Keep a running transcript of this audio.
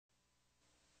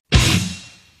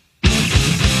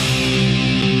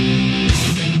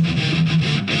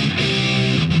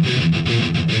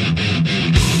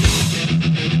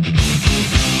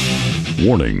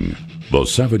Warning: the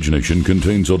Savage Nation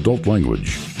contains adult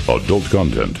language, adult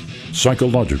content,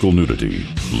 psychological nudity.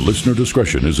 Listener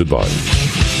discretion is advised.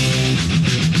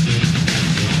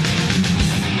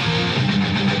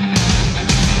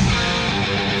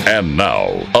 And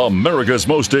now, America's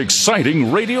most exciting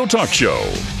radio talk show,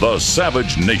 The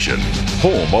Savage Nation,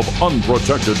 home of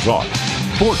unprotected talk,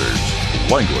 borders,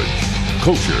 language,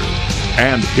 culture.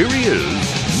 And here he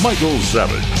is, Michael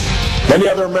Savage. Many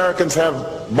other Americans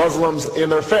have Muslims in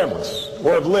their families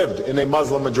or have lived in a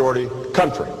Muslim-majority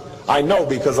country. I know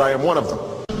because I am one of them.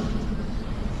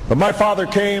 But my father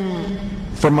came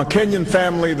from a Kenyan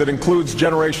family that includes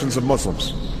generations of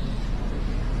Muslims.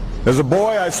 As a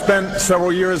boy, I spent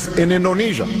several years in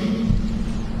Indonesia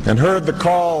and heard the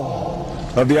call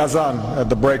of the azan at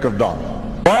the break of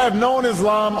dawn. I have known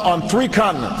Islam on 3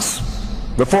 continents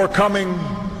before coming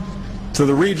to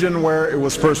the region where it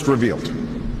was first revealed.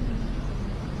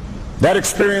 That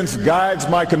experience guides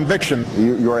my conviction.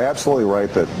 You are absolutely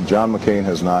right that John McCain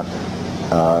has not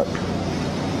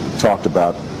talked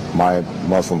about my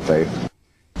Muslim faith.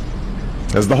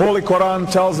 As the Holy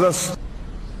Quran tells us,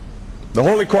 the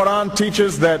Holy Quran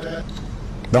teaches that,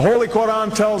 the Holy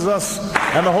Quran tells us,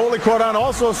 and the Holy Quran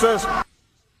also says,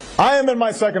 I am in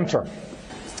my 2nd term.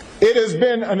 It has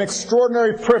been an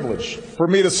extraordinary privilege for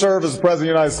me to serve as the President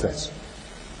of the United States.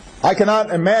 I cannot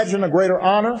imagine a greater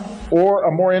honor or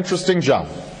a more interesting job.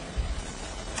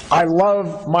 I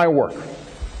love my work.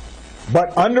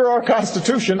 But under our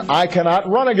Constitution, I cannot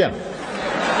run again.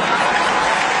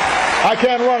 I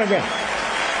can't run again.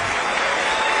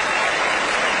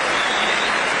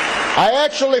 I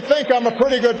actually think I'm a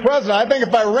pretty good president. I think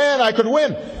if I ran, I could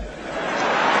win.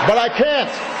 But I can't.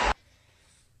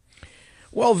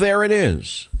 Well, there it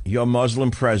is. Your Muslim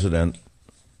president,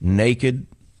 naked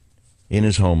in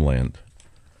his homeland.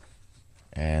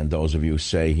 And those of you who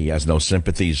say he has no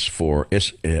sympathies for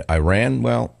Iran,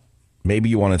 well, maybe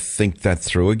you want to think that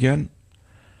through again.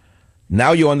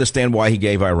 Now you understand why he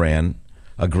gave Iran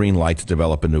a green light to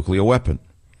develop a nuclear weapon.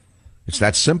 It's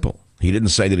that simple. He didn't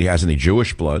say that he has any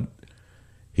Jewish blood.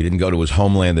 He didn't go to his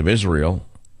homeland of Israel.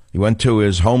 He went to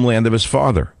his homeland of his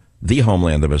father, the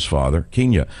homeland of his father,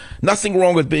 Kenya. Nothing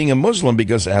wrong with being a Muslim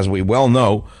because, as we well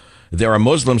know, there are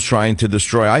Muslims trying to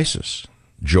destroy ISIS.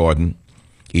 Jordan,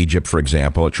 Egypt, for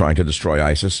example, are trying to destroy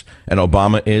ISIS, and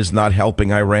Obama is not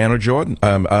helping Iran or Jordan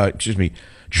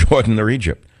or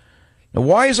Egypt. Now,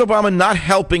 why is Obama not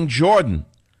helping Jordan,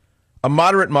 a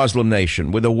moderate Muslim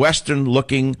nation with a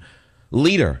Western-looking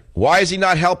leader? Why is he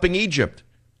not helping Egypt,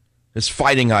 that's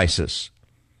fighting ISIS?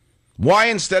 Why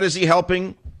instead is he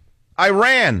helping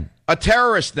Iran, a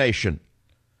terrorist nation?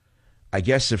 I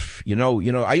guess if,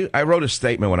 I wrote a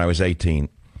statement when I was 18.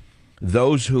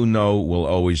 Those who know will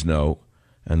always know,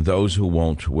 and those who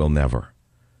won't will never.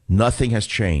 Nothing has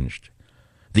changed.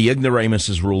 The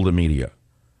ignoramuses rule the media.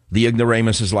 The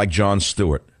ignoramuses like Jon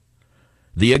Stewart.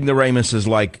 The ignoramuses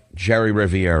like Jerry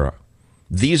Riviera.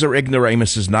 These are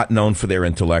ignoramuses not known for their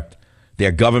intellect.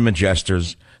 They're government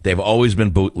jesters. They've always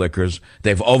been bootlickers.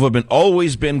 They've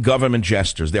always been government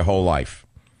jesters their whole life.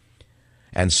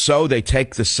 And so they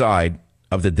take the side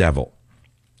of the devil.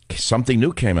 Something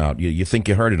new came out. You think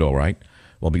you heard it all right?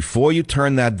 Well, before you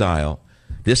turn that dial,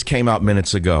 this came out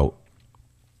minutes ago.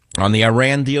 On the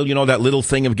Iran deal, that little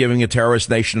thing of giving a terrorist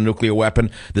nation a nuclear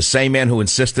weapon, the same man who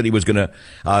insisted he was going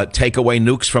to take away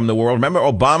nukes from the world. Remember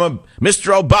Obama?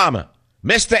 Mr. Obama.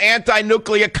 Mr.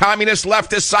 Anti-Nuclear Communist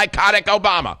Leftist Psychotic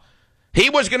Obama. He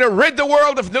was going to rid the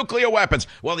world of nuclear weapons.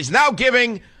 Well, he's now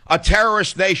giving a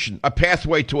terrorist nation a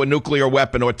pathway to a nuclear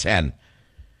weapon or 10.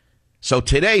 So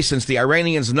today, since the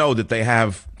Iranians know that they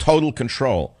have total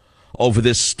control over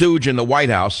this stooge in the White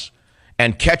House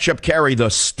and Ketchup Kerry, the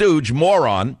stooge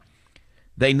moron,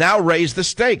 they now raise the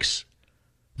stakes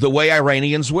the way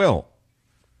Iranians will.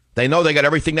 They know they got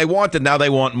everything they wanted. Now they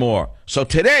want more. So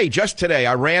today, just today,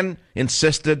 Iran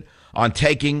insisted on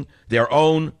taking their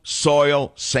own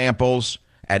soil samples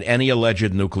at any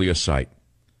alleged nuclear site.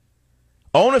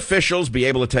 Own officials be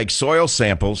able to take soil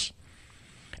samples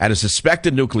at a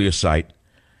suspected nuclear site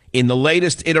in the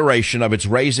latest iteration of its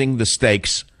raising the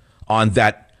stakes on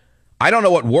that. I don't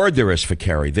know what word there is for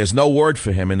Kerry. There's no word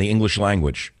for him in the English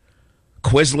language.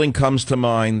 Quisling comes to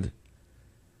mind.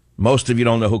 Most of you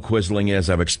don't know who Quisling is.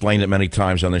 I've explained it many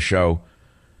times on the show.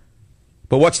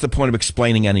 But what's the point of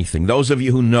explaining anything? Those of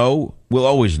you who know will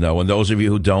always know, and those of you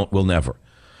who don't will never.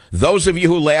 Those of you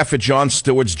who laugh at Jon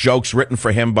Stewart's jokes written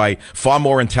for him by far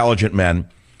more intelligent men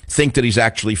think that he's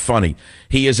actually funny.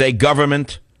 He is a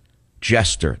government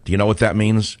jester. Do you know what that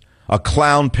means? A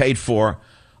clown paid for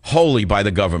wholly by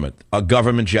the government. A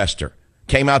government jester.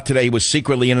 Came out today, he was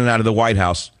secretly in and out of the White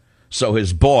House so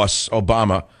his boss,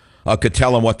 Obama, could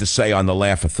tell him what to say on the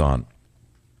laugh-a-thon.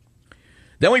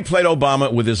 Then we played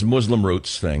Obama with his Muslim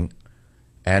roots thing,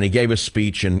 and he gave a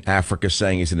speech in Africa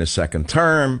saying he's in his second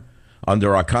term.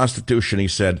 Under our Constitution, he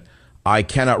said, I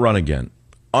cannot run again.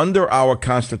 Under our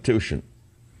Constitution,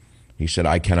 he said,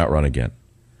 I cannot run again.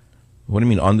 What do you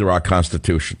mean, under our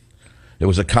Constitution? There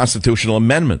was a constitutional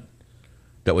amendment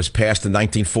that was passed in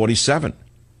 1947.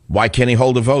 Why can't he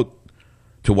hold a vote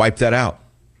to wipe that out?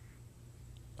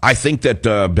 I think that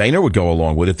Boehner would go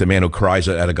along with it, the man who cries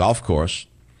at a golf course.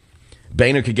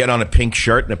 Boehner could get on a pink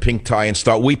shirt and a pink tie and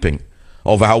start weeping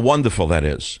over how wonderful that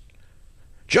is.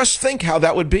 Just think how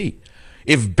that would be.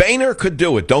 If Boehner could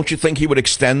do it, don't you think he would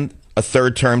extend a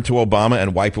third term to Obama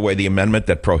and wipe away the amendment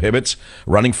that prohibits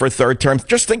running for a third term?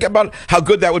 Just think about how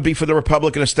good that would be for the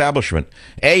Republican establishment.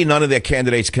 A, none of their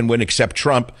candidates can win except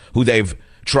Trump, who they've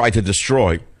tried to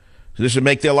destroy. So this would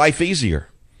make their life easier.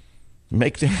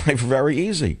 Make their life very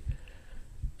easy.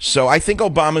 So I think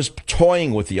Obama's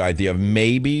toying with the idea of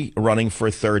maybe running for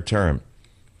a third term.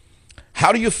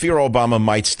 How do you fear Obama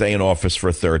might stay in office for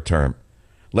a third term?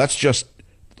 Let's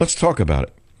talk about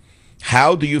it.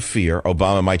 How do you fear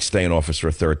Obama might stay in office for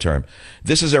a third term?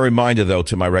 This is a reminder, though,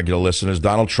 to my regular listeners.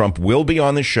 Donald Trump will be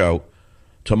on the show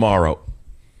tomorrow.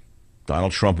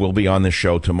 Donald Trump will be on the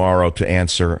show tomorrow to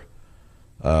answer.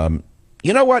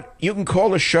 You know what? You can call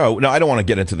the show. No, I don't want to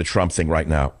get into the Trump thing right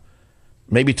now.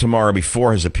 Maybe tomorrow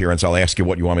before his appearance, I'll ask you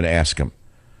what you want me to ask him.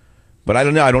 But I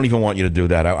don't know. I don't even want you to do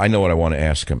that. I know what I want to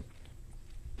ask him.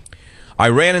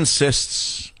 Iran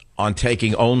insists on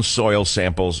taking own soil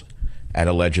samples at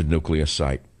alleged nuclear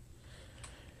site.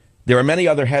 There are many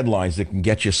other headlines that can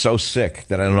get you so sick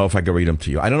that I don't know if I can read them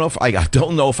to you. I don't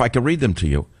know if I can read them to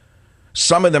you.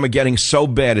 Some of them are getting so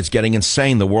bad, it's getting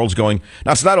insane. The world's going.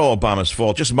 Now, it's not all Obama's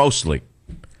fault, just mostly.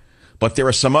 But there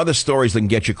are some other stories that can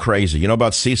get you crazy. You know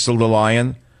about Cecil the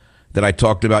lion that I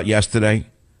talked about yesterday?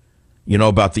 You know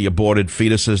about the aborted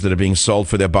fetuses that are being sold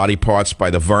for their body parts by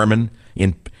the vermin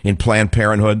in Planned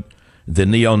Parenthood? The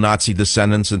neo-Nazi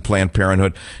descendants in Planned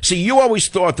Parenthood. See, you always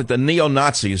thought that the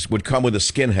neo-Nazis would come with a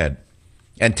skinhead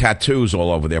and tattoos all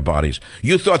over their bodies.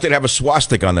 You thought they'd have a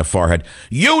swastika on their forehead.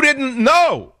 You didn't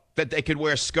know that they could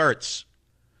wear skirts.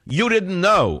 You didn't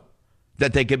know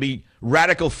that they could be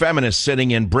radical feminists sitting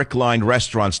in brick-lined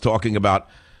restaurants talking about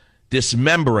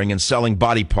dismembering and selling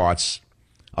body parts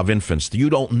of infants. You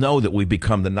don't know that we've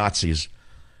become the Nazis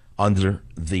under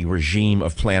the regime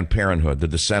of Planned Parenthood, the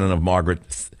descendant of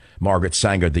Margaret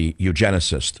Sanger, the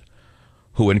eugenicist,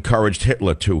 who encouraged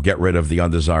Hitler to get rid of the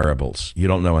undesirables. You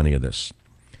don't know any of this.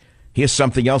 Here's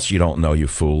something else you don't know, you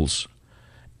fools.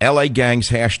 LA gangs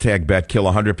hashtag bet kill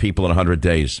 100 people in 100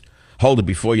 days. Hold it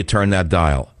before you turn that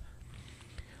dial.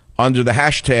 Under the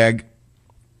hashtag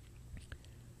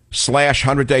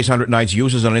 /100 days, 100 nights,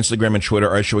 users on Instagram and Twitter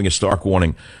are issuing a stark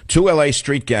warning. 2 LA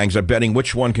street gangs are betting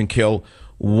which one can kill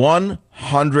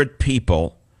 100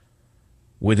 people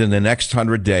within the next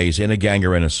 100 days, in a gang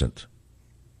or innocent.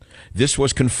 This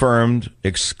was confirmed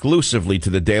exclusively to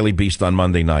the Daily Beast on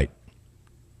Monday night.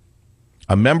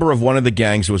 A member of one of the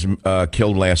gangs was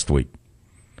killed last week.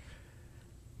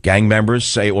 Gang members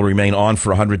say it will remain on for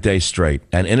 100 days straight,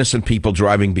 and innocent people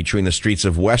driving between the streets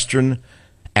of Western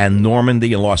and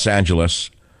Normandy in Los Angeles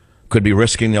could be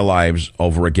risking their lives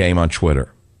over a game on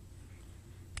Twitter.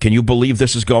 Can you believe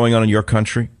this is going on in your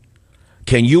country?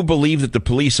 Can you believe that the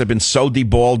police have been so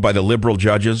deballed by the liberal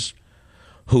judges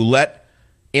who let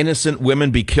innocent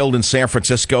women be killed in San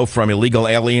Francisco from illegal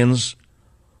aliens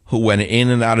who went in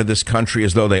and out of this country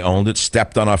as though they owned it,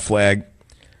 stepped on our flag,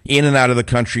 in and out of the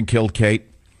country and killed Kate?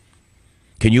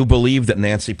 Can you believe that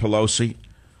Nancy Pelosi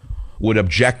would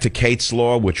object to Kate's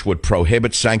law, which would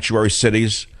prohibit sanctuary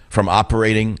cities from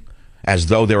operating as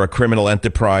though they're a criminal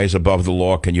enterprise above the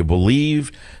law? Can you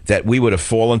believe that we would have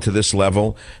fallen to this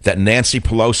level, that Nancy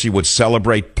Pelosi would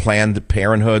celebrate Planned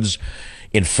Parenthood's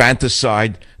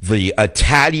infanticide, the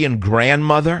Italian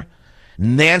grandmother?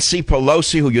 Nancy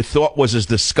Pelosi, who you thought was as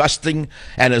disgusting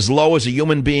and as low as a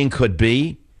human being could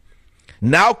be,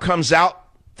 now comes out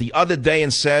the other day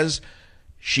and says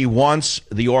she wants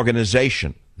the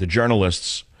organization, the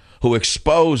journalists who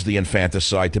exposed the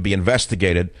infanticide, to be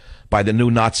investigated by the new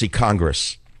Nazi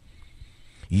Congress.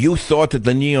 You thought that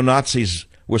the neo-Nazis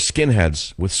were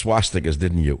skinheads with swastikas,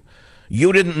 didn't you?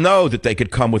 You didn't know that they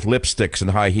could come with lipsticks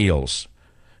and high heels.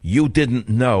 You didn't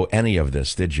know any of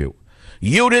this, did you?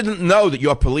 You didn't know that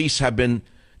your police have been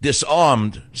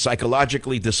disarmed,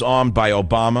 psychologically disarmed by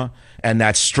Obama and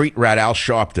that street rat Al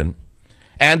Sharpton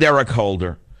and Eric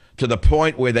Holder, to the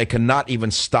point where they cannot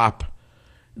even stop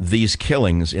these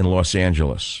killings in Los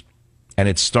Angeles. And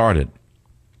it started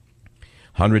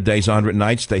 100 Days, 100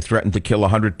 Nights, they threatened to kill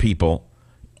 100 people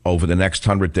over the next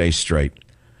 100 days straight,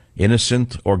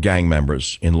 innocent or gang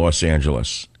members in Los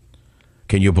Angeles.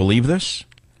 Can you believe this?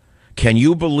 Can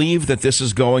you believe that this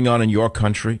is going on in your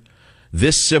country?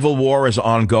 This civil war is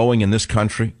ongoing in this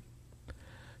country?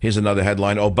 Here's another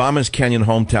headline. Obama's Kenyan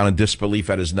hometown in disbelief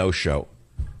at his no-show.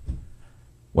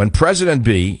 When President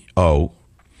B.O.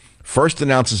 first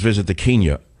announced his visit to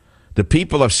Kenya, the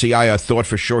people of Siaya thought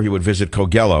for sure he would visit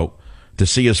Kogelo to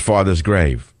see his father's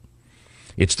grave.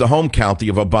 It's the home county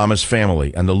of Obama's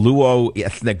family and the Luo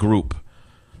ethnic group,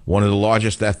 one of the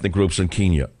largest ethnic groups in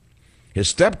Kenya. His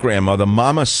step-grandmother,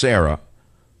 Mama Sarah,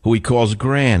 who he calls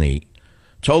Granny,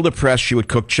 told the press she would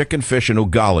cook chicken, fish, and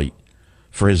ugali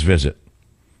for his visit.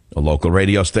 A local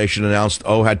radio station announced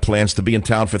O had plans to be in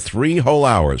town for 3 whole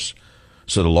hours,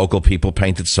 so the local people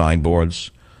painted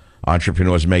signboards,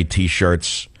 entrepreneurs made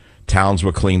T-shirts, towns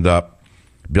were cleaned up,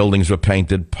 buildings were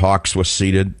painted, parks were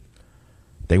seeded.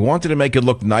 They wanted to make it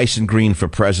look nice and green for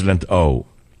President O.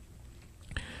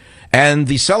 And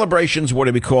the celebrations were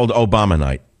to be called Obama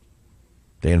Night.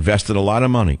 They invested a lot of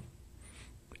money,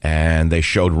 and they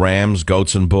showed rams,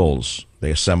 goats, and bulls.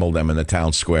 They assembled them in the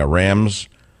town square, rams,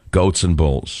 goats, and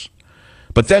bulls.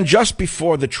 But then just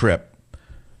before the trip,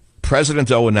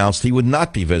 President O announced he would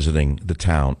not be visiting the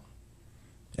town,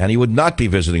 and he would not be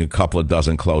visiting a couple of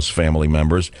dozen close family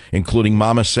members, including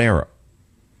Mama Sarah.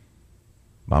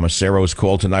 Mama Sarah was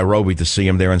called to Nairobi to see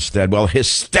him there instead. Well,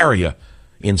 hysteria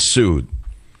ensued.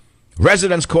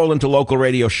 Residents called into local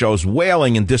radio shows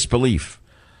wailing in disbelief.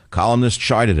 Columnists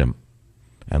chided him,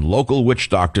 and local witch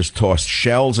doctors tossed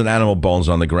shells and animal bones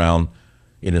on the ground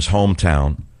in his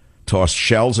hometown,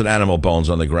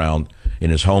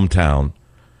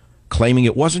 claiming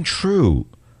it wasn't true,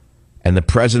 and the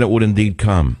president would indeed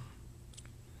come.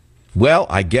 Well,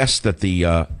 I guess that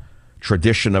the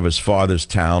tradition of his father's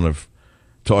town of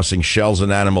tossing shells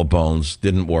and animal bones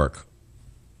didn't work.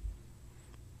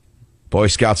 Boy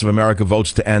Scouts of America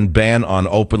votes to end ban on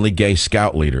openly gay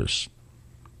scout leaders.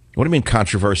 What do you mean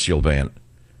controversial ban?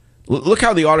 Look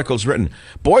how the article's written.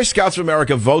 Boy Scouts of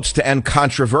America votes to end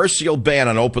controversial ban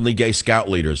on openly gay scout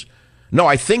leaders. No,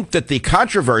 I think that the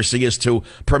controversy is to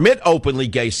permit openly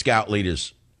gay scout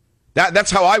leaders.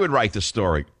 That's how I would write the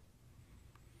story.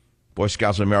 Boy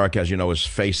Scouts of America, as you know, is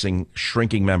facing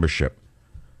shrinking membership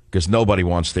because nobody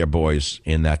wants their boys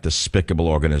in that despicable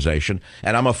organization.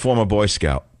 And I'm a former Boy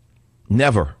Scout.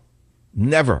 Never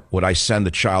would I send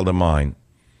a child of mine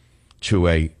to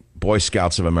a Boy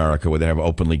Scouts of America where they have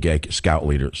openly gay scout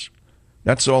leaders.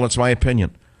 That's all. That's my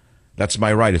opinion. That's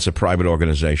my right. It's a private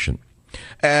organization.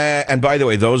 And by the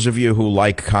way, those of you who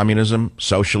like communism,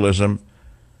 socialism,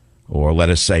 or let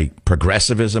us say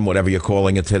progressivism, whatever you're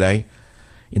calling it today,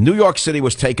 New York City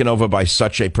was taken over by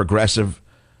such a progressive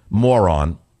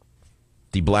moron,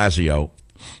 de Blasio,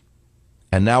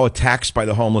 and now attacks by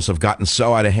the homeless have gotten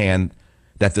so out of hand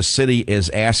that the city is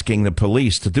asking the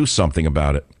police to do something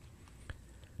about it.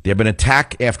 There have been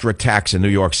attack after attacks in New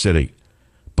York City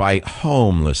by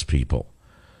homeless people.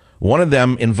 One of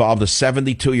them involved a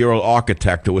 72-year-old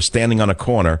architect who was standing on a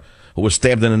corner who was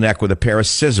stabbed in the neck with a pair of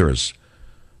scissors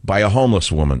by a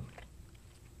homeless woman.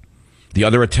 The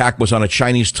other attack was on a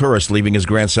Chinese tourist leaving his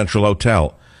Grand Central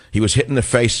Hotel. He was hit in the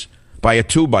face by a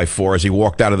 2x4 as he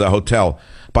walked out of the hotel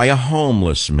by a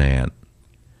homeless man.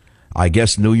 I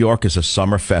guess New York is a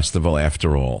summer festival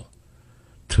after all.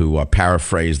 To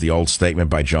paraphrase the old statement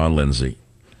by John Lindsay,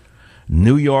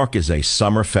 New York is a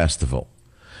summer festival.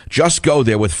 Just go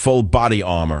there with full body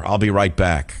armor. I'll be right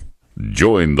back.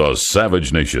 Join the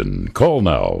Savage Nation. Call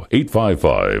now,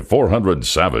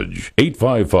 855-400-SAVAGE,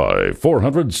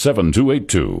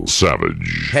 855-400-7282.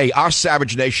 Savage. Hey, our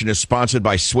Savage Nation is sponsored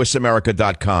by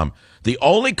SwissAmerica.com, the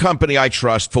only company I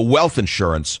trust for wealth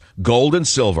insurance, gold and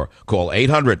silver. Call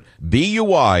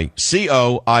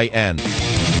 800-BUYCOIN.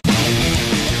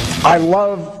 I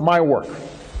love my work,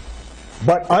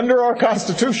 but under our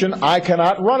Constitution, I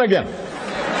cannot run again.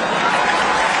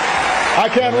 I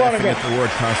can't run again. At the word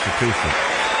Constitution.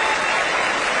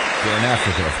 You're an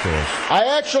African, of course. I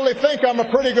actually think I'm a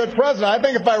pretty good president. I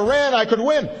think if I ran, I could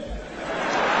win.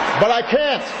 But I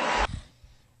can't.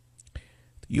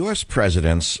 U.S.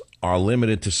 presidents are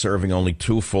limited to serving only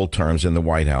 2 full terms in the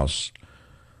White House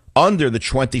under the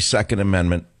 22nd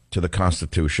Amendment to the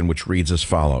Constitution, which reads as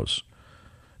follows.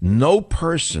 No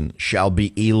person shall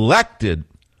be elected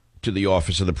to the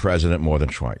office of the president more than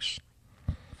twice.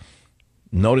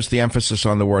 Notice the emphasis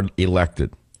on the word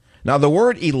elected. Now, the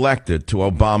word elected to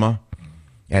Obama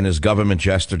and his government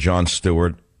jester, Jon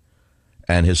Stewart,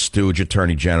 and his stooge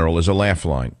attorney general is a laugh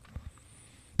line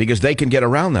because they can get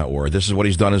around that word. This is what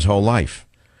he's done his whole life.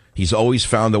 He's always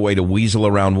found a way to weasel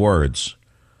around words.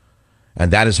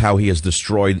 And that is how he has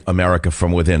destroyed America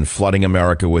from within, flooding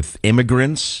America with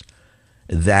immigrants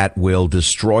that will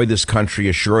destroy this country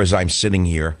as sure as I'm sitting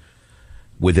here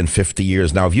within 50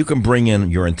 years. Now, if you can bring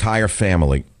in your entire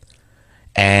family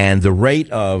and the rate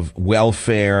of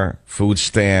welfare, food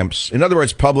stamps, in other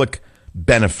words, public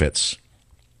benefits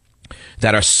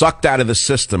that are sucked out of the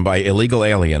system by illegal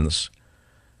aliens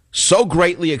so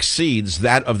greatly exceeds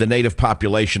that of the native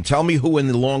population. Tell me who in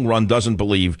the long run doesn't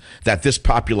believe that this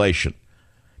population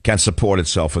can support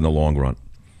itself in the long run.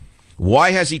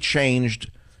 Why has he changed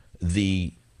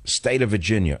the state of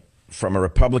Virginia from a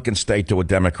Republican state to a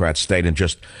Democrat state in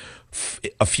just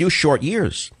a few short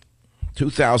years?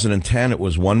 2010, it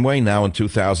was one way. Now in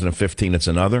 2015, it's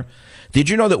another. Did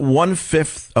you know that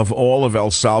 1/5 of all of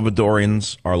El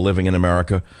Salvadorians are living in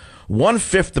America?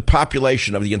 1/5 the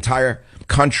population of the entire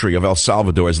country of El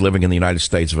Salvador is living in the United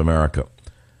States of America.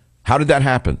 How did that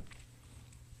happen?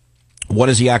 What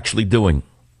is he actually doing?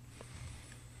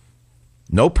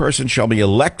 No person shall be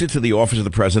elected to the office of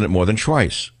the president more than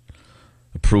twice.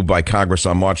 Approved by Congress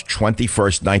on March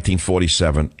 21st,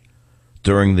 1947,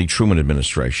 during the Truman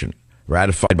administration.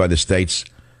 Ratified by the states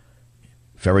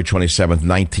February 27th,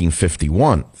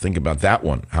 1951. Think about that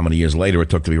one. How many years later it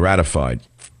took to be ratified.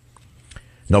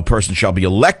 No person shall be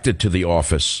elected to the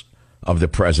office of the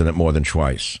president more than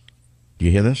twice. Do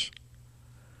you hear this?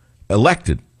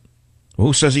 Elected. Well,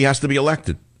 who says he has to be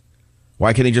elected?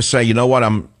 Why can't he just say, you know what,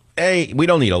 hey, we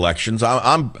don't need elections.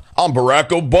 I'm Barack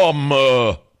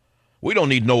Obama. We don't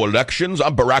need no elections.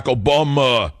 I'm Barack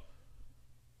Obama.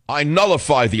 I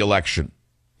nullify the election.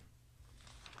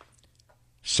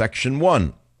 Section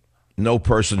 1. No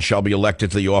person shall be elected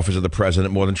to the office of the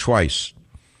president more than twice.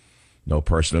 No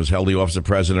person who has held the office of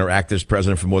president or acted as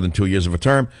president for more than 2 years of a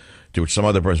term to which some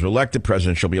other person is elected,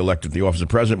 president shall be elected to the office of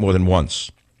president more than once.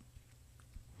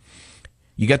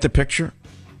 You get the picture?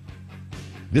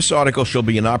 This article shall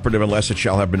be inoperative unless it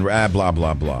shall have been blah,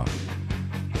 blah, blah.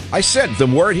 I said the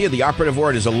word here, the operative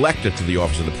word, is elected to the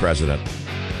office of the president.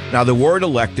 Now, the word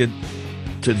elected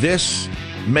to this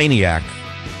maniac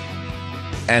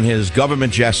and his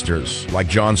government jesters, like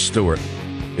Jon Stewart,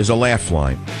 is a laugh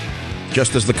line.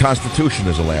 Just as the Constitution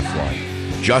is a laugh line.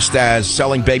 Just as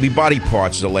selling baby body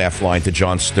parts is a laugh line to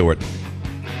Jon Stewart.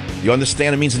 You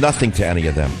understand? It means nothing to any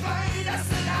of them.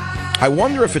 I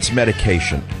wonder if it's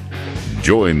medication.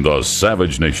 Join the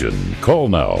Savage Nation. Call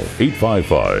now,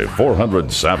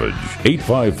 855-400-SAVAGE.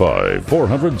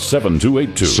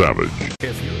 855-400-7282. Savage.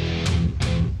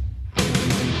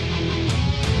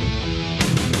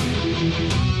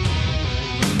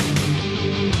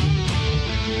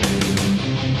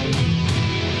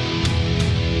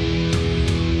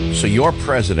 So your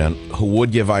president, who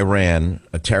would give Iran,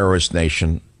 a terrorist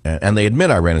nation, and they admit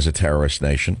Iran is a terrorist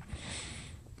nation,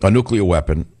 a nuclear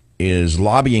weapon, is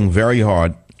lobbying very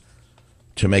hard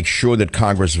to make sure that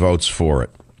Congress votes for it.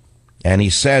 And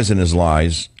he says in his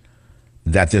lies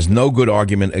that there's no good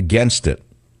argument against it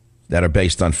that are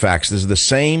based on facts. This is the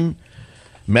same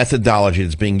methodology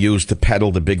that's being used to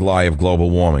peddle the big lie of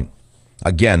global warming.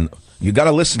 Again, you got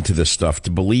to listen to this stuff to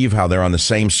believe how they're on the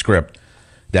same script,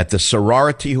 that the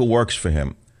sorority who works for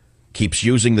him keeps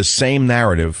using the same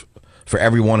narrative for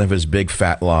every one of his big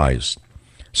fat lies.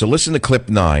 So listen to clip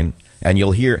 9, and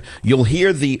you'll hear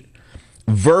the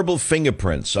verbal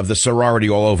fingerprints of the sorority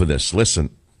all over this. Listen.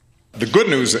 The good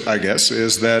news, I guess,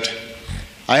 is that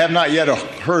I have not yet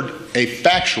heard a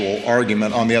factual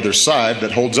argument on the other side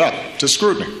that holds up to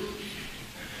scrutiny.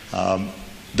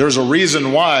 There's a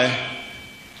reason why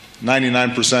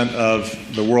 99% of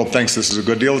the world thinks this is a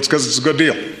good deal. It's because it's a good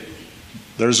deal.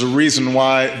 There's a reason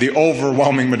why the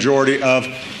overwhelming majority of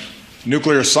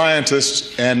nuclear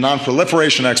scientists and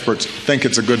non-proliferation experts think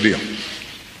it's a good deal.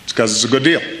 It's because it's a good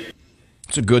deal.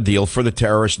 It's a good deal for the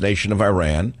terrorist nation of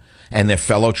Iran and their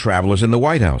fellow travelers in the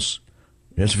White House.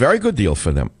 It's a very good deal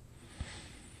for them.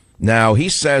 Now, he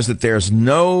says that there's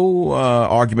no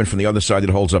argument from the other side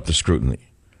that holds up to scrutiny,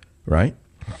 right?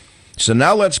 So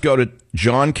now let's go to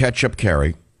John Ketchup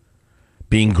Kerry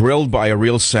being grilled by a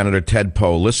real Senator, Ted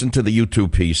Poe. Listen to the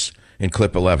YouTube piece in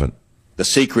clip 11. The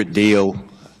secret deal.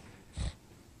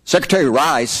 Secretary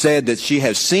Rice said that she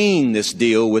has seen this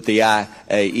deal with the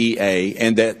IAEA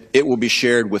and that it will be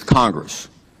shared with Congress.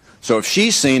 So if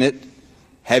she's seen it,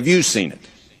 have you seen it?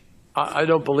 I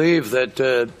don't believe that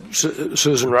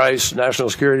Susan Rice, National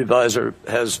Security Advisor,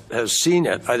 has seen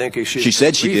it. I think she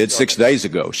said she did 6 days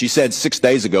ago. She said 6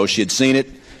 days ago she had seen it.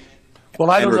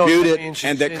 Well, I don't know reviewed it,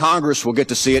 and that Congress will get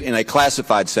to see it in a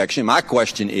classified section. My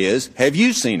question is, have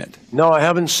you seen it? No, I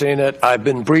haven't seen it. I've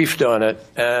been briefed on it,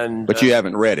 and but you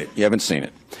haven't read it. You haven't seen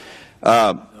it.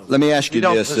 Let me ask you We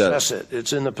don't this. possess it.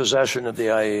 It's in the possession of the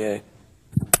IAEA.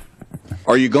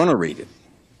 Are you going to read it?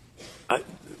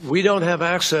 We don't have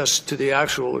access to the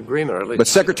actual agreement. Or at least But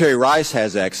Secretary Rice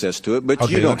has access to it, but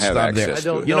Okay, you don't let's have stop there. access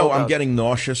to it. You know, I'm getting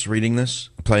nauseous reading this,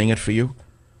 playing it for you.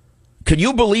 Could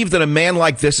you believe that a man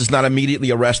like this is not immediately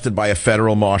arrested by a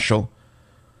federal marshal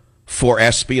for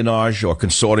espionage or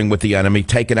consorting with the enemy,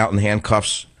 taken out in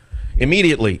handcuffs?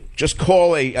 Immediately, just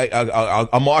call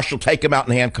a marshal, take him out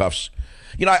in handcuffs.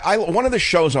 You know, one of the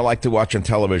shows I like to watch on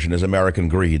television is American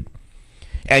Greed.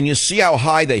 And you see how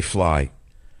high they fly.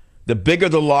 The bigger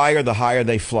the liar, the higher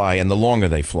they fly, and the longer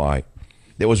they fly.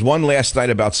 There was one last night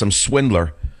about some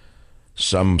swindler,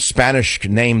 some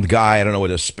Spanish-named guy, I don't know,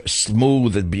 with a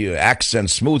smooth accent,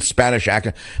 smooth Spanish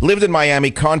accent, lived in Miami,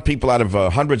 conned people out of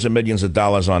hundreds of millions of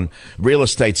dollars on real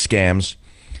estate scams,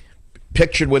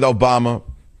 pictured with Obama,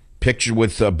 pictured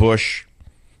with Bush.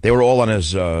 They were all on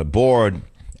his board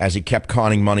as he kept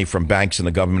conning money from banks and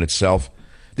the government itself.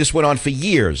 This went on for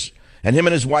years. And him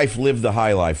and his wife lived the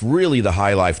high life, really the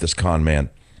high life, this con man.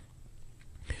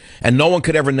 And no one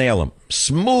could ever nail him.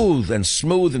 Smooth and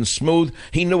smooth and smooth.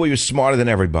 He knew he was smarter than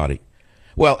everybody.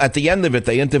 Well, at the end of it,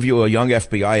 they interview a young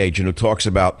FBI agent who talks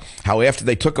about how after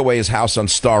they took away his house on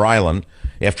Star Island,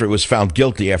 after it was found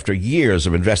guilty, after years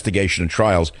of investigation and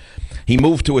trials, he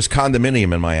moved to his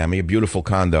condominium in Miami, a beautiful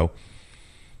condo,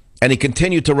 and he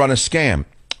continued to run a scam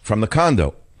from the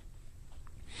condo.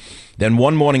 Then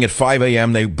one morning at 5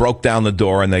 a.m., they broke down the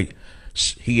door, and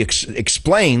he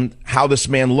explained how this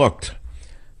man looked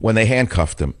when they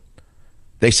handcuffed him.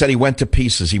 They said he went to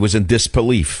pieces. He was in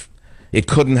disbelief. It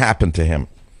couldn't happen to him.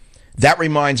 That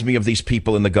reminds me of these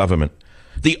people in the government.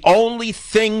 The only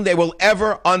thing they will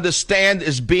ever understand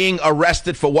is being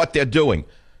arrested for what they're doing.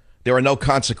 There are no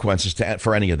consequences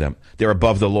for any of them. They're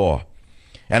above the law.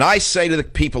 And I say to the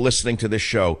people listening to this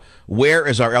show, where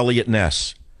is our Elliot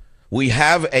Ness? We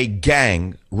have a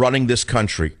gang running this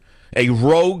country, a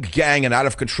rogue gang, an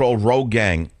out-of-control rogue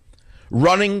gang,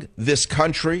 running this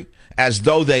country as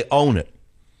though they own it.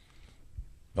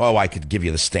 Oh, I could give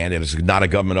you the standard. It's not a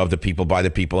government of the people, by the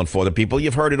people, and for the people.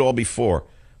 You've heard it all before.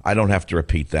 I don't have to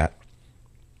repeat that.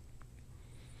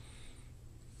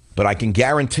 But I can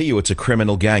guarantee you it's a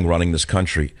criminal gang running this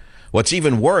country. What's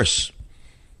even worse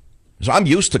is I'm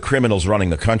used to criminals running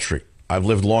the country. I've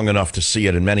lived long enough to see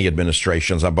it in many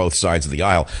administrations on both sides of the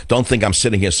aisle. Don't think I'm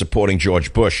sitting here supporting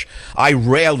George Bush. I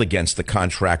railed against the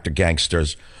contractor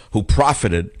gangsters who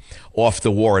profited off the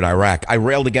war in Iraq. I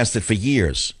railed against it for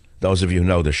years, those of you who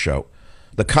know this show.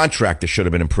 The contractors should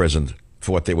have been imprisoned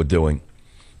for what they were doing.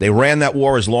 They ran that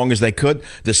war as long as they could,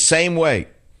 the same way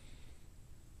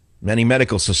many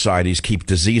medical societies keep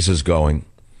diseases going,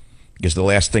 because the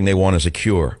last thing they want is a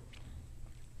cure.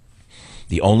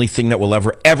 The only thing that will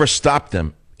ever stop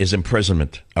them is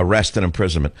imprisonment, arrest and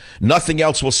imprisonment. Nothing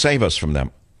else will save us from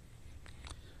them.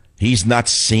 He's not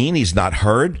seen, he's not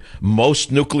heard.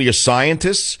 Most nuclear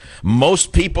scientists,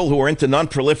 most people who are into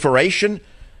non-proliferation,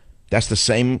 that's the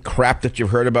same crap that you've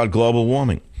heard about global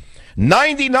warming.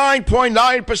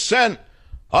 99.9%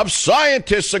 of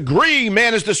scientists agree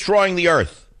man is destroying the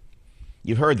earth.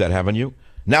 You've heard that, haven't you?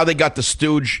 Now they got the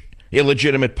stooge,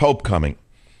 illegitimate Pope coming.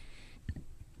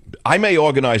 I may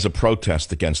organize a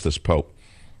protest against this Pope.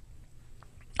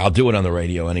 I'll do it on the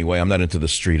radio anyway. I'm not into the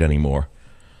street anymore.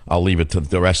 I'll leave it to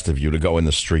the rest of you to go in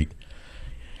the street.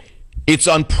 It's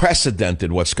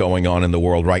unprecedented what's going on in the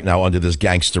world right now under this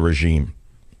gangster regime.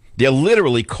 They're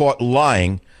literally caught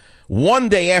lying one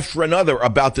day after another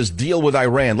about this deal with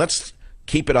Iran. Let's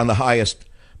keep it on the highest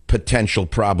potential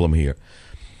problem here.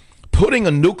 Putting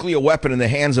a nuclear weapon in the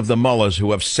hands of the mullahs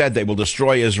who have said they will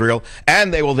destroy Israel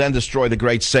and they will then destroy the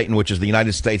great Satan, which is the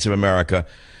United States of America,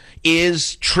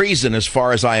 is treason as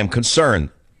far as I am concerned.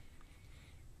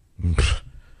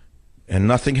 And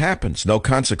nothing happens. No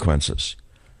consequences.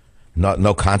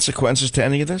 No consequences to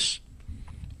any of this.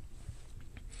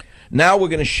 Now we're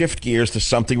going to shift gears to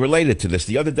something related to this.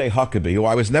 The other day, Huckabee, who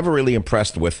I was never really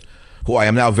impressed with, who I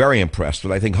am now very impressed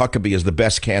with, I think Huckabee is the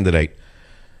best candidate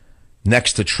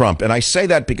next to Trump. And I say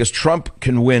that because Trump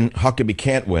can win, Huckabee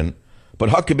can't win.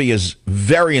 But Huckabee is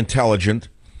very intelligent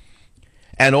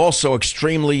and also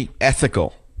extremely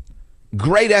ethical.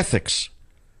 Great ethics.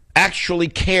 Actually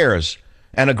cares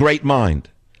and a great mind.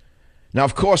 Now,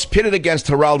 of course, pitted against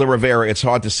Geraldo Rivera, it's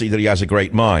hard to see that he has a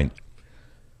great mind.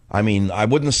 I mean, I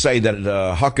wouldn't say that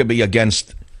Huckabee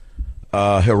against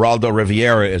Geraldo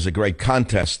Rivera is a great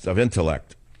contest of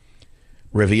intellect.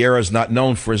 Rivera is not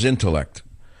known for his intellect.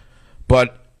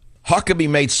 But Huckabee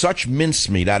made such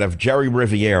mincemeat out of Jerry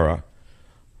Rivera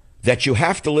that you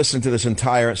have to listen to this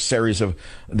entire series of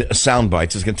sound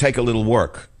bites. It's going to take a little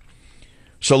work.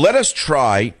 So let us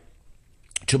try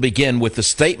to begin with the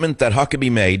statement that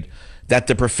Huckabee made that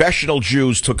the professional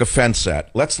Jews took offense at.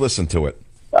 Let's listen to it.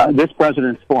 This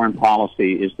president's foreign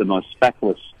policy is the most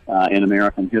feckless in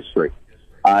American history.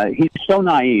 He's so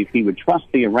naive, he would trust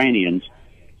the Iranians,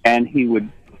 and he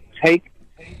would take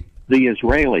the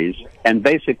Israelis and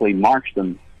basically march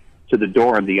them to the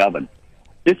door of the oven.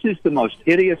 This is the most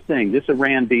hideous thing. This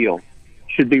Iran deal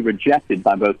should be rejected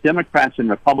by both Democrats and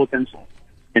Republicans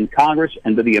in Congress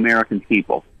and by the American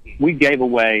people. We gave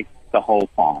away the whole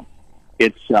farm.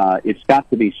 It's got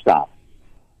to be stopped.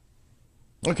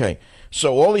 Okay,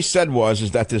 so all he said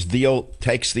is that this deal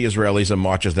takes the Israelis and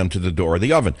marches them to the door of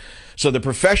the oven. So the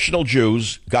professional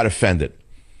Jews got offended.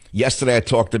 Yesterday I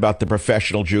talked about the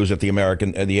professional Jews at the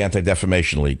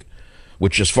Anti-Defamation League,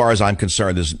 which, as far as I'm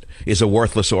concerned, is a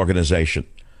worthless organization.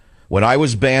 When I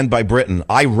was banned by Britain,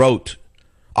 I wrote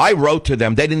to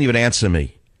them. They didn't even answer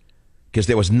me because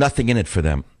there was nothing in it for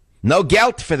them. No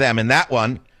gelt for them in that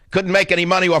one. Couldn't make any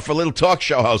money off a little talk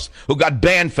show host who got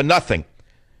banned for nothing.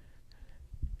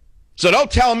 So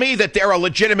don't tell me that they're a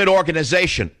legitimate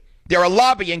organization. They're a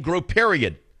lobbying group,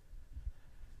 period.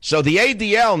 So the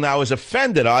ADL now is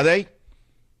offended, are they?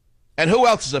 And who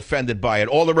else is offended by it?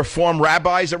 All the Reform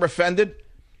rabbis are offended?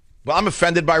 Well, I'm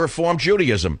offended by Reform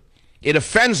Judaism. It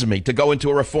offends me to go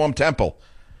into a Reform temple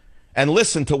and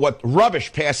listen to what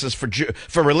rubbish passes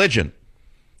for religion.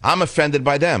 I'm offended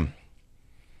by them.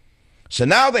 So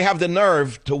now they have the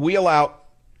nerve to wheel out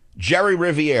Jerry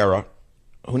Riviera,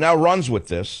 who now runs with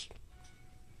this.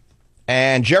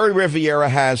 And Jerry Riviera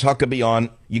has Huckabee on.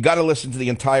 You got to listen to the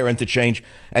entire interchange,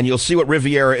 and you'll see what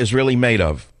Riviera is really made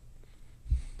of.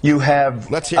 You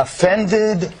have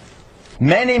offended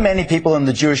many, many people in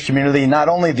the Jewish community, not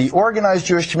only the organized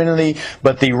Jewish community,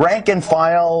 but the rank and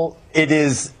file. It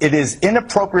is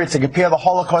inappropriate to compare the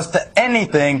Holocaust to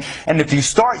anything, and if you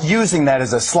start using that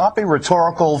as a sloppy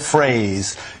rhetorical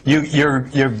phrase,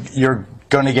 you're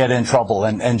going to get in trouble.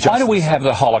 And why do we have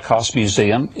the Holocaust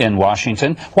Museum in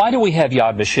Washington? Why do we have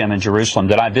Yad Vashem in Jerusalem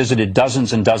that I visited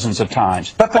dozens and dozens of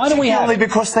times? But why do we have it?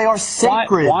 Because they are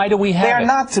sacred. Why do we have it? They are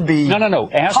not to be No.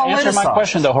 Answer my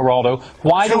question, though, Geraldo.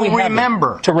 Why do we have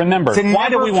it? To remember. Why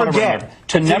do we want to remember?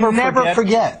 To never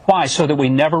forget. Why? So that we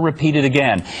never repeat it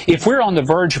again. If we're on the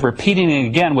verge of repeating it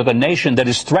again with a nation that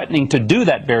is threatening to do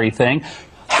that very thing,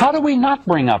 how do we not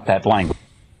bring up that language?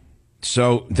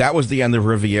 So that was the end of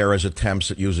Riviera's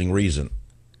attempts at using reason.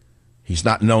 He's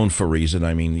not known for reason.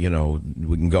 I mean,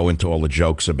 we can go into all the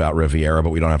jokes about Riviera,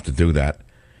 but we don't have to do that.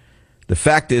 The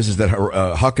fact is that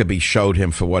Huckabee showed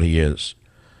him for what he is,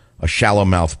 a shallow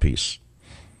mouthpiece.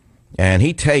 And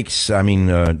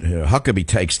Huckabee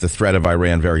takes the threat of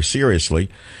Iran very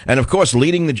seriously. And, of course,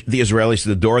 leading the Israelis to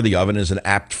the door of the oven is an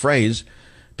apt phrase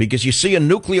because you see a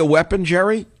nuclear weapon,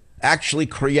 Jerry, actually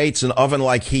creates an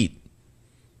oven-like heat.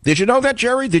 Did you know that,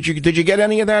 Jerry? Did you get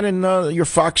any of that in your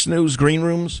Fox News green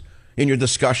rooms, in your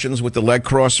discussions with the leg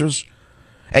crossers?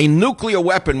 A nuclear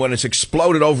weapon, when it's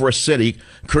exploded over a city,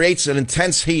 creates an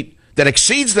intense heat that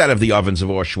exceeds that of the ovens of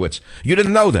Auschwitz. You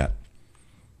didn't know that.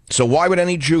 So why would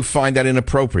any Jew find that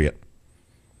inappropriate?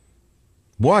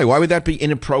 Why? Why would that be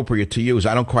inappropriate to use?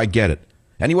 I don't quite get it.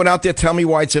 Anyone out there tell me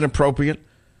why it's inappropriate?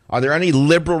 Are there any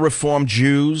liberal Reform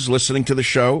Jews listening to the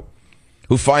show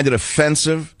who find it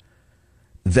offensive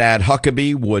that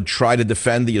Huckabee would try to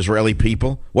defend the Israeli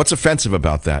people? What's offensive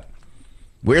about that?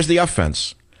 Where's the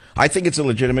offense? I think it's a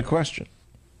legitimate question.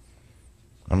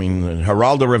 I mean,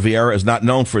 Geraldo Riviera is not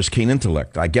known for his keen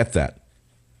intellect. I get that.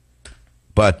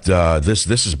 But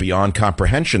this is beyond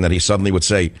comprehension that he suddenly would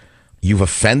say, you've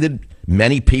offended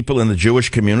many people in the Jewish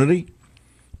community,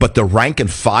 but the rank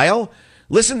and file?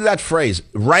 Listen to that phrase,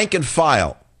 rank and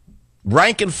file.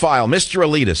 Rank and file, Mr.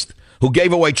 Elitist, who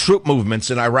gave away troop movements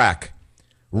in Iraq.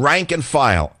 Rank and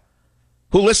file.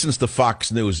 Who listens to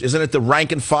Fox News? Isn't it the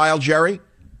rank and file, Jerry?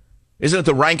 Isn't it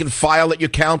the rank and file that you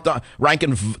count on?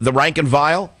 The rank and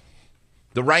file?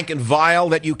 The rank and file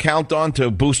that you count on to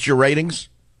boost your ratings?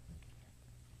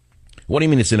 What do you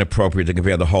mean it's inappropriate to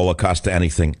compare the Holocaust to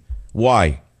anything?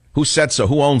 Why? Who said so?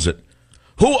 Who owns it?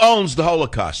 Who owns the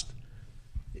Holocaust?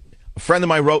 A friend of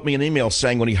mine wrote me an email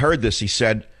saying when he heard this, he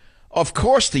said, of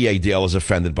course the ADL is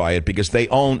offended by it because they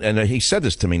own, and he said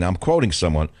this to me, now I'm quoting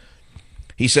someone.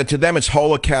 He said to them it's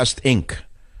Holocaust Inc.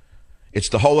 It's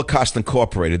the Holocaust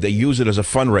Incorporated. They use it as a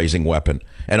fundraising weapon,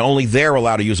 and only they're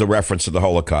allowed to use a reference to the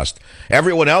Holocaust.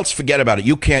 Everyone else, forget about it.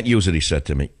 You can't use it, he said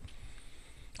to me.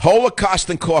 Holocaust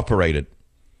Incorporated.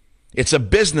 It's a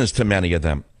business to many of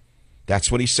them.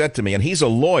 That's what he said to me. And he's a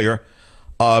lawyer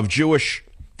of Jewish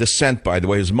descent, by the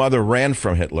way. His mother ran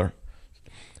from Hitler,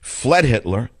 fled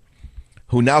Hitler,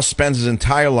 who now spends his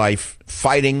entire life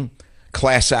fighting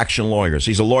class action lawyers.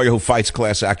 He's a lawyer who fights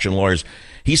class action lawyers.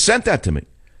 He sent that to me.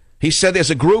 He said there's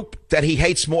a group that he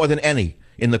hates more than any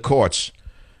in the courts.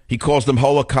 He calls them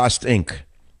Holocaust Inc.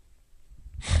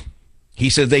 He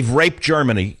said they've raped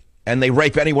Germany, and they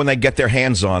rape anyone they get their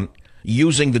hands on,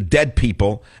 using the dead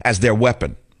people as their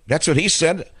weapon. That's what he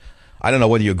said. I don't know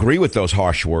whether you agree with those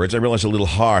harsh words. I realize it's a little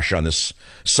harsh on this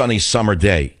sunny summer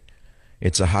day.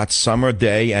 It's a hot summer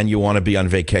day, and you want to be on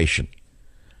vacation.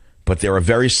 But there are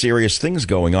very serious things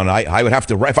going on. I would have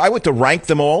to, if I were to rank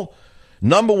them all,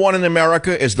 number one in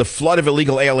America is the flood of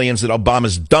illegal aliens that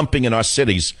Obama's dumping in our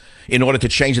cities in order to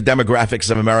change the demographics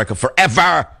of America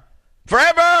forever.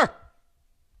 Forever!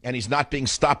 And he's not being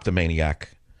stopped, the maniac.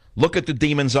 Look at the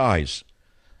demon's eyes.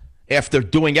 After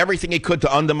doing everything he could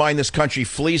to undermine this country,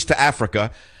 flees to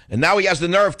Africa, and now he has the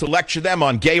nerve to lecture them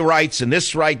on gay rights and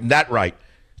this right and that right,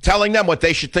 telling them what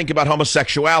they should think about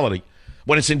homosexuality,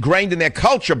 when it's ingrained in their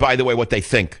culture, by the way, what they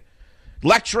think.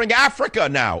 Lecturing Africa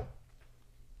now.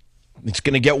 It's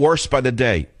going to get worse by the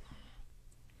day.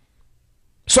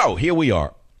 So, here we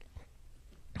are.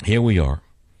 Here we are.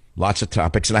 Lots of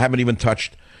topics, and I haven't even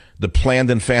touched the planned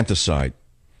infanticide.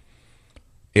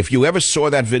 If you ever saw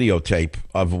that videotape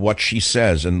of what she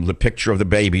says and the picture of the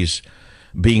babies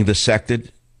being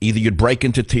dissected, either you'd break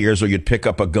into tears or you'd pick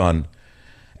up a gun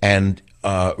and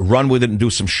run with it and do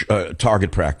some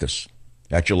target practice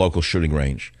at your local shooting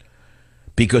range.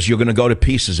 Because you're going to go to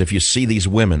pieces if you see these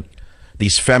women,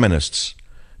 these feminists,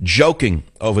 joking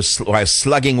over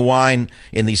slugging wine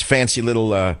in these fancy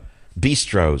little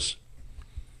bistros,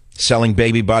 selling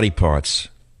baby body parts.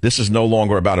 This is no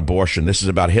longer about abortion. This is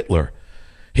about Hitler.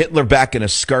 Hitler back in a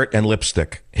skirt and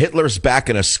lipstick. Hitler's back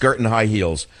in a skirt and high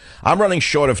heels. I'm running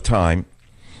short of time.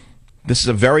 This is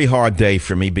a very hard day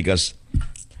for me because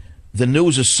the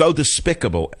news is so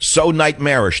despicable, so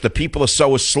nightmarish. The people are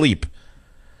so asleep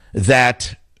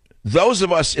that those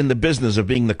of us in the business of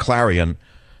being the clarion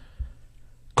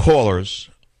callers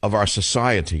of our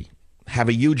society have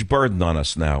a huge burden on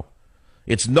us now.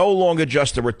 It's no longer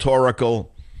just a rhetorical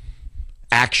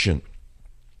action.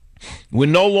 We're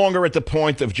no longer at the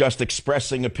point of just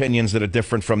expressing opinions that are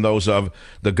different from those of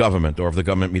the government or of the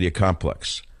government media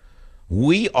complex.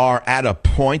 We are at a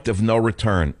point of no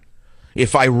return.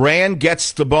 If Iran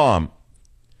gets the bomb,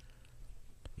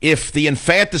 if the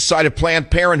infanticide of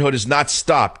Planned Parenthood is not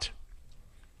stopped,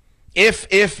 if,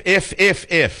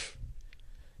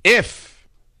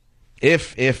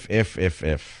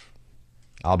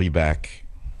 I'll be back.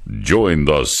 Join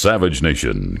the Savage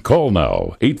Nation. Call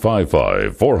now,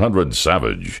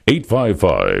 855-400-SAVAGE,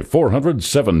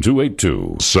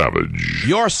 855-400-7282. Savage.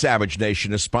 Your Savage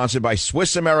Nation is sponsored by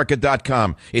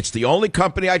SwissAmerica.com. It's the only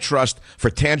company I trust for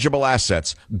tangible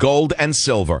assets, gold and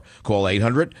silver. Call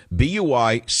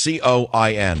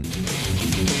 800-BUICOIN.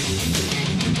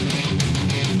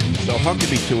 So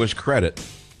Huckabee, to his credit,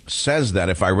 says that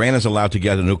if Iran is allowed to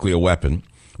get a nuclear weapon,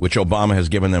 which Obama has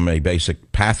given them a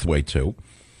basic pathway to,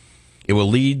 it will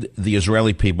lead the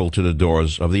Israeli people to the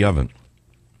doors of the oven.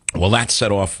 Well, that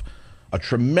set off a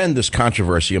tremendous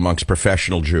controversy amongst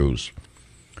professional Jews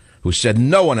who said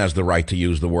no one has the right to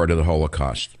use the word of the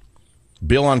Holocaust.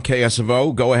 Bill on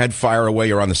KSFO, go ahead, fire away.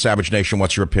 You're on the Savage Nation.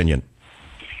 What's your opinion?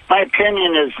 My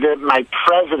opinion is that my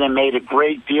president made a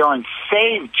great deal and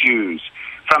saved Jews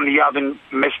from the oven,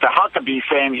 Mr. Huckabee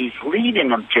saying he's leading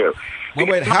them to.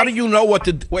 Wait, how do you know what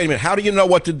the wait a minute? How do you know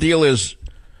what the deal is?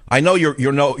 I know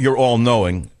you're all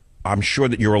knowing. I'm sure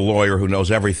that you're a lawyer who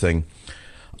knows everything.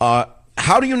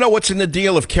 How do you know what's in the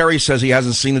deal if Kerry says he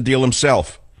hasn't seen the deal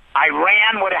himself?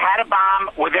 Iran would have had a bomb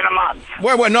within a month.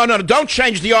 Wait, no, don't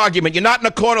change the argument. You're not in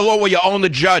a court of law where you own the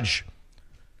judge.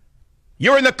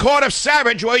 You're in the court of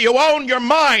Savage where you own your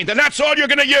mind, and that's all you're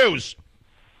going to use.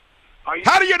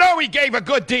 How do you know he gave a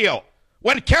good deal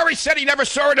when Kerry said he never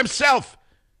saw it himself?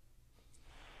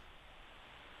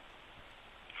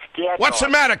 What's the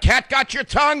matter? Cat got your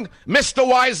tongue, Mr.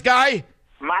 Wise Guy?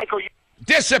 Michael,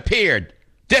 Disappeared.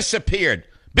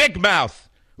 Big mouth.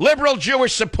 Liberal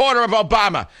Jewish supporter of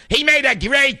Obama. He made a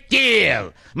great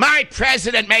deal. My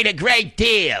president made a great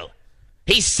deal.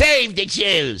 He saved the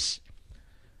Jews.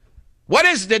 What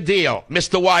is the deal,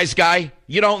 Mr. Wise Guy?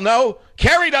 You don't know?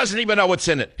 Kerry doesn't even know what's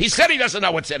in it. He said he doesn't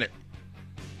know what's in it.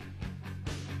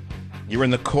 You're in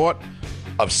the court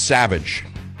of Savage.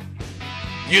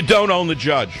 You don't own the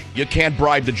judge. You can't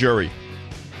bribe the jury.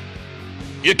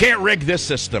 You can't rig this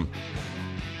system.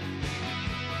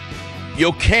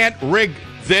 You can't rig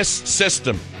this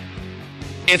system.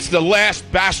 It's the last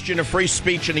bastion of free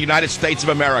speech in the United States of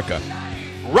America.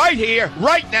 Right here,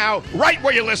 right now, right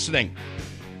where you're listening.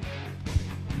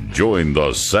 Join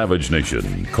the Savage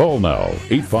Nation. Call now,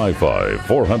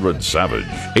 855-400-SAVAGE,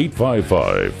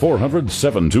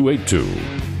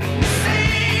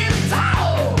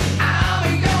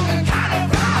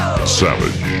 855-400-7282.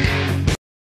 Savage.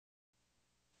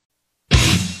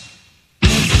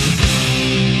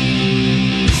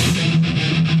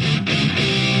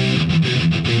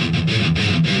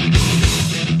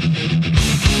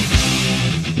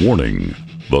 Warning.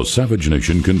 The Savage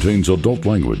Nation contains adult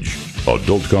language,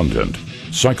 adult content,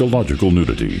 psychological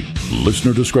nudity.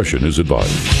 Listener discretion is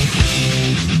advised.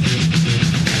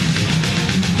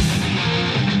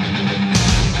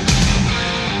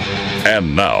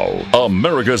 And now,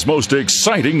 America's most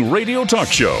exciting radio talk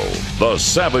show, The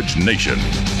Savage Nation,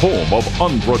 home of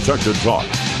unprotected talk,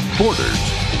 borders,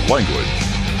 language,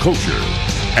 culture.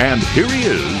 And here he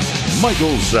is,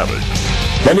 Michael Savage.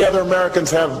 Many other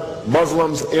Americans have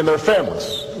Muslims in their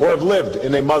families or have lived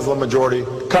in a Muslim-majority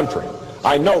country.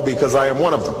 I know because I am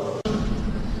one of them.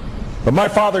 But my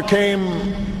father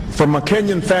came from a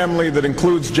Kenyan family that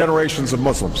includes generations of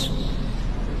Muslims.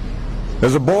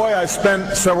 As a boy, I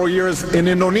spent several years in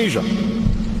Indonesia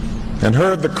and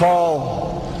heard the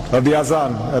call of the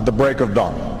azan at the break of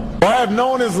dawn. I have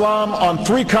known Islam on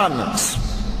 3 continents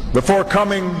before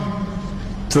coming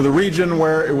to the region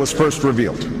where it was first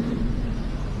revealed.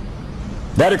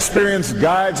 That experience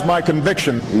guides my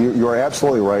conviction. You are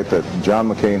absolutely right that John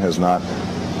McCain has not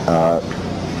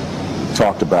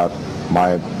talked about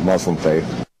my Muslim faith.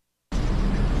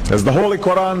 As the Holy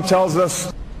Quran tells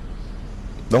us,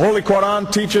 the Holy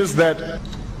Quran teaches that,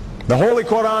 the Holy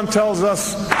Quran tells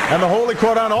us, and the Holy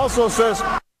Quran also says...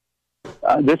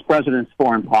 This president's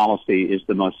foreign policy is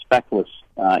the most feckless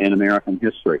in American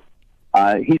history.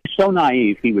 He's so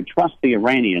naive, he would trust the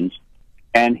Iranians,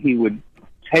 and he would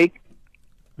take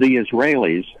the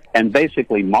Israelis and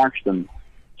basically march them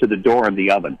to the door of the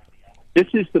oven. This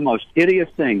is the most hideous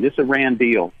thing. This Iran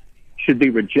deal should be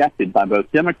rejected by both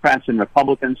Democrats and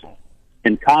Republicans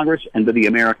in Congress and by the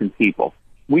American people.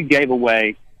 We gave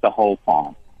away the whole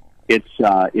farm. It's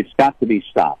got to be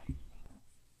stopped.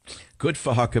 Good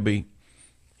for Huckabee.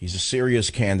 He's a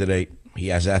serious candidate. He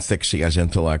has ethics. He has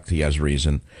intellect. He has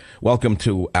reason. Welcome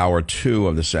to Hour 2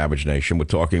 of the Savage Nation. We're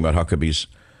talking about Huckabee's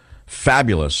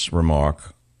fabulous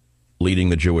remark leading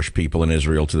the Jewish people in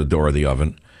Israel to the door of the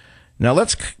oven. Now,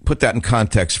 let's put that in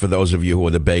context for those of you who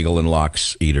are the bagel and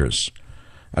lox eaters.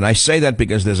 And I say that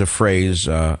because there's a phrase,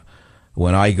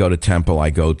 when I go to temple, I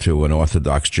go to an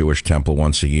Orthodox Jewish temple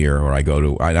once a year, or I go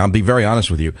to, I'll be very honest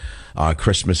with you,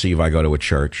 Christmas Eve I go to a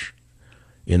church.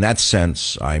 In that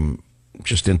sense, I'm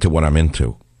just into what I'm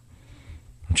into.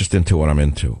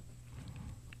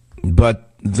 But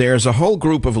there's a whole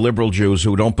group of liberal Jews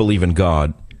who don't believe in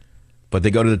God, but they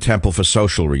go to the temple for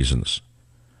social reasons.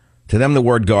 To them, the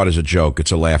word God is a joke.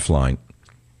 It's a laugh line.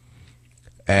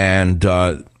 And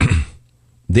they're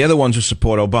the ones who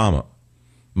support Obama.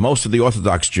 Most of the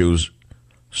Orthodox Jews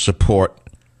support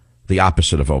the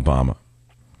opposite of Obama.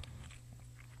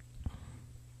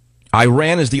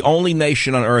 Iran is the only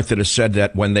nation on earth that has said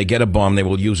that when they get a bomb, they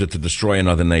will use it to destroy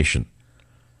another nation.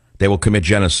 They will commit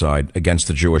genocide against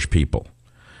the Jewish people.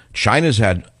 China's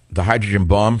had the hydrogen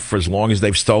bomb for as long as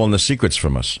they've stolen the secrets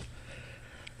from us.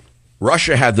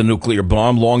 Russia had the nuclear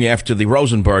bomb long after the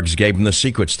Rosenbergs gave them the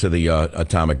secrets to the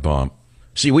atomic bomb.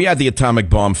 See, we had the atomic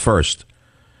bomb first.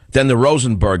 Then the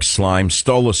Rosenberg slime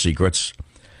stole the secrets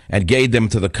and gave them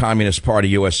to the Communist Party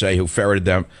USA, who ferried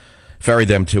them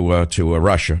to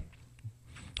Russia.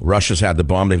 Russia's had the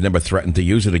bomb. They've never threatened to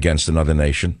use it against another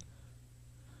nation.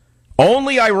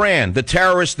 Only Iran, the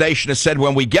terrorist nation, has said,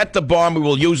 when we get the bomb, we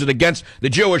will use it against the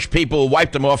Jewish people who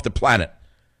wiped them off the planet.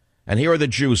 And here are the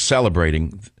Jews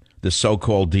celebrating this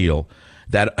so-called deal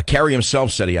that Kerry himself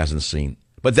said he hasn't seen.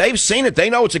 But they've seen it. They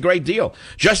know it's a great deal.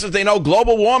 Just as they know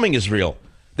global warming is real.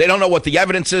 They don't know what the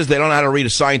evidence is. They don't know how to read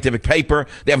a scientific paper.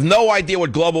 They have no idea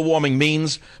what global warming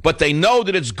means. But they know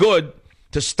that it's good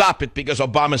to stop it because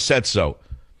Obama said so.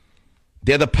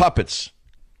 They're the puppets.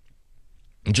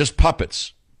 Just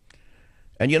puppets.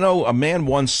 And you know, a man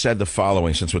once said the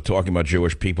following, since we're talking about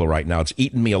Jewish people right now. It's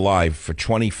eaten me alive for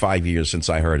 25 years since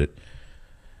I heard it.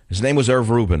 His name was Irv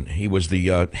Rubin. He was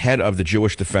the head of the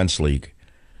Jewish Defense League.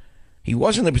 He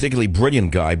wasn't a particularly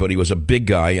brilliant guy, but he was a big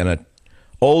guy and an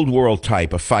old world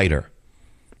type, a fighter.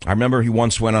 I remember he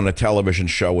once went on a television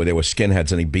show where there were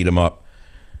skinheads and he beat them up.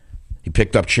 He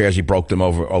picked up chairs, he broke them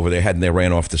over their head, and they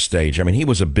ran off the stage. I mean, he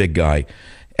was a big guy.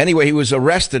 Anyway, he was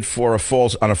arrested for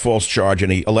on a false charge,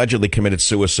 and he allegedly committed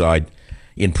suicide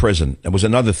in prison. It was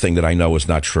another thing that I know is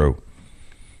not true.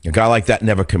 A guy like that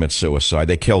never commits suicide.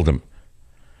 They killed him.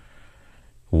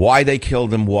 Why they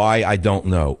killed him, why, I don't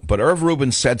know. But Irv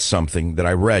Rubin said something that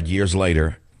I read years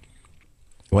later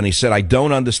when he said, I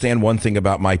don't understand one thing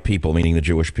about my people, meaning the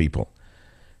Jewish people.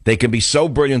 They can be so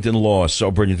brilliant in law, so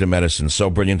brilliant in medicine, so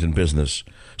brilliant in business,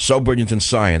 so brilliant in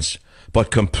science,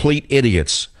 but complete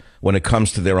idiots when it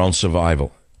comes to their own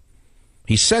survival.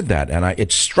 He said that, and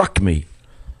it struck me.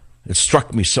 It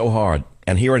struck me so hard.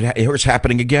 And here it's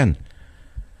happening again.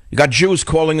 You got Jews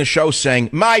calling the show saying,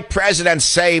 my president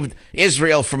saved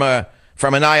Israel from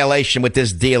annihilation with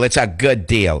this deal. It's a good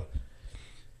deal.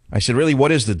 I said, really,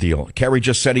 what is the deal? Kerry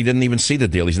just said he didn't even see the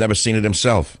deal. He's never seen it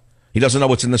himself. He doesn't know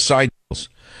what's in the side deals.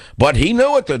 But he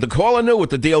knew it. The caller knew what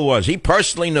the deal was. He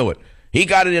personally knew it. He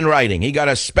got it in writing. He got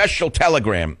a special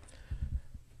telegram.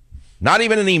 Not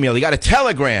even an email. He got a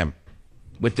telegram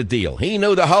with the deal. He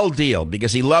knew the whole deal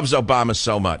because he loves Obama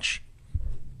so much.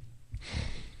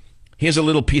 Here's a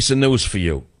little piece of news for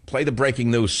you. Play the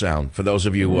breaking news sound for those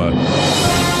of you. Here's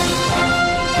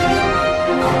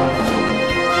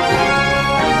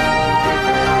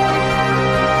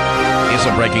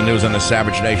some breaking news on the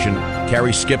Savage Nation.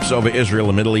 Kerry skips over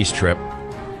Israel, a Middle East trip.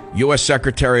 U.S.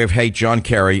 Secretary of State John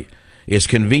Kerry is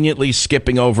conveniently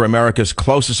skipping over America's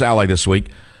closest ally this week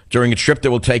during a trip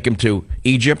that will take him to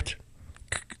Egypt,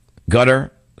 Qatar,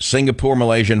 Singapore,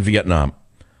 Malaysia, and Vietnam.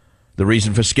 The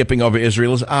reason for skipping over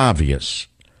Israel is obvious.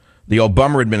 The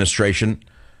Obama administration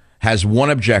has one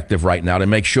objective right now: to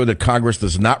make sure that Congress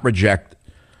does not reject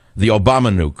the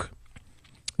Obama nuke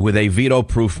with a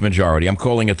veto-proof majority. I'm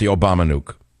calling it the Obama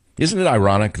nuke. Isn't it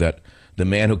ironic that the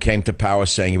man who came to power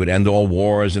saying he would end all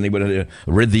wars and he would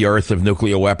rid the earth of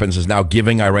nuclear weapons is now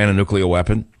giving Iran a nuclear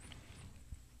weapon?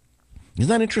 Isn't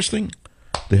that interesting?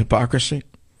 The hypocrisy?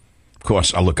 Of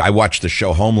course, look, I watched the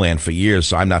show Homeland for years,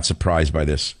 so I'm not surprised by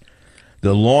this.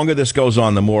 The longer this goes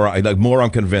on, the more I'm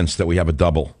convinced that we have a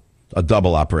double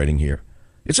operating here.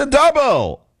 It's a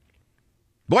double.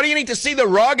 What do you need to see, the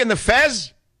rug and the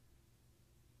fez?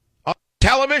 On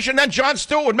television, then Jon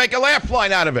Stewart would make a laugh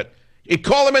line out of it. He'd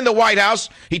call him in the White House.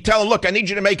 He'd tell him, look, I need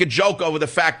you to make a joke over the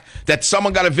fact that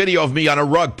someone got a video of me on a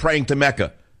rug praying to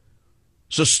Mecca.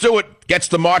 So Stewart gets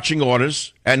the marching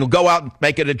orders and will go out and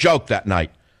make it a joke that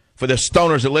night for the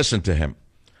stoners that listen to him.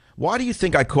 Why do you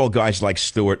think I call guys like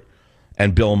Stewart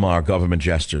and Bill Maher government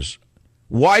jesters?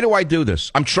 Why do I do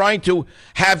this? I'm trying to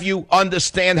have you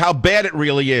understand how bad it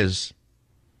really is.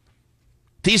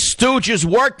 These stooges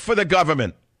work for the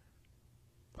government.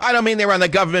 I don't mean they're on the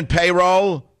government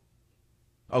payroll.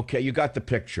 Okay, you got the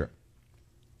picture.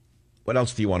 What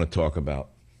else do you want to talk about?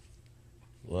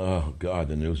 Oh, God,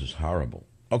 the news is horrible.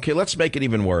 Okay, let's make it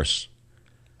even worse.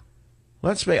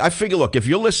 I figure, look, if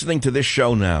you're listening to this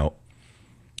show now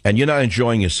and you're not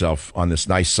enjoying yourself on this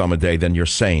nice summer day, then you're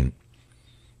sane.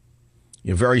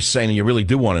 You're very sane, and you really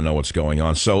do want to know what's going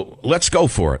on. So let's go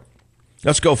for it.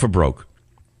 Let's go for broke.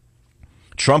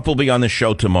 Trump will be on the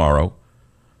show tomorrow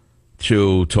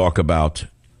to talk about,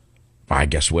 I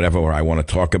guess, whatever I want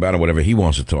to talk about or whatever he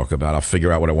wants to talk about. I'll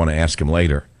figure out what I want to ask him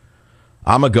later.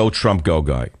 I'm a go Trump go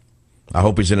guy. I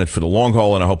hope he's in it for the long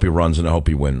haul, and I hope he runs, and I hope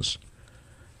he wins.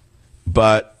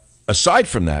 But aside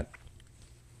from that,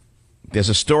 there's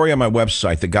a story on my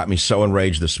website that got me so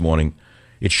enraged this morning.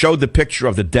 It showed the picture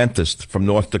of the dentist from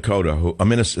North Dakota,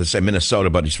 Minnesota,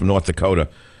 but he's from North Dakota,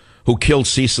 who killed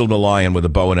Cecil the lion with a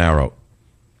bow and arrow.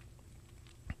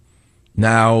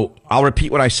 Now, I'll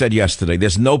repeat what I said yesterday.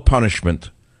 There's no punishment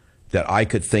that I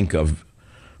could think of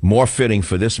more fitting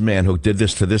for this man who did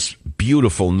this to this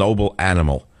beautiful, noble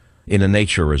animal in a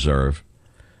nature reserve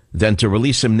than to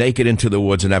release him naked into the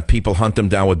woods and have people hunt him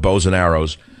down with bows and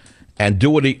arrows and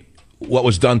do what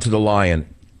was done to the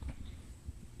lion.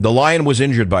 The lion was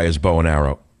injured by his bow and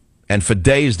arrow, and for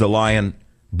days the lion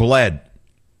bled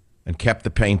and kept the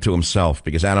pain to himself,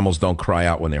 because animals don't cry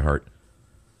out when they're hurt.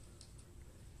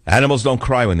 Animals don't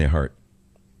cry when they're hurt.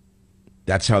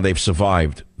 That's how they've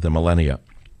survived the millennia.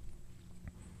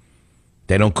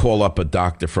 They don't call up a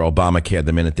doctor for Obamacare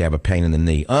the minute they have a pain in the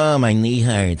knee. Oh, my knee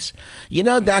hurts. You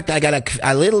know, doctor, I got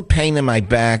a little pain in my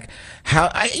back.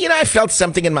 I felt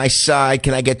something in my side.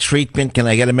 Can I get treatment? Can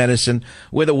I get a medicine?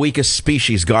 We're the weakest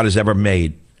species God has ever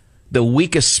made. The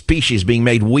weakest species, being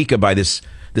made weaker by this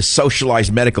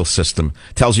socialized medical system,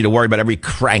 tells you to worry about every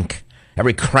crank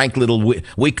little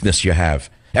weakness you have.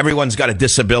 Everyone's got a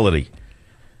disability.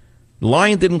 The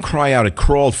lion didn't cry out. It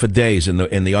crawled for days in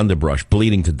the underbrush,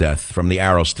 bleeding to death from the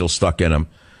arrow still stuck in him.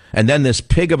 And then this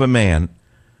pig of a man,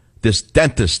 this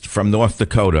dentist from North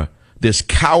Dakota, this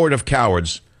coward of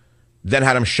cowards, then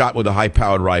had him shot with a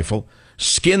high-powered rifle,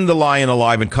 skinned the lion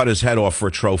alive, and cut his head off for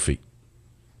a trophy.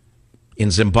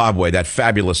 In Zimbabwe, that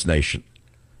fabulous nation.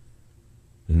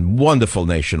 Wonderful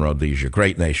nation, Rhodesia.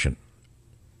 Great nation.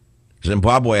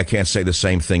 Zimbabwe, I can't say the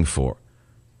same thing for.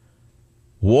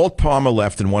 Walt Palmer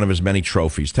left in one of his many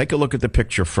trophies. Take a look at the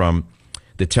picture from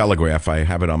the Telegraph. I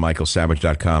have it on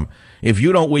michaelsavage.com. If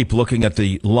you don't weep looking at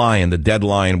the lion, the dead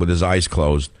lion with his eyes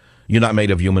closed, you're not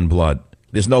made of human blood.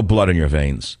 There's no blood in your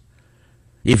veins.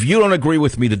 If you don't agree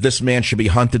with me that this man should be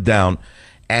hunted down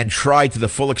and tried to the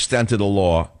full extent of the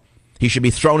law, he should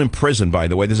be thrown in prison, by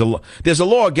the way. There's a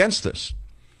law against this.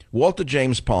 Walter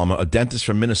James Palmer, a dentist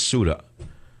from Minnesota,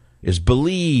 is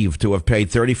believed to have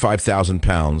paid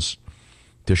 £35,000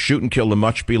 to shoot and kill the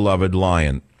much-beloved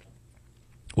lion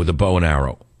with a bow and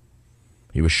arrow.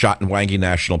 He was shot in Wangi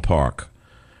National Park.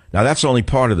 Now, that's only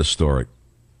part of the story.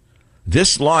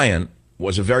 This lion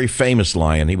was a very famous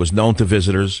lion. He was known to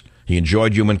visitors. He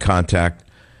enjoyed human contact.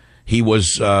 He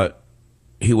was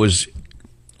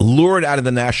lured out of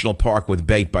the national park with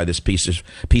bait by this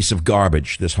piece of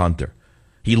garbage, this hunter.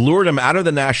 He lured him out of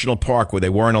the national park where they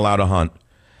weren't allowed to hunt.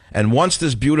 And once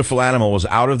this beautiful animal was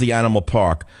out of the animal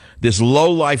park, this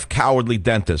low-life, cowardly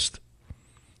dentist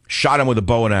shot him with a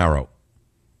bow and arrow.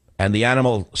 And the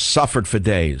animal suffered for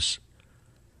days.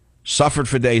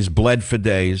 Bled for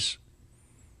days,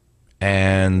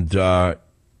 and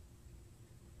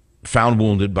found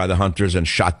wounded by the hunters and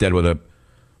shot dead with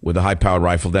a high-powered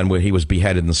rifle. Then he was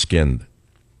beheaded and skinned.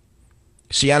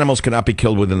 See, animals cannot be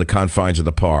killed within the confines of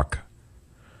the park.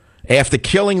 After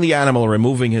killing the animal and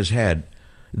removing his head,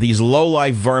 these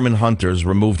low-life vermin hunters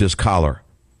removed his collar,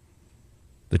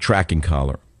 the tracking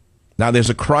collar. Now, there's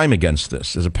a crime against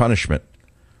this. There's a punishment.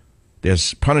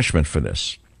 There's punishment for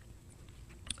this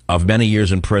of many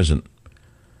years in prison.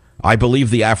 I believe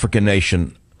the African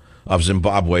nation of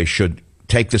Zimbabwe should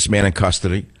take this man in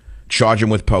custody, charge him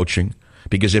with poaching,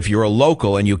 because if you're a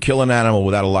local and you kill an animal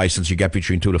without a license, you get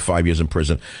between 2 to 5 years in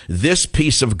prison. This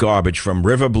piece of garbage from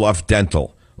River Bluff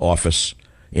Dental Office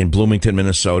in Bloomington,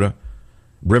 Minnesota,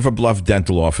 River Bluff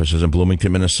Dental Office is in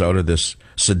Bloomington, Minnesota, this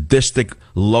sadistic,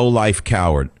 low-life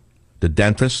coward, the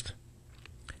dentist,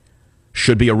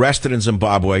 should be arrested in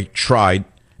Zimbabwe, tried,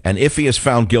 and if he is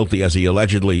found guilty, as he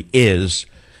allegedly is,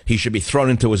 he should be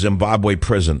thrown into a Zimbabwe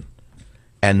prison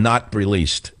and not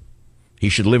released. He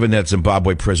should live in that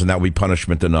Zimbabwe prison. That would be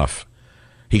punishment enough.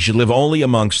 He should live only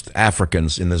amongst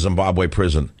Africans in the Zimbabwe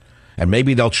prison, and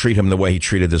maybe they'll treat him the way he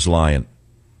treated this lion.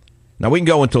 Now, we can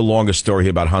go into a longer story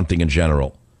about hunting in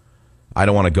general. I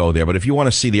don't want to go there, but if you want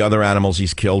to see the other animals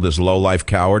he's killed, this low-life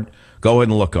coward, go ahead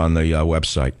and look on the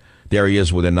website. There he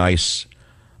is with a nice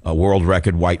world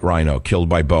record white rhino killed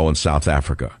by bow in South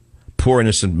Africa. Poor,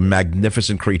 innocent,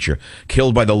 magnificent creature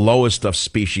killed by the lowest of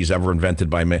species ever invented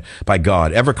by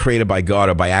God, ever created by God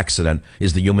or by accident,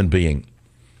 is the human being.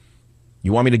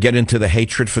 You want me to get into the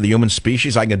hatred for the human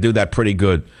species? I can do that pretty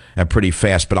good and pretty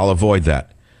fast, but I'll avoid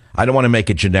that. I don't want to make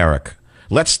it generic.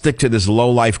 Let's stick to this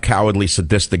low-life, cowardly,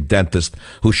 sadistic dentist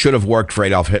who should have worked for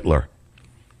Adolf Hitler.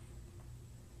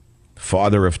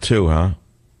 Father of two, huh?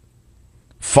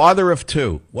 Father of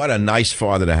two. What a nice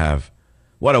father to have.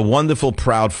 What a wonderful,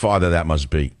 proud father that must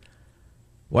be.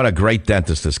 What a great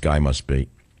dentist this guy must be.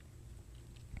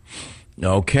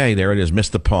 Okay, there it is,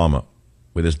 Mr. Palmer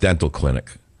with his dental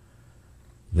clinic.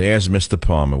 There's Mr.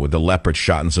 Palmer with the leopard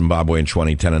shot in Zimbabwe in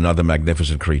 2010, another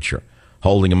magnificent creature,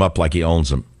 holding him up like he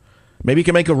owns him. Maybe he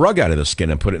can make a rug out of the skin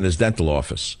and put it in his dental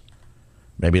office.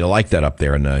 Maybe they like that up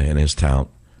there in his town.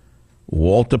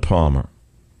 Walter Palmer.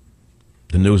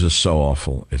 The news is so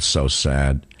awful. It's so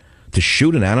sad. To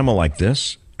shoot an animal like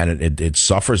this, and it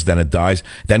suffers, then it dies,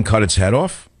 then cut its head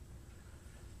off?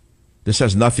 This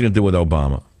has nothing to do with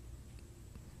Obama.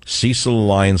 Cecil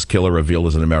Lyons killer revealed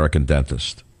as an American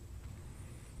dentist.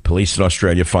 Police in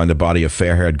Australia find the body of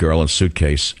fair-haired girl in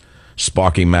suitcase,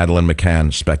 sparking Madeleine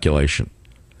McCann speculation.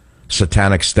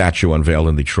 Satanic statue unveiled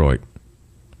in Detroit.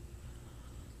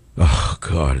 Oh,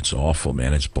 God, it's awful,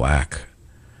 man. It's black.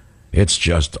 It's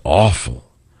just awful.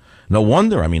 No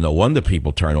wonder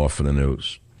people turn off from the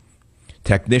news.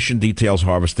 Technician details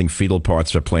harvesting fetal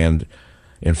parts are planned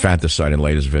infanticide in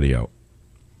latest video.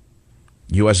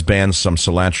 U.S. bans some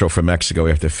cilantro from Mexico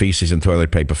after feces and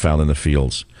toilet paper found in the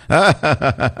fields.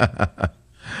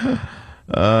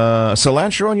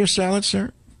 Cilantro on your salad,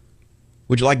 sir?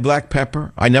 Would you like black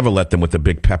pepper? I never let them with the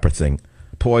big pepper thing.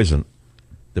 Poison.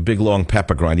 The big, long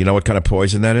pepper grind. You know what kind of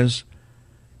poison that is?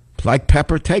 Like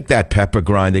pepper? Take that pepper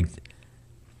grinding.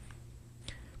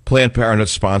 Planned Parenthood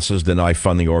sponsors deny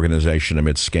funding organization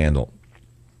amid scandal.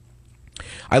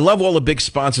 I love all the big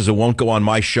sponsors who won't go on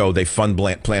my show. They fund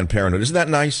Planned Parenthood. Isn't that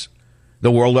nice?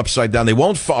 The world upside down. They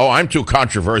won't. I'm too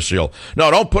controversial. No,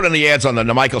 don't put any ads on the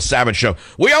Michael Savage show.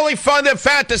 We only fund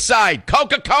infanticide.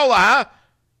 Coca-Cola, huh?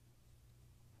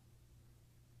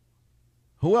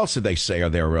 Who else did they say are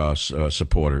their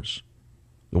supporters?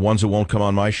 The ones that won't come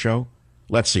on my show?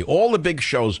 Let's see. All the big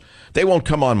shows, they won't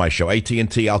come on my show. AT&T,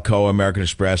 Alcoa, American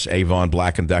Express, Avon,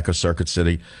 Black & Decker, Circuit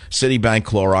City, Citibank,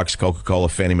 Clorox, Coca-Cola,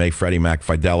 Fannie Mae, Freddie Mac,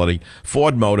 Fidelity,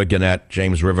 Ford Motor, Gannett,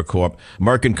 James River Corp,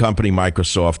 Merck & Company,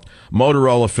 Microsoft,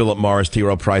 Motorola, Philip Morris, T.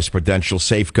 Rowe Price, Prudential,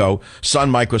 Safeco, Sun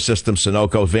Microsystems,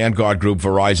 Sunoco, Vanguard Group,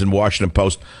 Verizon, Washington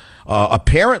Post.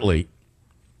 Apparently,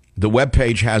 the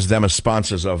webpage has them as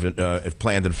sponsors of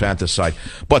Planned Infanticide.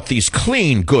 But these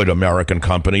clean, good American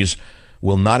companies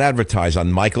will not advertise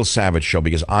on Michael Savage show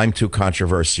because I'm too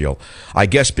controversial. I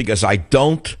guess because I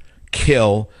don't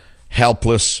kill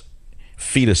helpless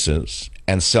fetuses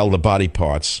and sell the body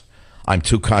parts. I'm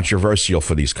too controversial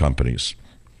for these companies.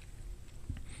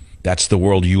 That's the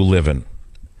world you live in.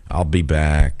 I'll be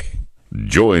back.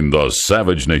 Join the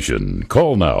Savage Nation.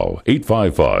 Call now,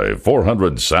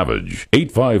 855-400-SAVAGE,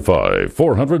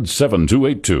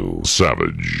 855-400-7282.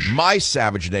 Savage. My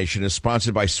Savage Nation is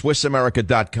sponsored by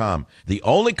SwissAmerica.com, the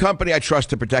only company I trust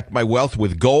to protect my wealth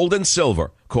with gold and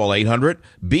silver. Call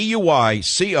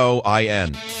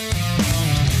 800-BUICOIN.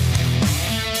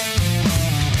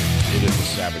 It is the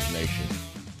Savage Nation.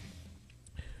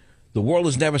 The world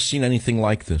has never seen anything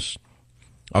like this.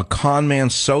 A con man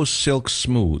so silk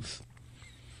smooth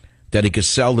that he could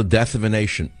sell the death of a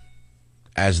nation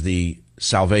as the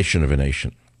salvation of a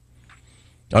nation.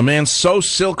 A man so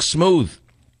silk smooth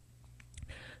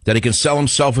that he can sell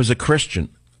himself as a Christian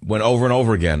when over and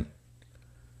over again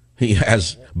he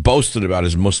has boasted about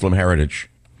his Muslim heritage.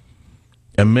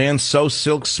 A man so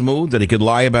silk smooth that he could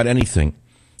lie about anything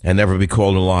and never be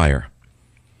called a liar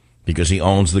because he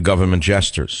owns the government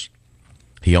jesters.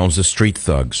 He owns the street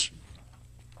thugs.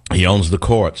 He owns the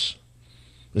courts.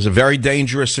 There's a very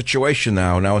dangerous situation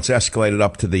now. Now it's escalated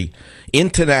up to the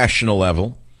international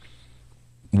level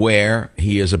where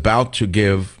he is about to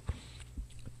give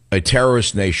a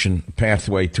terrorist nation a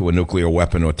pathway to a nuclear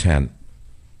weapon or 10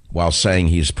 while saying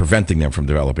he's preventing them from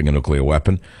developing a nuclear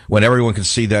weapon when everyone can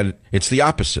see that it's the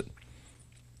opposite.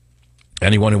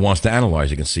 Anyone who wants to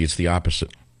analyze it can see it's the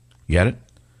opposite. Get it?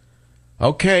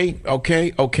 Okay,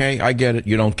 I get it.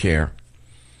 You don't care.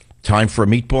 Time for a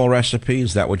meatball recipe?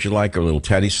 Is that what you like? Or a little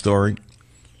Teddy story?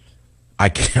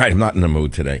 I'm not in the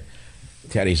mood today.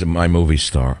 Teddy's my movie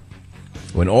star.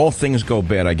 When all things go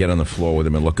bad, I get on the floor with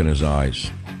him and look in his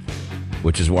eyes,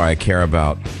 which is why I care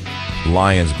about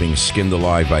lions being skinned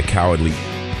alive by cowardly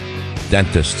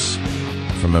dentists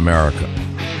from America.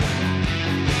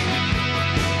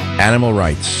 Animal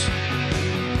rights.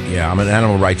 Yeah, I'm an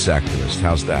animal rights activist.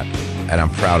 How's that? And I'm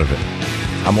proud of it.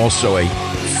 I'm also a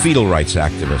fetal rights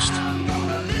activist.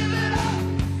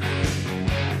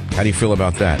 How do you feel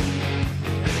about that?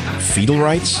 Fetal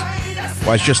rights?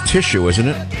 Why, it's just tissue, isn't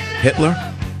it? Hitler?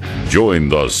 Join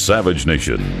the Savage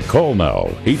Nation. Call now,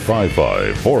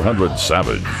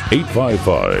 855-400-SAVAGE,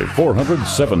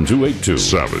 855-400-7282.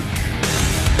 Savage.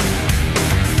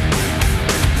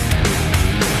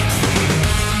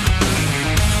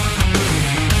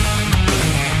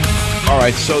 All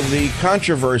right, so the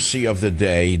controversy of the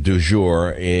day, du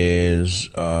jour, is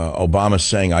Obama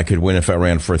saying I could win if I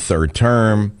ran for a third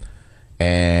term,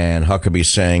 and Huckabee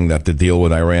saying that the deal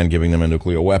with Iran giving them a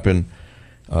nuclear weapon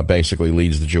basically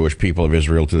leads the Jewish people of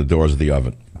Israel to the doors of the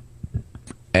oven.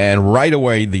 And right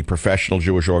away, the professional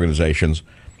Jewish organizations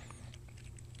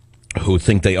who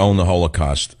think they own the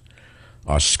Holocaust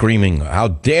are screaming, how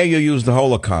dare you use the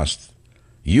Holocaust?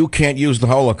 You can't use the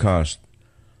Holocaust.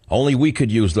 Only we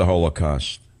could use the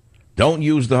Holocaust. Don't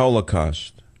use the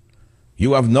Holocaust.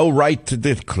 You have no right to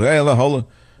declare the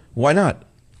Holocaust. Why not?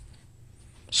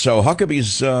 So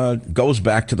Huckabee's goes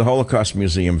back to the Holocaust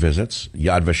Museum visits,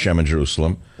 Yad Vashem in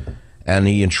Jerusalem, and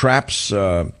he entraps,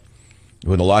 with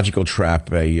a logical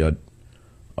trap, a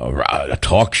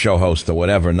talk show host or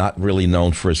whatever, not really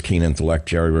known for his keen intellect,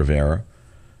 Jerry Riviera,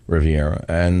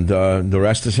 and the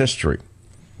rest is history.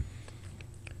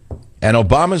 And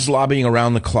Obama's lobbying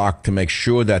around the clock to make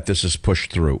sure that this is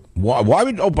pushed through. Why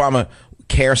would Obama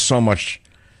care so much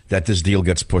that this deal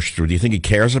gets pushed through? Do you think he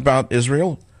cares about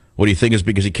Israel? Or do you think it's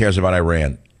because he cares about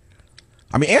Iran?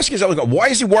 I mean, ask yourself, why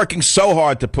is he working so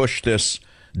hard to push this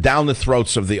down the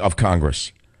throats of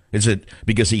Congress? Is it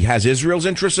because he has Israel's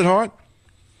interests at heart?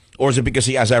 Or is it because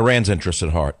he has Iran's interests at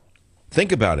heart?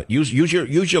 Think about it. Use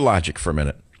your logic for a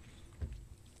minute.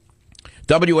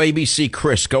 WABC,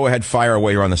 Chris, go ahead, fire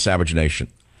away. You're on the Savage Nation.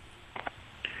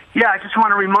 Yeah, I just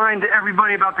want to remind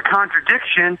everybody about the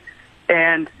contradiction.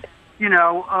 And, you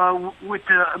know,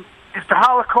 if the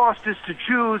Holocaust is to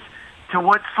Jews, to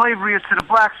what slavery is to the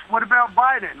blacks, what about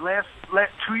Biden? Last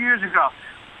 2 years ago,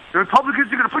 the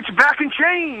Republicans are going to put you back in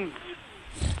chains.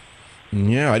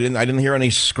 Yeah, I didn't hear any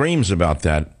screams about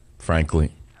that,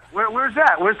 frankly. Where's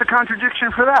that? Where's the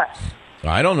contradiction for that?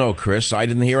 I don't know, Chris. I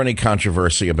didn't hear any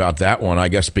controversy about that one. I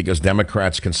guess because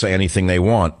Democrats can say anything they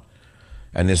want,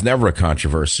 and there's never a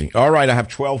controversy. All right, I have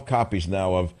 12 copies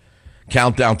now of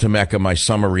Countdown to Mecca, my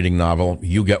summer reading novel.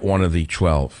 You get one of the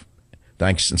 12.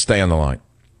 Thanks, and stay on the line.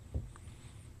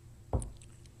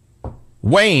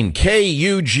 Wayne, K.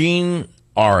 Eugene,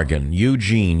 Oregon.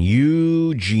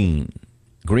 Eugene.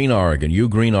 Green, Oregon.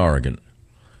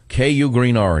 KU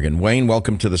Green, Oregon. Wayne,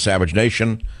 welcome to the Savage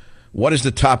Nation. What is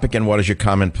the topic and what is your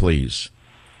comment, please?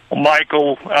 Well,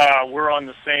 Michael, we're on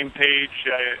the same page.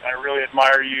 I really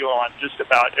admire you on just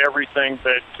about everything,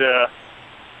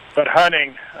 but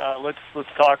hunting. Let's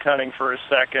talk hunting for a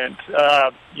second.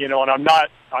 And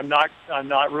I'm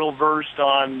not real versed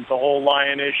on the whole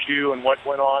lion issue and what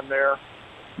went on there,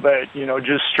 but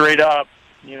just straight up,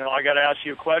 I got to ask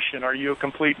you a question. Are you a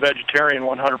complete vegetarian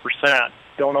 100%?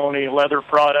 Don't own any leather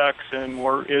products and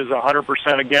is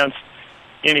 100% against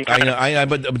any kind of...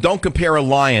 But don't compare a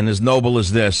lion as noble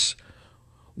as this,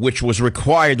 which was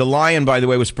required. The lion, by the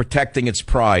way, was protecting its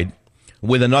pride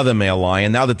with another male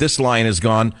lion. Now that this lion is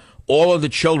gone, all of the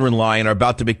children lion are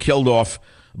about to be killed off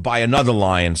by another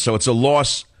lion. So it's a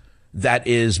loss that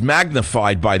is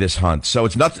magnified by this hunt. So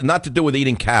it's not to do with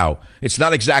eating cow. It's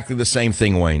not exactly the same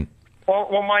thing, Wayne.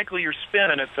 Well, Michael, you're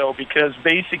spinning it, though, because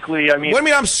basically, I mean... What do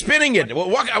you mean I'm spinning it?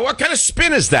 What kind of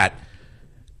spin is that?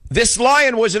 This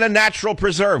lion was in a natural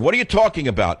preserve. What are you talking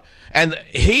about? And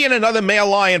he and another male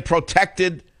lion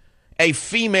protected a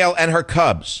female and her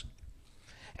cubs.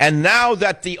 And now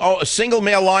that the single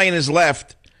male lion is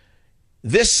left,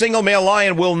 this single male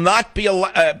lion will not be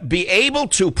able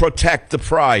to protect the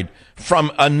pride from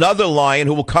another lion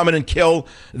who will come in and kill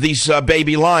these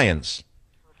baby lions.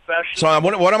 So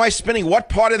what am I spinning? What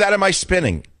part of that am I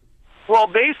spinning? Well,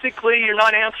 basically, you're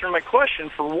not answering my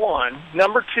question, for one.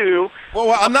 Number two...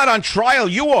 Well, I'm not on trial.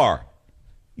 You are.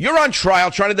 You're on trial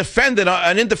trying to defend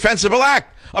an indefensible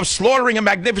act of slaughtering a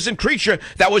magnificent creature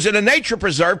that was in a nature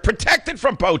preserve protected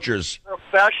from poachers.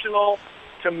 Professional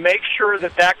to make sure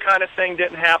that kind of thing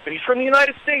didn't happen. He's from the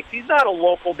United States. He's not a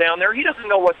local down there. He doesn't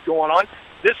know what's going on.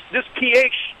 This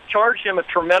PH charged him a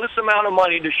tremendous amount of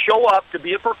money to show up, to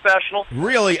be a professional.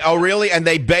 Really? Oh, really? And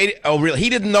they baited... Oh, really? He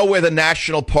didn't know where the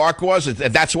national park was?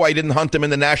 That's why he didn't hunt him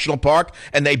in the national park?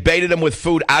 And they baited him with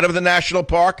food out of the national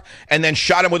park and then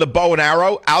shot him with a bow and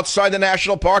arrow outside the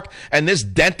national park? And this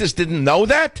dentist didn't know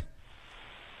that?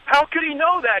 How could he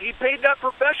know that? He paid that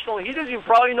professional. He doesn't even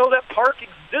probably know that park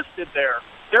existed there.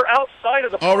 They're outside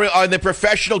of the park. Oh, really? And the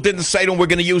professional didn't say to him, we're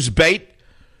going to use bait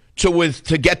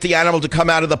to get the animal to come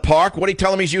out of the park? What do you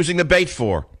tell him he's using the bait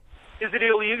for? Is it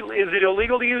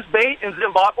illegal to use bait in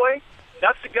Zimbabwe?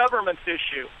 That's the government's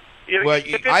issue.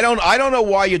 I don't know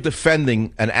why you're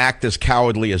defending an act as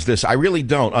cowardly as this. I really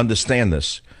don't understand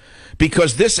this.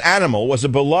 Because this animal was a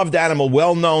beloved animal,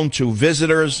 well known to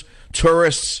visitors,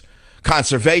 tourists,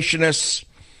 conservationists,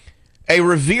 a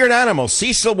revered animal.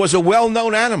 Cecil was a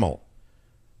well-known animal.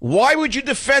 Why would you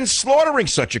defend slaughtering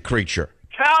such a creature?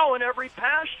 Cow in every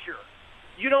pasture.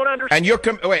 You don't understand.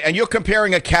 And you're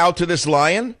comparing a cow to this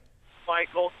lion?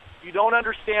 Michael, you don't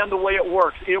understand the way it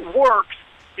works. It works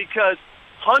because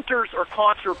hunters are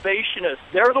conservationists.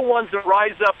 They're the ones that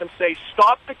rise up and say,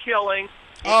 stop the killing.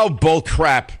 Oh, bull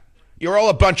crap. You're all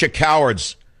a bunch of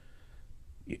cowards.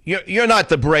 You're not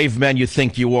the brave men you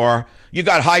think you are. You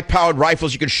got high-powered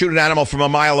rifles. You can shoot an animal from a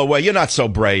mile away. You're not so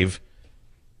brave.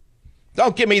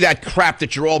 Don't give me that crap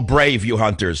that you're all brave, you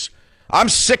hunters. I'm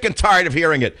sick and tired of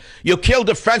hearing it. You kill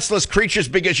defenseless creatures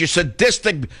because you're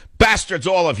sadistic bastards,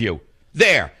 all of you.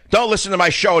 There. Don't listen to my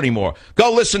show anymore.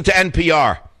 Go listen to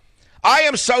NPR. I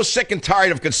am so sick and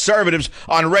tired of conservatives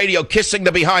on radio kissing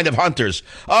the behind of hunters.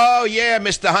 Oh, yeah,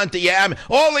 Mr. Hunter, yeah.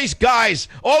 All these guys,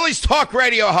 all these talk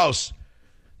radio hosts,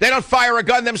 they don't fire a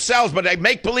gun themselves, but they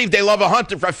make believe they love a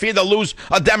hunter for fear they'll lose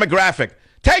a demographic.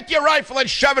 Take your rifle and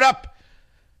shove it up.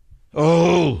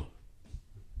 Oh.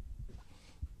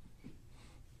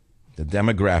 The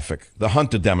demographic, the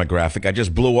hunter demographic. I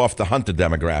just blew off the hunter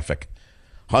demographic.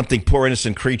 Hunting poor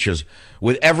innocent creatures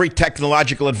with every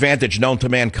technological advantage known to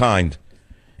mankind.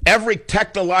 Every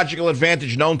technological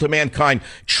advantage known to mankind,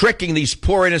 tricking these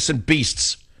poor innocent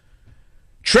beasts.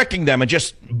 Tricking them and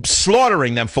just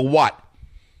slaughtering them for what?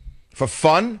 For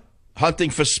fun?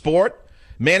 Hunting for sport?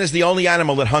 Man is the only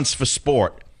animal that hunts for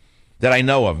sport that I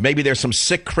know of. Maybe there's some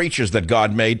sick creatures that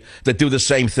God made that do the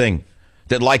same thing,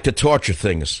 that like to torture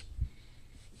things.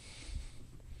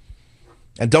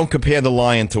 And don't compare the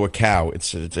lion to a cow.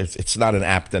 It's not an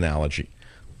apt analogy.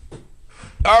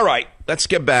 All right, let's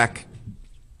get back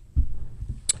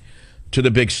to the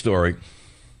big story.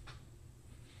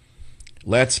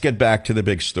 Let's get back to the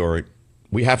big story.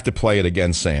 We have to play it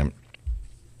again, Sam.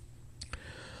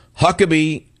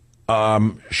 Huckabee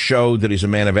showed that he's a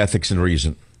man of ethics and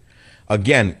reason.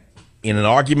 Again, in an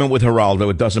argument with Geraldo,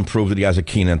 it doesn't prove that he has a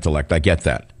keen intellect. I get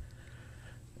that.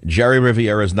 Jerry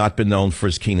Riviera has not been known for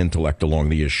his keen intellect along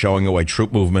the years, showing away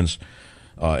troop movements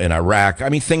in Iraq. I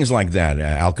mean, things like that.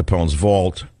 Al Capone's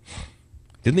vault.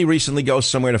 Didn't he recently go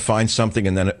somewhere to find something?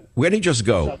 And then, where did he just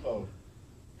go?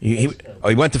 He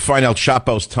went to find El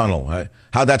Chapo's tunnel.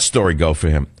 How'd that story go for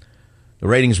him? The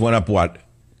ratings went up, what,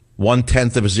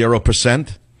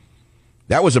 0.1%?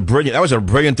 That was a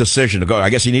brilliant decision to go. I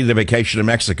guess he needed a vacation in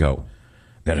Mexico.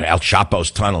 Then El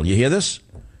Chapo's tunnel. You hear this?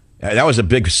 That was a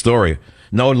big story.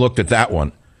 No one looked at that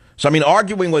one. So, I mean,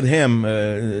 arguing with him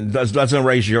doesn't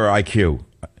raise your IQ.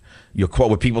 Your quote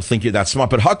where people think you're that smart.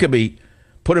 But Huckabee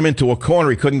put him into a corner.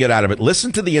 He couldn't get out of it.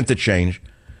 Listen to the interchange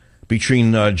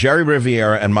between Jerry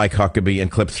Riviera and Mike Huckabee in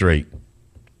clip 3.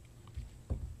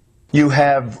 You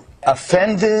have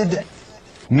offended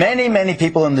many, many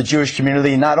people in the Jewish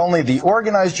community, not only the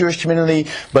organized Jewish community,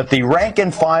 but the rank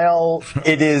and file.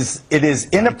 It is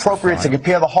inappropriate to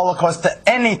compare the Holocaust to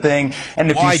anything. And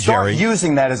if you start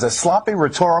using that as a sloppy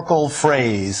rhetorical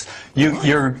phrase,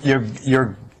 you're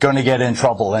going to get in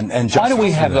trouble. And why do we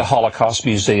have the Holocaust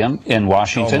Museum in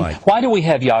Washington? Why do we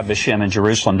have Yad Vashem in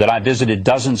Jerusalem that I visited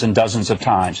dozens and dozens of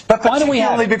times? But why do we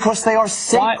have it? Because they are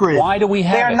sacred. Why do we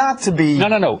have it? They are not to be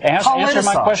No. Answer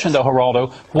my question, though,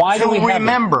 Geraldo. Why do we have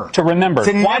it? To remember.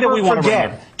 Why do we want to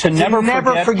remember? To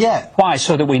never forget. Why?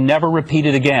 So that we never repeat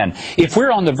it again. If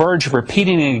we're on the verge of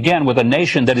repeating it again with a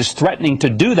nation that is threatening to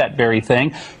do that very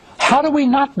thing, how do we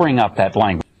not bring up that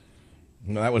language?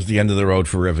 No, that was the end of the road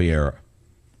for Riviera.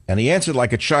 And he answered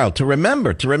like a child, to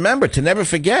remember, to never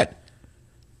forget.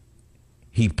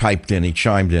 He piped in, he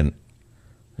chimed in.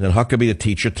 Then Huckabee, the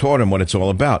teacher, taught him what it's all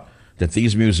about, that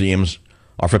these museums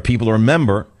are for people to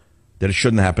remember that it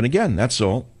shouldn't happen again, that's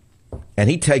all. And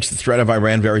he takes the threat of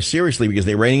Iran very seriously because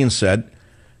the Iranians said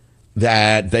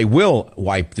that they will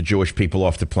wipe the Jewish people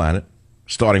off the planet,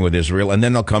 starting with Israel, and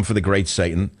then they'll come for the great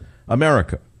Satan,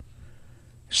 America.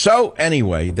 So,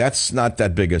 anyway, that's not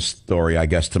that big a story, I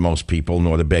guess, to most people,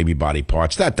 nor the baby body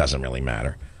parts. That doesn't really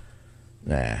matter.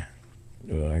 Nah.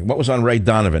 What was on Ray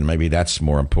Donovan? Maybe that's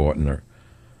more important. Or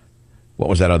what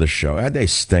was that other show? They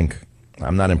stink.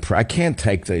 I'm not impressed. I can't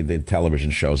take the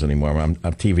television shows anymore. I'm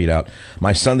TV'd out.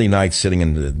 My Sunday nights sitting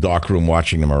in the dark room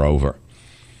watching them are over.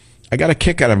 I got a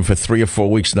kick out of them for 3 or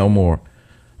 4 weeks, no more.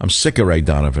 I'm sick of Ray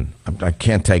Donovan. I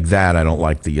can't take that. I don't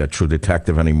like the True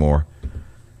Detective anymore.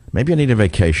 Maybe I need a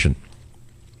vacation.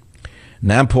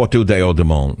 N'importe où au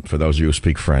monde, for those of you who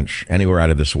speak French, anywhere out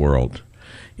of this world.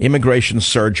 Immigration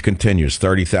surge continues,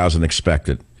 30,000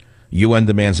 expected. UN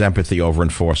demands empathy over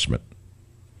enforcement.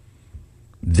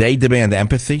 They demand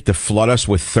empathy to flood us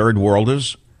with third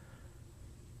worlders?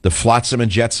 The flotsam and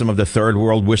jetsam of the third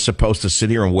world we're supposed to sit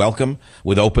here and welcome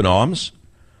with open arms?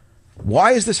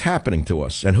 Why is this happening to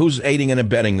us? And who's aiding and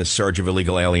abetting the surge of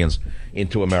illegal aliens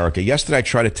into America? Yesterday, I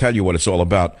tried to tell you what it's all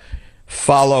about.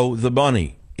 Follow the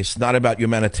money. It's not about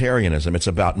humanitarianism. It's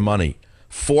about money.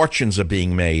 Fortunes are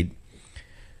being made.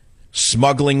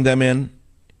 Smuggling them in,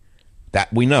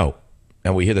 that we know.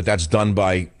 And we hear that that's done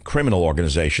by criminal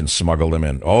organizations, smuggle them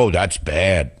in. Oh, that's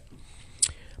bad.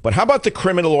 But how about the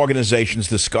criminal organizations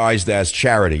disguised as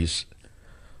charities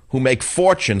who make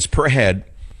fortunes per head,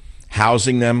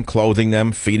 housing them, clothing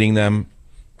them, feeding them,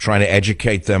 trying to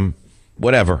educate them,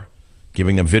 whatever,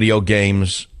 giving them video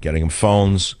games, getting them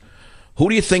phones. Who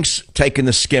do you think's taking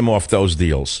the skim off those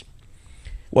deals?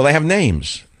 Well, they have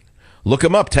names. Look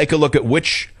them up. Take a look at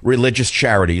which religious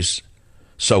charities,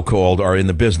 so-called, are in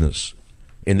the business,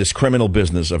 in this criminal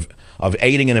business of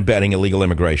aiding and abetting illegal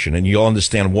immigration, and you'll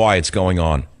understand why it's going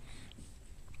on.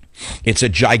 It's a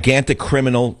gigantic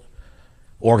criminal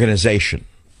organization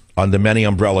under many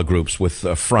umbrella groups with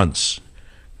fronts,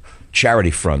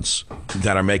 charity fronts,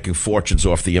 that are making fortunes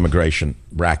off the immigration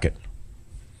racket.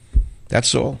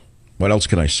 That's all. What else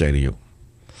can I say to you?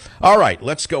 All right,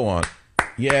 let's go on.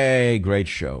 Yay, great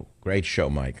show. Great show,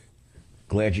 Mike.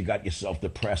 Glad you got yourself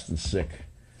depressed and sick.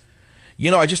 You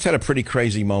know, I just had a pretty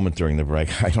crazy moment during the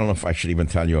break. I don't know if I should even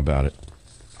tell you about it.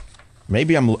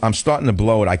 Maybe I'm starting to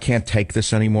blow it. I can't take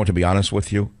this anymore, to be honest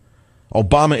with you.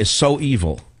 Obama is so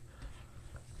evil.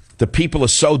 The people are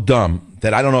so dumb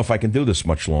that I don't know if I can do this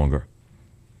much longer.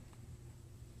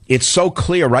 It's so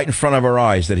clear right in front of our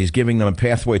eyes that he's giving them a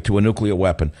pathway to a nuclear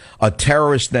weapon, a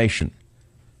terrorist nation.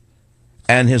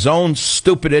 And his own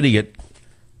stupid idiot,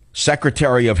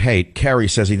 Secretary of Hate, Kerry,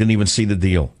 says he didn't even see the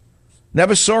deal.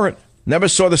 Never saw it. Never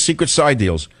saw the secret side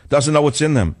deals. Doesn't know what's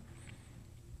in them.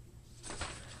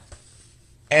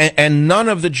 And none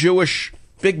of the Jewish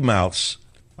big mouths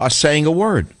are saying a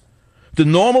word. The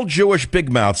normal Jewish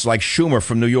big mouths like Schumer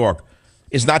from New York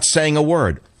is not saying a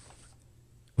word.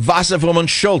 Wasserman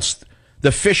Schultz,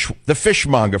 the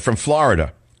fishmonger from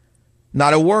Florida,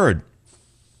 not a word.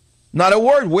 Not a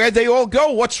word. Where'd they all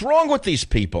go? What's wrong with these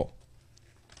people?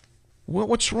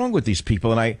 What's wrong with these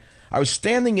people? And I was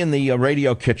standing in the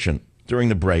radio kitchen during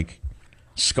the break,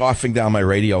 scarfing down my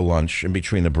radio lunch in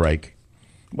between the break.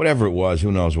 Whatever it was,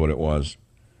 who knows what it was.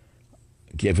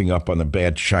 Giving up on the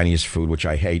bad Chinese food, which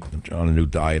I hate, on a new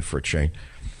diet for a change.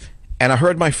 And I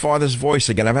heard my father's voice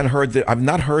again. I've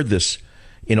not heard this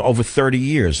in over 30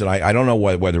 years, and I don't know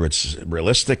whether it's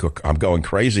realistic or I'm going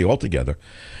crazy altogether.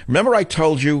 Remember I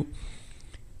told you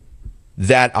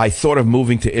that I thought of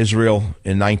moving to Israel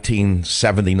in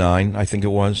 1979, I think it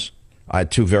was. I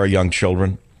had two very young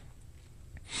children.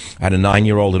 I had a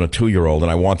 9-year-old and a 2-year-old,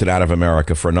 and I wanted out of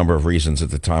America for a number of reasons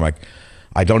at the time.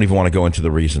 I don't even want to go into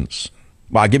the reasons.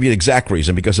 Well, I'll give you the exact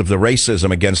reason. Because of the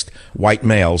racism against white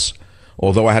males,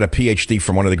 although I had a PhD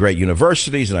from one of the great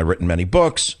universities and I've written many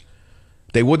books,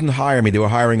 they wouldn't hire me. They were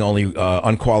hiring only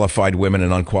unqualified women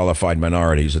and unqualified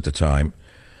minorities at the time.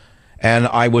 And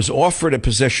I was offered a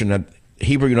position at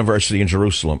Hebrew University in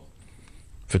Jerusalem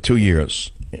for 2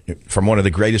 years from one of the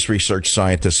greatest research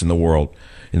scientists in the world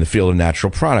in the field of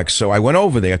natural products. So I went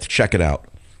over there to check it out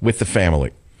with the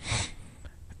family.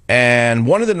 And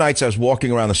one of the nights I was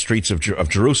walking around the streets of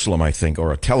Jerusalem, I think,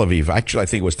 or Tel Aviv. Actually, I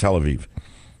think it was Tel Aviv.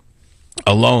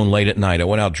 Alone late at night. I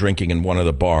went out drinking in one of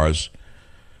the bars.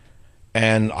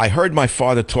 And I heard my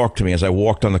father talk to me as I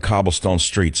walked on the cobblestone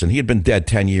streets. And he had been dead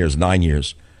 10 years, 9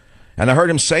 years. And I heard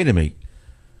him say to me,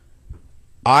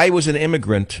 I was an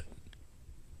immigrant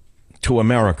to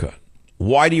America.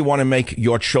 Why do you want to make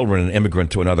your children an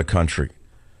immigrant to another country?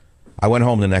 I went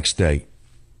home the next day.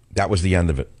 That was the end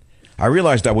of it. I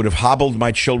realized I would have hobbled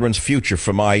my children's future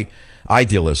for my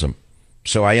idealism.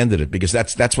 So I ended it, because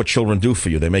that's what children do for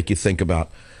you. They make you think about,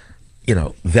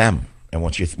 them. And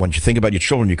once you think about your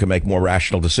children, you can make more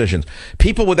rational decisions.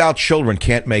 People without children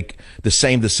can't make the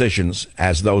same decisions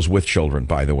as those with children,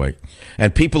 by the way.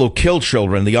 And people who kill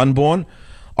children, the unborn,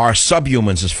 are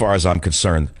subhumans as far as I'm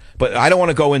concerned. But I don't want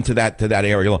to go into that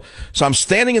area. So I'm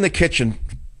standing in the kitchen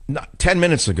 10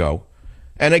 minutes ago.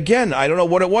 And again, I don't know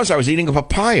what it was. I was eating a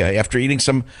papaya after eating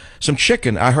some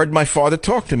chicken. I heard my father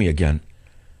talk to me again.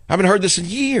 I haven't heard this in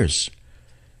years.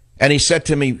 And he said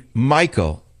to me,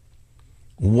 Michael,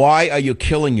 why are you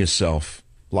killing yourself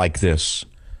like this?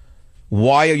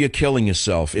 Why are you killing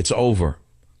yourself? It's over.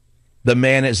 The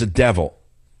man is a devil.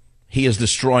 He is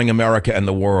destroying America and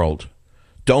the world.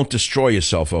 Don't destroy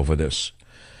yourself over this.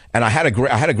 And I had to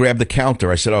grab the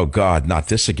counter. I said, oh, God, not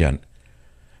this again.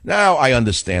 Now, I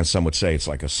understand some would say it's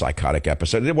like a psychotic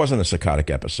episode. It wasn't a psychotic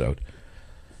episode.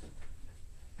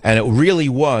 And it really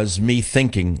was me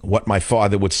thinking what my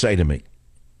father would say to me.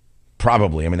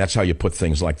 Probably. I mean, that's how you put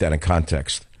things like that in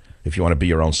context, if you want to be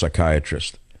your own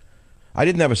psychiatrist. I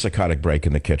didn't have a psychotic break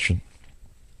in the kitchen.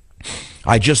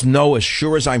 I just know, as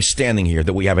sure as I'm standing here,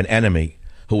 that we have an enemy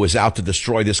who is out to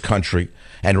destroy this country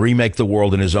and remake the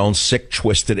world in his own sick,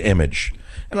 twisted image.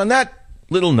 And on that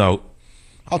little note,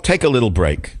 I'll take a little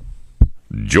break.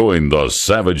 Join the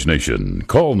Savage Nation.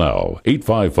 Call now,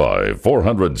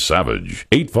 855-400-SAVAGE,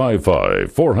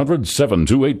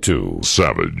 855-400-7282.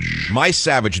 Savage. My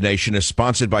Savage Nation is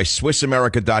sponsored by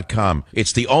SwissAmerica.com.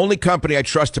 It's the only company I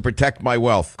trust to protect my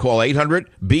wealth. Call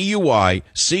 800-BUY-COIN.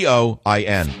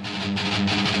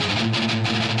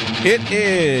 It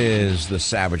is the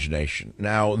Savage Nation.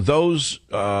 Now, those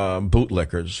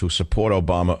bootlickers who support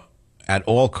Obama at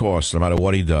all costs, no matter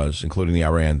what he does, including the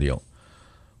Iran deal,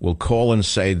 will call and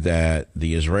say that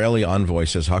the Israeli envoy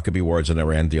says Huckabee words on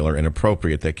Iran deal are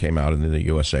inappropriate. That came out in the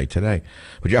USA Today.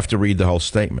 But you have to read the whole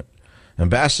statement.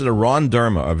 Ambassador Ron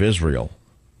Dermer of Israel,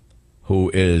 who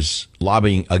is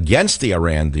lobbying against the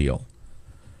Iran deal,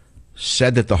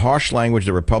 said that the harsh language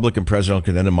the Republican president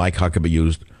and Mike Huckabee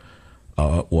used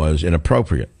was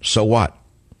inappropriate. So what?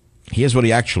 Here's what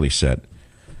he actually said.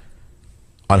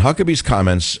 On Huckabee's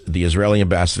comments, the Israeli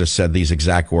ambassador said these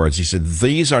exact words. He said,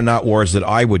 these are not words that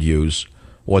I would use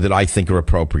or that I think are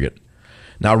appropriate.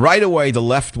 Now, right away, the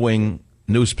left-wing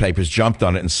newspapers jumped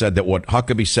on it and said that what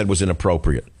Huckabee said was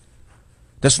inappropriate.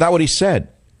 That's not what he said.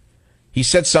 He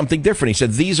said something different. He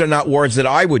said, these are not words that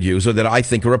I would use or that I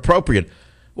think are appropriate.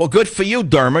 Well, good for you,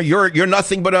 Dermer. You're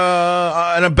nothing but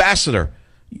an ambassador.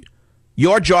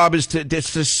 Your job is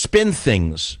to spin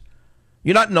things.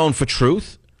 You're not known for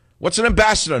truth. What's an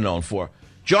ambassador known for?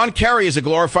 John Kerry is a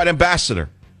glorified ambassador.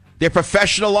 They're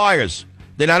professional liars.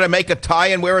 They know how to make a tie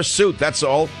and wear a suit, that's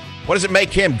all. What does it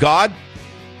make him, God?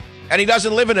 And he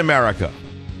doesn't live in America.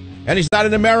 And he's not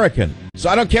an American. So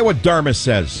I don't care what Derma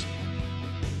says.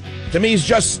 To me, he's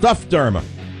just stuffed Derma.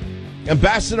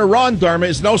 Ambassador Ron Derma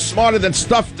is no smarter than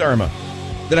stuffed Derma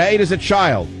that I ate as a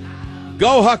child.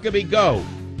 Go, Huckabee, go.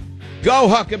 Go,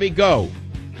 Huckabee, go.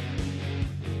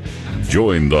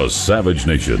 Join the Savage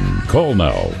Nation. Call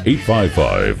now,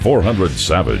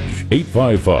 855-400-SAVAGE,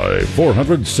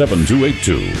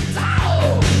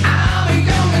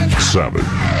 855-400-7282. Savage.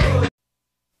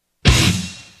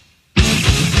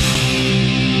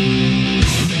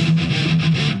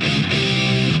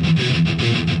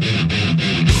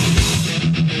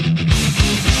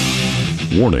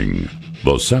 Warning.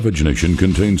 The Savage Nation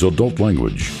contains adult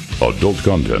language, adult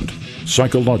content,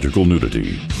 psychological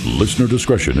nudity. Listener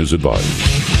discretion is advised.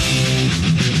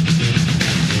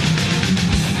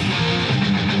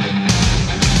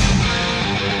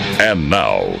 And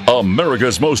now,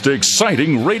 America's most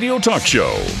exciting radio talk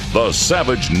show, The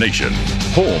Savage Nation,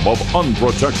 home of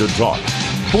unprotected talk,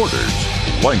 borders,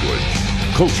 language,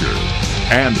 culture.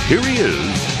 And here he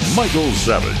is, Michael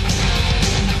Savage.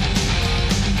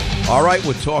 All right,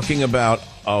 we're talking about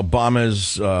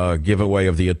Obama's giveaway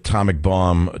of the atomic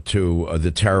bomb to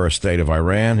the terrorist state of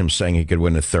Iran, him saying he could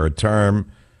win a third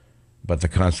term, but the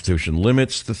Constitution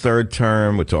limits the third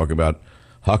term. We're talking about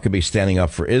Huckabee standing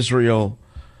up for Israel.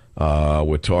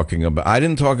 We're talking about, I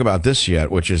didn't talk about this yet,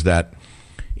 which is that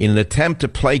in an attempt to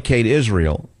placate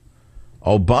Israel,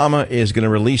 Obama is going to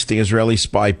release the Israeli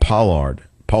spy Pollard.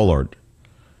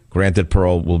 Granted,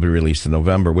 parole will be released in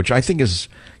November, which I think is,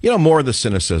 more of the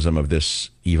cynicism of this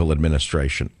evil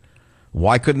administration.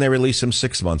 Why couldn't they release him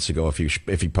 6 months ago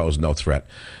if he posed no threat?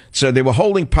 So they were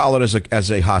holding Pollard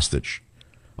as a hostage.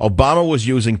 Obama was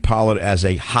using Pollard as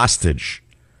a hostage.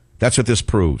 That's what this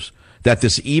proves. That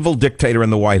this evil dictator in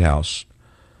the White House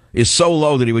is so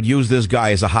low that he would use this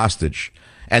guy as a hostage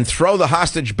and throw the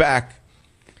hostage back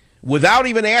without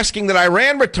even asking that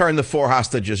Iran return the 4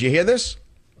 hostages. You hear this?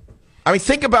 I mean,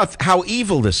 think about how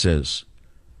evil this is.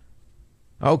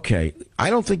 Okay,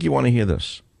 I don't think you want to hear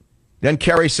this. Then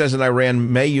Kerry says that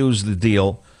Iran may use the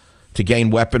deal to gain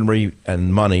weaponry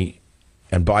and money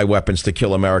and buy weapons to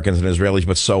kill Americans and Israelis,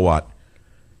 but so what?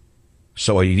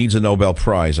 So he needs a Nobel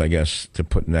Prize, I guess, to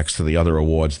put next to the other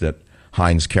awards that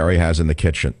Heinz Kerry has in the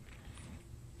kitchen.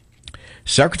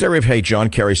 Secretary of State John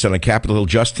Kerry said on Capitol Hill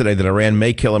just today that Iran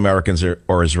may kill Americans or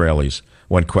Israelis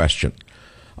when questioned.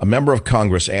 A member of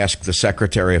Congress asked the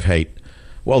Secretary of State,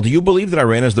 well, do you believe that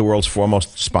Iran is the world's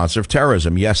foremost sponsor of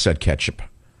terrorism? Yes, said Ketchup.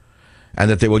 And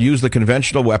that they will use the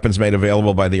conventional weapons made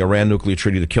available by the Iran nuclear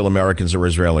treaty to kill Americans or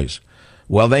Israelis.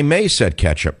 Well, they may, said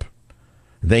Ketchup.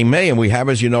 They may, and we have,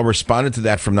 as you know, responded to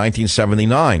that from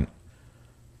 1979.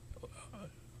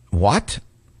 What?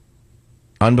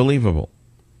 Unbelievable.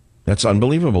 That's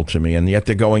unbelievable to me, and yet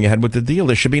they're going ahead with the deal.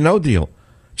 There should be no deal.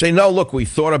 Say, no, look, we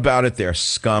thought about it. They're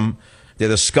scum. They're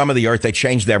the scum of the earth. They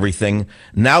changed everything.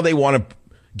 Now they want to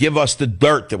give us the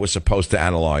dirt that we're supposed to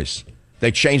analyze.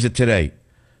 They changed it today.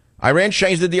 Iran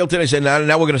changed the deal today. They said,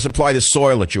 now we're going to supply the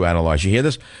soil that you analyze. You hear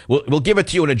this? We'll give it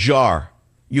to you in a jar.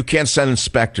 You can't send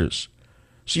inspectors.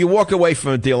 So you walk away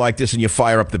from a deal like this and you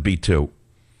fire up the B-2.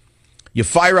 You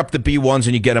fire up the B-1s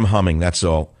and you get them humming. That's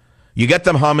all. You get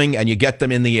them humming and you get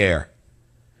them in the air.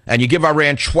 And you give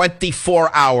Iran 24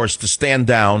 hours to stand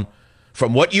down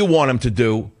from what you want them to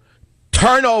do.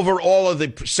 Turn over all of the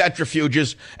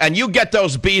centrifuges, and you get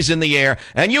those bees in the air,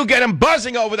 and you get them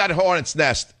buzzing over that hornet's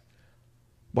nest.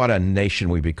 What a nation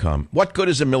we become. What good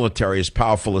is a military as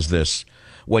powerful as this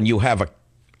when you have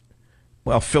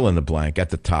fill in the blank at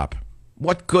the top?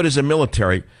 What good is a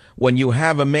military when you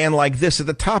have a man like this at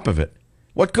the top of it?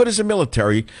 What good is a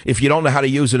military if you don't know how to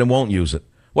use it and won't use it?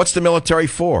 What's the military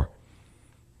for?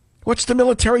 What's the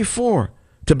military for?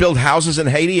 To build houses in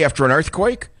Haiti after an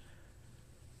earthquake?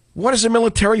 What is the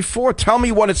military for? Tell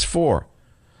me what it's for.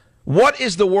 What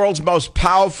is the world's most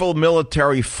powerful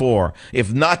military for,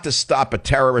 if not to stop a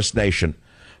terrorist nation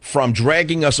from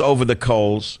dragging us over the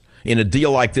coals in a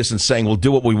deal like this and saying, we'll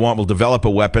do what we want, we'll develop a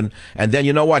weapon, and then,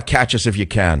 you know what, catch us if you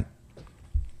can.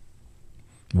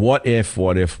 What if?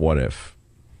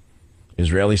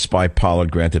 Israeli spy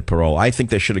Pollard granted parole. I think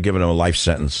they should have given him a life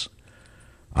sentence.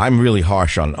 I'm really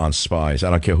harsh on spies. I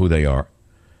don't care who they are.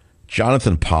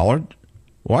 Jonathan Pollard?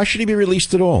 Why should he be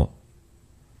released at all?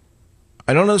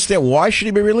 I don't understand. Why should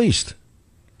he be released?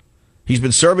 He's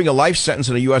been serving a life sentence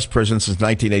in a U.S. prison since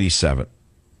 1987.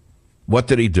 What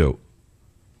did he do?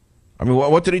 I mean,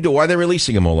 what did he do? Why are they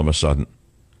releasing him all of a sudden?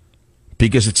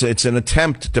 Because it's an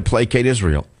attempt to placate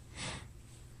Israel.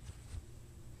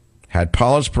 Had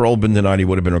Pollard's parole been denied, he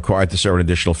would have been required to serve an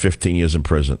additional 15 years in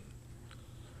prison.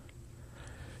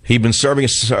 He'd been serving a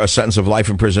sentence of life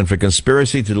in prison for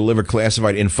conspiracy to deliver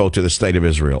classified info to the State of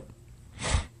Israel.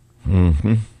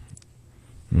 Look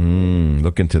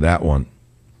into that one.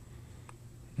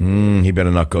 He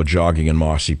better not go jogging in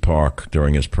Marcy Park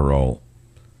during his parole.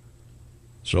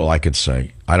 That's all I could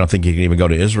say. I don't think he can even go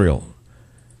to Israel.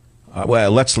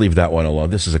 Well, let's leave that one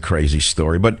alone. This is a crazy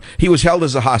story. But he was held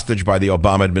as a hostage by the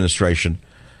Obama administration,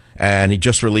 and he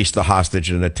just released the hostage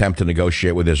in an attempt to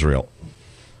negotiate with Israel.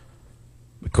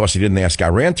 Of course, he didn't ask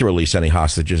Iran to release any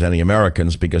hostages, any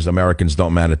Americans, because Americans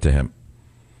don't matter to him.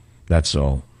 That's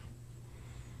all.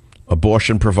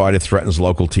 Abortion provided threatens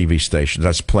local TV stations.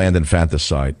 That's planned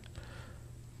infanticide.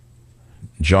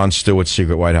 Jon Stewart's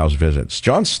secret White House visits.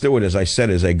 Jon Stewart, as I said,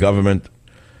 is a government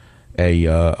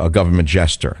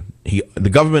jester. The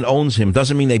government owns him.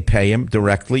 Doesn't mean they pay him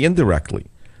directly, indirectly.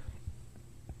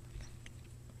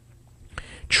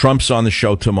 Trump's on the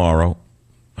show tomorrow.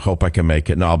 Hope I can make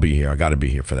it. And I'll be here. I got to be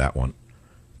here for that one.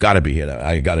 Got to be here.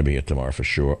 I got to be here tomorrow for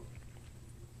sure.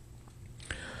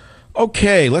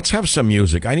 Okay, let's have some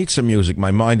music. I need some music.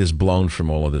 My mind is blown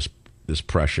from all of this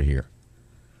pressure here.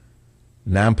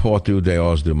 N'importe où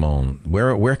dehors du monde.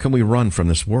 Where can we run from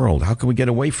this world? How can we get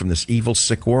away from this evil,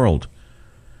 sick world?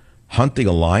 Hunting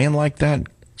a lion like that?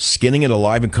 Skinning it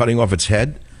alive and cutting off its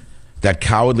head? That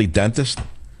cowardly dentist?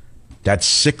 That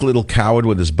sick little coward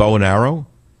with his bow and arrow?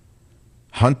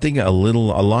 Hunting a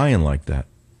lion like that.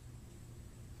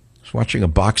 I was watching a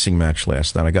boxing match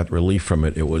last night. I got relief from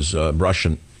it. It was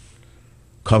Russian.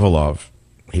 Kovalov.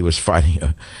 He was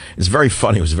fighting. It's very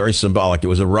funny. It was very symbolic. It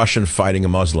was a Russian fighting a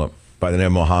Muslim by the name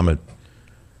of Muhammad.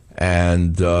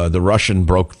 And the Russian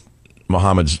broke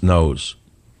Muhammad's nose.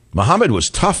 Muhammad was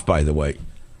tough, by the way.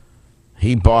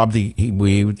 He bobbed, he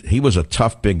weaved. He was a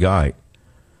tough, big guy.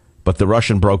 But the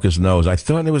Russian broke his nose. I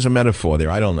thought there was a metaphor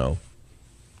there. I don't know.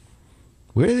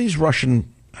 Where do these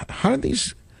Russian... How do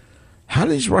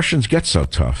these Russians get so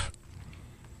tough?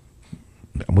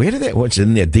 Where did they... What's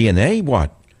in their DNA?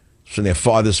 What? So their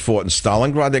fathers fought in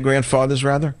Stalingrad, their grandfathers,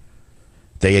 rather?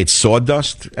 They ate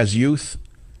sawdust as youth?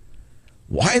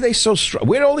 Why are they so strong?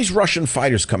 Where did all these Russian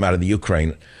fighters come out of the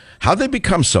Ukraine? How'd they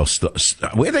become so...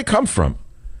 Where'd they come from?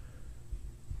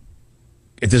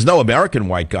 If there's no American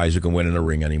white guys who can win in a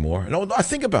ring anymore. No,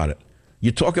 think about it.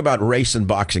 You talk about race in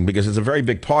boxing, because it's a very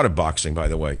big part of boxing, by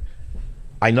the way.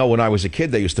 I know when I was a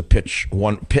kid, they used to pit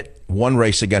one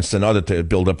race against another to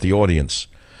build up the audience,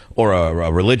 or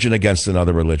a religion against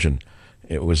another religion.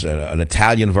 It was an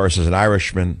Italian versus an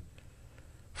Irishman.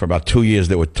 For about 2 years,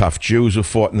 there were tough Jews who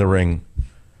fought in the ring.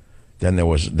 Then there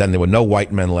were no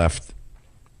white men left.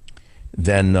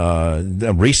 Then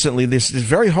recently, this is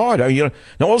very hard. Now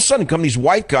all of a sudden come these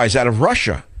white guys out of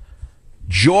Russia,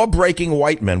 jaw-breaking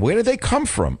white men. Where do they come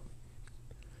from?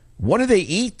 What do they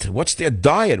eat? What's their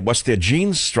diet? What's their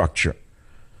gene structure?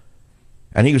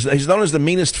 And he's known as the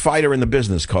meanest fighter in the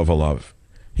business, Kovalov.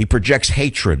 He projects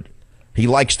hatred. He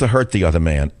likes to hurt the other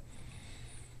man.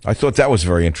 I thought that was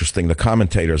very interesting. The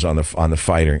commentators on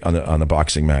the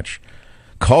boxing match.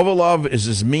 Kovalov is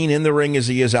as mean in the ring as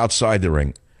he is outside the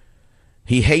ring.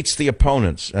 He hates the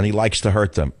opponents and he likes to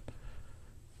hurt them.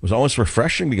 It was almost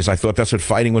refreshing because I thought that's what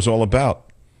fighting was all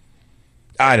about.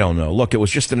 I don't know. Look, it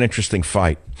was just an interesting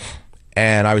fight.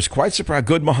 And I was quite surprised how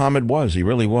good Muhammad was. He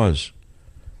really was.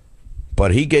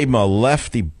 But he gave him a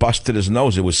left. He busted his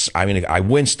nose. I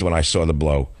winced when I saw the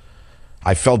blow.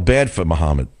 I felt bad for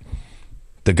Muhammad.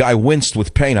 The guy winced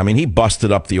with pain. He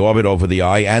busted up the orbit over the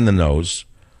eye and the nose.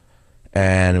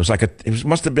 And it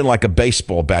must have been like a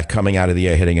baseball bat coming out of the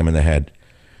air hitting him in the head.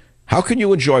 How can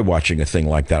you enjoy watching a thing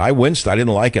like that? I winced. I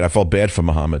didn't like it. I felt bad for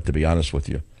Muhammad, to be honest with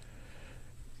you.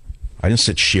 I didn't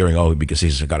sit cheering, because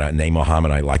he's got a name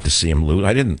Muhammad, I'd like to see him lose.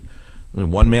 I didn't.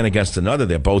 One man against another.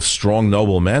 They're both strong,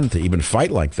 noble men to even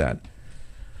fight like that.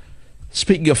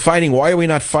 Speaking of fighting, why are we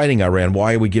not fighting Iran?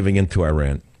 Why are we giving in to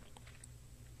Iran?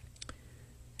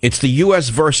 It's the U.S.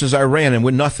 versus Iran, and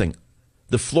we're nothing.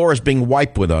 The floor is being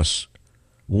wiped with us.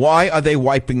 Why are they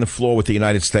wiping the floor with the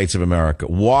United States of America?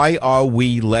 Why are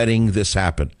we letting this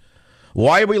happen?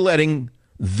 Why are we letting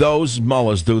those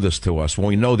mullahs do this to us when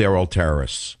we know they're all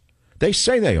terrorists? They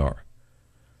say they are.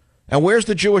 And where's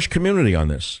the Jewish community on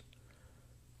this?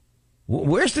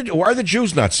 Why are the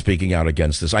Jews not speaking out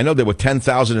against this? I know there were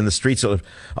 10,000 in the streets of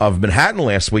Manhattan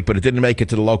last week, but it didn't make it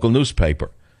to the local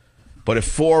newspaper. But if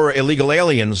 4 illegal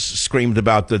aliens screamed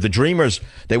about the Dreamers,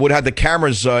 they would have the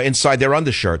cameras inside their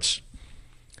undershirts.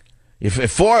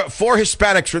 If four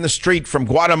Hispanics were in the street from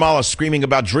Guatemala screaming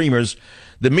about Dreamers,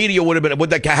 the media would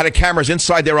have had cameras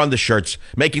inside their undershirts,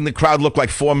 making the crowd look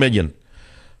like 4 million.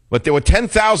 But there were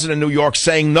 10,000 in New York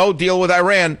saying no deal with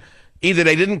Iran. Either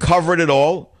they didn't cover it at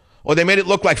all, Or they made it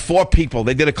look like 4 people.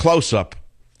 They did a close-up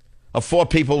of 4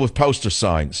 people with poster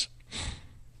signs.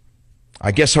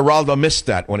 I guess Geraldo missed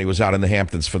that when he was out in the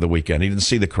Hamptons for the weekend. He didn't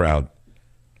see the crowd.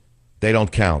 They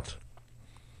don't count.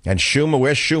 And Schumer,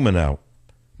 where's Schumer now?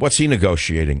 What's he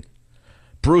negotiating?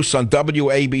 Bruce on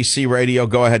WABC Radio,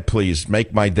 go ahead, please.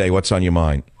 Make my day. What's on your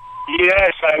mind?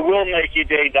 Yes, I will make your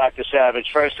day, Dr.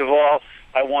 Savage. First of all,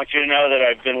 I want you to know that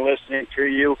I've been listening to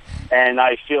you, and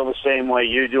I feel the same way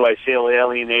you do. I feel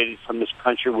alienated from this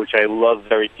country, which I love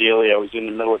very dearly. I was in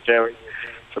the military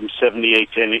from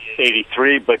 78 to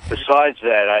 83, but besides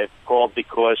that, I've called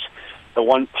because the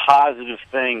one positive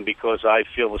thing, because I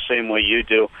feel the same way you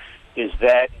do, is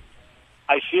that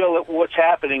I feel that what's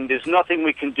happening, there's nothing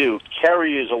we can do.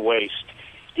 Kerry is a waste.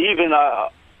 Even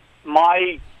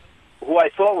who I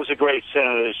thought was a great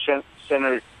senator,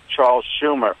 Senator Charles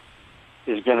Schumer,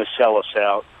 is going to sell us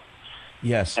out.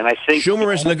 Yes. And I think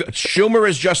Schumer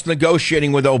is just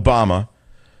negotiating with Obama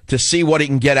to see what he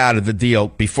can get out of the deal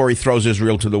before he throws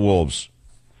Israel to the wolves.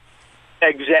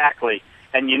 Exactly.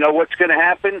 And you know what's going to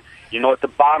happen? You know what the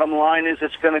bottom line is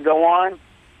that's going to go on?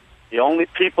 The only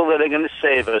people that are going to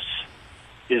save us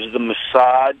is the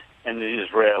Mossad and the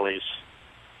Israelis.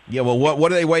 Yeah, well,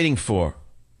 what are they waiting for?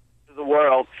 The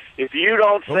world. If you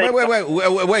don't think...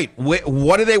 Wait.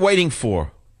 What are they waiting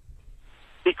for?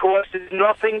 Because there's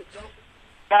nothing...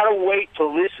 Gotta wait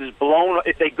till this is blown up.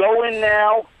 If they go in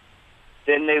now,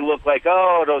 then they look like,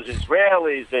 oh, those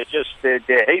Israelis,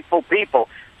 they're hateful people.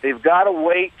 They've got to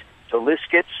wait till this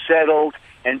gets settled,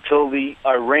 until the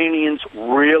Iranians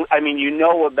really... I mean, you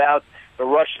know about the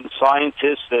Russian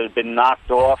scientists that have been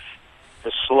knocked off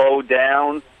to slow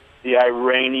down the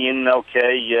Iranian,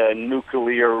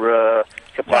 nuclear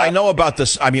capacity. Well, I know about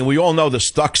this. I mean, we all know the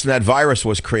Stuxnet virus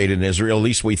was created in Israel. At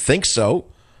least we think so.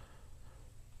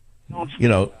 You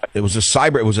know, it was a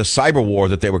cyber war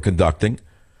that they were conducting.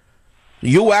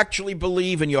 You actually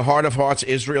believe in your heart of hearts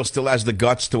Israel still has the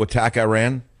guts to attack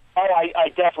Iran? Oh, I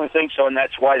definitely think so, and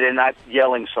that's why they're not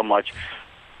yelling so much.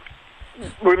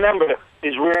 Remember,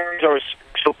 Israelis are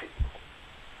special people.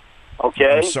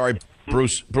 Okay? I'm sorry,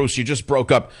 Bruce. Bruce, you just broke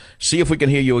up. See if we can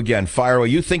hear you again. Fire away.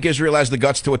 You think Israel has the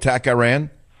guts to attack Iran?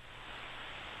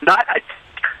 Not,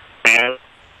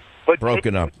 but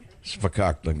broken up.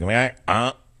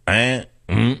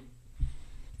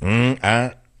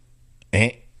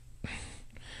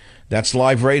 That's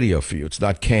live radio for you. It's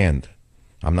not canned.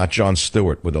 I'm not Jon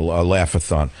Stewart with a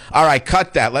laugh-a-thon. All right,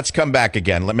 cut that. Let's come back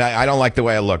again. I don't like the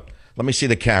way I look. Let me see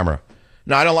the camera.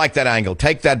 No, I don't like that angle.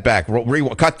 Take that back.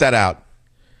 Cut that out.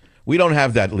 We don't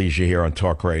have that leisure here on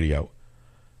talk radio.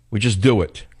 We just do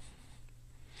it.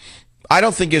 I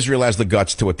don't think Israel has the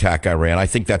guts to attack Iran. I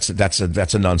think that's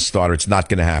a non-starter. It's not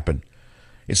going to happen.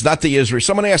 It's not the Israel.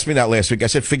 Someone asked me that last week. I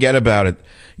said, forget about it.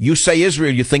 You say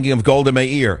Israel, you're thinking of Golda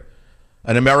Meir,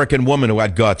 an American woman who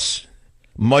had guts.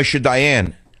 Moshe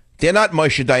Dayan. They're not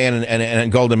Moshe Dayan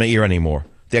and Golda Meir anymore.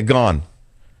 They're gone.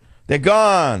 They're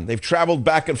gone. They've traveled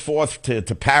back and forth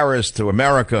to Paris, to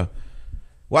America.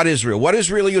 What Israel? What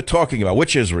Israel are you talking about?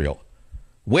 Which Israel?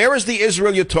 Where is the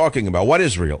Israel you're talking about? What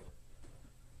Israel?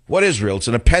 What Israel? It's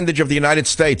an appendage of the United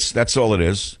States. That's all it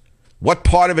is. What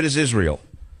part of it is Israel?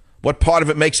 What part of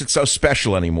it makes it so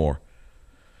special anymore?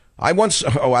 I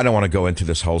don't want to go into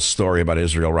this whole story about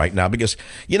Israel right now because,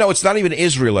 it's not even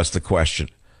Israel that's the question.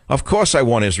 Of course I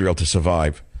want Israel to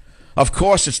survive. Of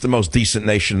course it's the most decent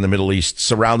nation in the Middle East,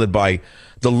 surrounded by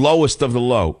the lowest of the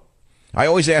low. I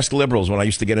always ask liberals when I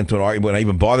used to get into an argument, when I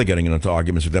even bother getting into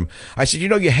arguments with them, I said,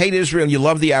 you hate Israel and you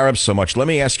love the Arabs so much. Let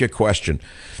me ask you a question.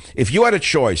 If you had a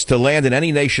choice to land in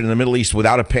any nation in the Middle East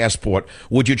without a passport,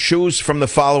 would you choose from the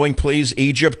following, please?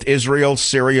 Egypt, Israel,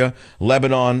 Syria,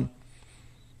 Lebanon,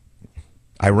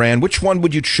 Iran. Which one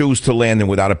would you choose to land in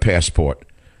without a passport?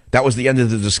 That was the end of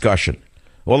the discussion.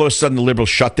 All of a sudden, the liberals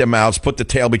shut their mouths, put the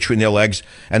tail between their legs,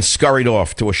 and scurried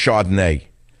off to a Chardonnay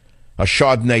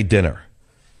dinner.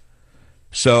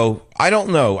 So, I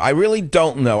don't know. I really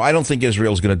don't know. I don't think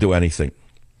Israel's going to do anything.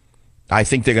 I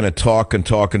think they're going to talk and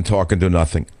talk and talk and do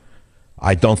nothing.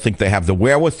 I don't think they have the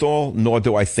wherewithal, nor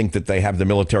do I think that they have the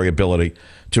military ability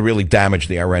to really damage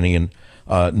the Iranian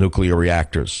nuclear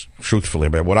reactors, truthfully.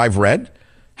 But what I've read,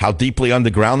 how deeply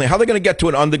underground how are they going to get to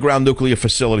an underground nuclear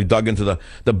facility dug into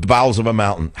the bowels of a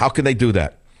mountain? How can they do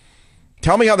that?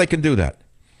 Tell me how they can do that.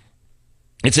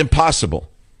 It's impossible.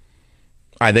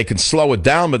 They can slow it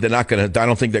down, but they're not going to, I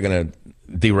don't think they're going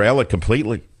to derail it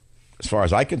completely, as far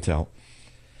as I can tell.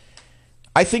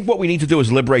 I think what we need to do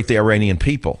is liberate the Iranian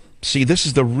people. See, this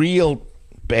is the real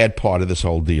bad part of this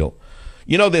whole deal.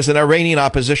 There's an Iranian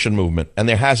opposition movement, and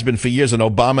there has been for years, and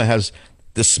Obama has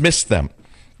dismissed them.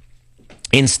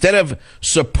 instead of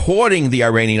supporting the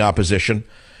Iranian opposition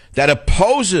that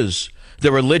opposes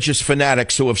the religious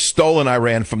fanatics who have stolen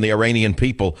Iran from the Iranian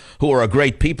people, who are a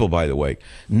great people, by the way.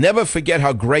 Never forget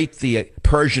how great the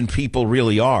Persian people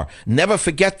really are. Never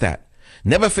forget that.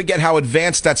 Never forget how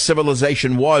advanced that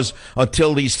civilization was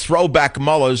until these throwback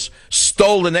mullahs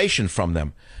stole the nation from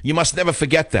them. You must never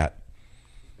forget that.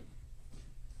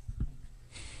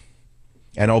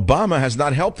 And Obama has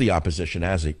not helped the opposition,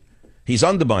 has he? He's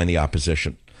undermined the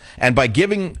opposition. And by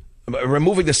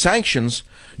removing the sanctions,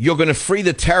 you're going to free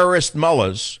the terrorist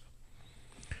mullahs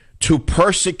to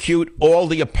persecute all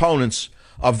the opponents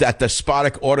of that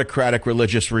despotic, autocratic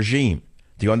religious regime.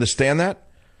 Do you understand that?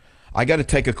 I got to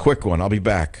take a quick one. I'll be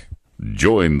back.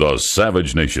 Join the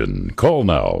Savage Nation. Call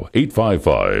now,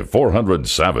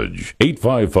 855-400-SAVAGE,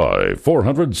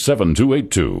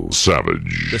 855-400-7282.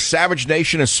 Savage. The Savage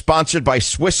Nation is sponsored by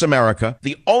Swiss America,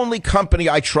 the only company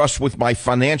I trust with my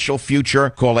financial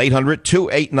future. Call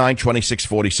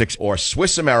 800-289-2646 or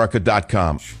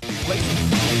SwissAmerica.com.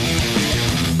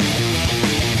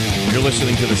 You're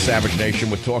listening to the Savage Nation.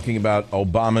 We're talking about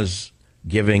Obama's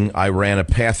giving Iran a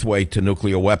pathway to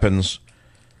nuclear weapons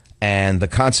and the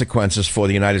consequences for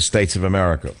the United States of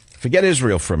America. Forget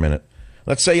Israel for a minute.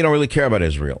 Let's say you don't really care about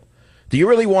Israel. Do you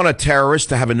really want a terrorist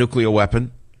to have a nuclear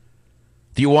weapon?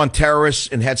 Do you want terrorists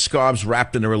in headscarves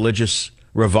wrapped in a religious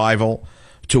revival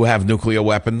to have nuclear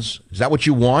weapons? Is that what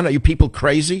you want? Are you people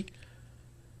crazy?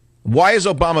 Why is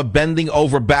Obama bending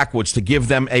over backwards to give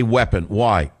them a weapon?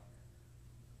 Why?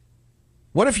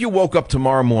 What if you woke up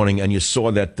tomorrow morning and you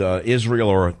saw that Israel,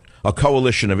 or a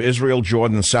coalition of Israel,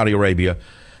 Jordan, and Saudi Arabia,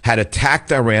 had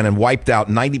attacked Iran and wiped out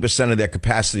 90% of their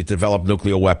capacity to develop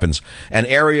nuclear weapons, and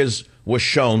areas were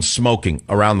shown smoking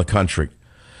around the country?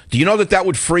 Do you know that that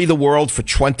would free the world for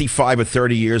 25 or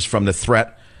 30 years from the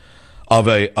threat of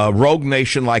a rogue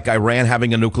nation like Iran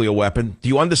having a nuclear weapon? Do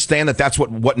you understand that that's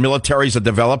what militaries are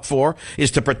developed for,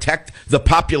 is to protect the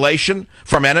population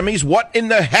from enemies? What in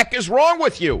the heck is wrong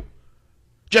with you?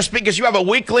 Just because you have a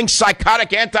weakling,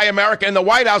 psychotic anti-American in the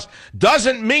White House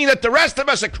doesn't mean that the rest of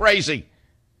us are crazy.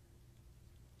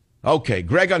 Okay,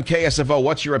 Greg on KSFO,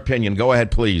 what's your opinion? Go ahead,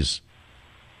 please.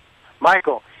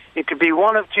 Michael, it could be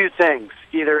one of two things.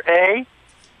 Either A,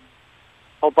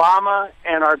 Obama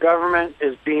and our government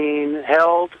is being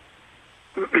held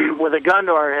with a gun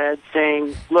to our head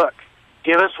saying, look,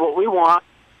 give us what we want,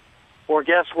 or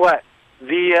guess what?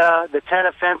 Via the Tet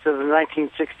Offensive in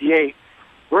 1968,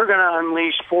 we're going to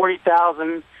unleash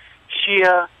 40,000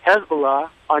 Shia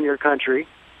Hezbollah on your country,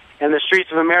 and the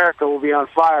streets of America will be on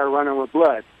fire running with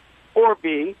blood. Or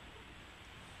B,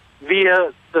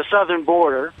 via the southern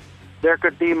border, there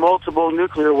could be multiple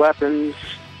nuclear weapons,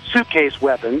 suitcase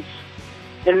weapons,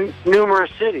 in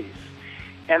numerous cities.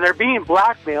 And they're being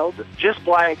blackmailed, just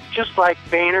like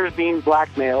Boehner's being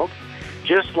blackmailed,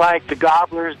 just like the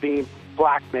Gobblers being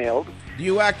blackmailed. Do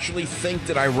you actually think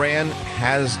that Iran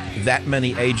has that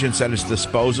many agents at its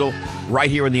disposal right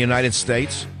here in the United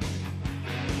States?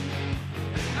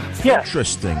 Yes.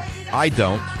 Interesting. I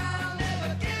don't.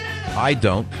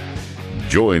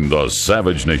 Join the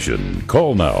Savage Nation.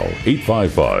 Call now,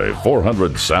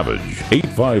 855-400-SAVAGE,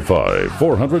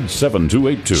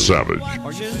 855-400-7282. Savage.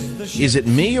 Is it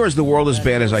me, or is the world as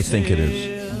bad as I think it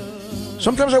is?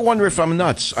 Sometimes I wonder if I'm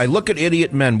nuts. I look at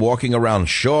idiot men walking around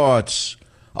shorts,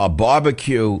 a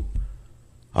barbecue,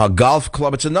 a golf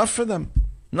club. It's enough for them.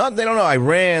 They don't know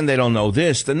Iran. They don't know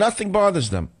this. Nothing bothers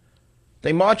them.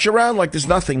 They march around like there's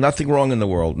nothing wrong in the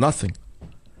world. Nothing.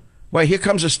 Well, here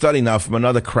comes a study now from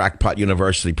another crackpot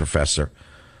university professor.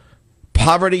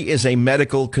 Poverty is a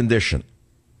medical condition.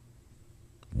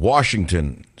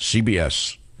 Washington,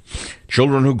 CBS.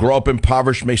 Children who grow up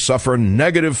impoverished may suffer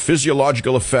negative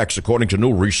physiological effects, according to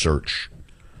new research.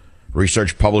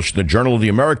 Research published in the Journal of the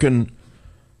American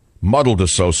Muddled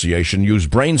Association used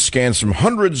brain scans from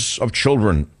hundreds of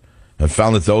children and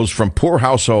found that those from poor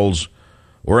households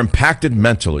were impacted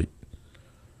mentally.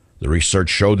 The research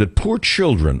showed that poor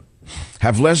children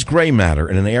have less gray matter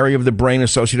in an area of the brain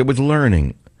associated with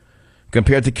learning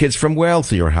compared to kids from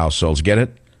wealthier households. Get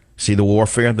it? See the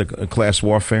warfare, the class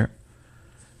warfare?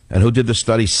 And who did the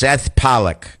study? Seth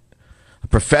Pollack, a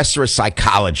professor of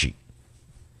psychology.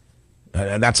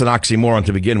 And that's an oxymoron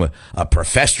to begin with. A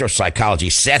professor of psychology,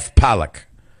 Seth Pollack,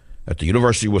 at the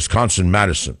University of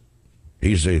Wisconsin-Madison.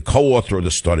 He's a co-author of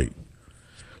the study.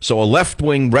 So a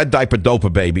left-wing red diaper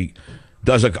doper baby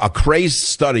does a crazed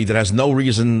study that has no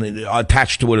reason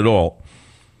attached to it at all.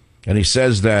 And he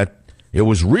says that it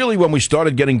was really when we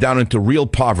started getting down into real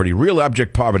poverty, real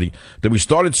abject poverty, that we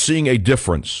started seeing a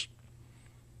difference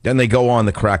Then they go on,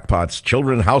 the crackpots.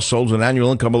 Children in households with an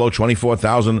annual income below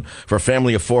 $24,000 for a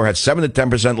family of 4 had 7 to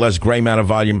 10% less gray matter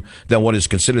volume than what is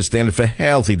considered standard for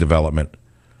healthy development.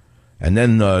 And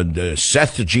then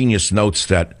Seth the genius notes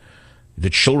that the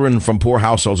children from poor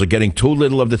households are getting too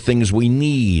little of the things we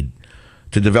need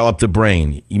to develop the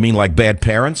brain. You mean like bad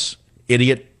parents?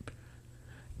 Idiot.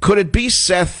 Could it be,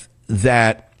 Seth,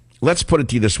 that, let's put it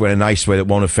to you this way, in a nice way that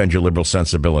won't offend your liberal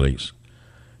sensibilities.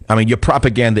 I mean, your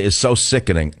propaganda is so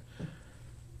sickening.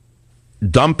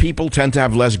 Dumb people tend to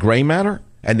have less gray matter,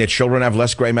 and their children have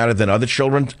less gray matter than other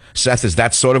children. Seth, is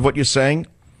that sort of what you're saying?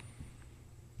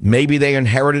 Maybe they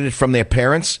inherited it from their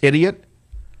parents, idiot?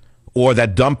 Or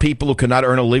that dumb people who cannot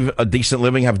earn a decent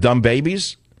living have dumb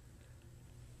babies?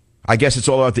 I guess it's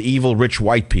all about the evil, rich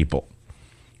white people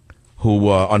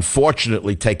who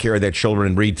unfortunately take care of their children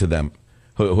and read to them,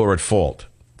 who are at fault.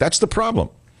 That's the problem.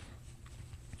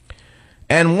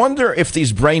 And wonder if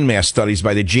these brain mass studies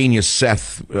by the genius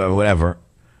Seth, whatever,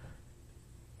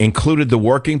 included the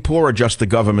working poor or just the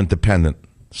government dependent,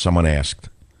 someone asked.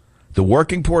 The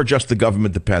working poor or just the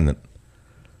government dependent?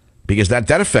 Because that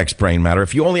affects brain matter.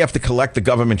 If you only have to collect the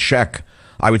government check,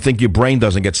 I would think your brain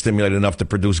doesn't get stimulated enough to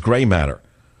produce gray matter.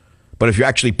 But if you're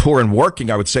actually poor and working,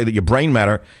 I would say that your brain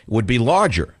matter would be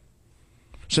larger.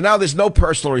 So now there's no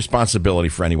personal responsibility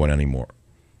for anyone anymore.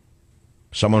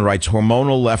 Someone writes,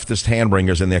 hormonal leftist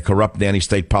hand-wringers and their corrupt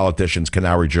nanny-state politicians can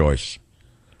now rejoice.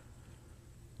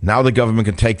 Now the government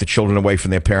can take the children away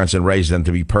from their parents and raise them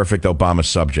to be perfect Obama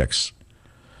subjects.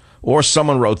 Or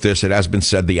someone wrote this, it has been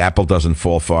said the apple doesn't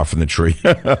fall far from the tree.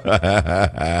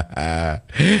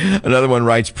 Another one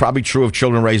writes, probably true of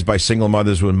children raised by single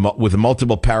mothers with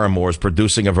multiple paramours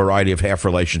producing a variety of half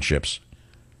relationships.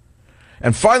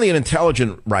 And finally, an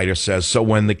intelligent writer says, so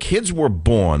when the kids were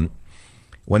born,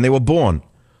 when they were born,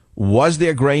 was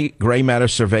their gray matter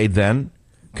surveyed then,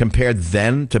 compared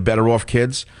then to better off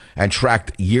kids, and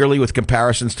tracked yearly with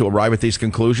comparisons to arrive at these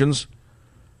conclusions?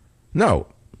 No.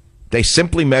 They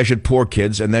simply measured poor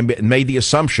kids and then made the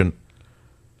assumption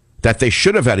that they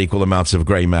should have had equal amounts of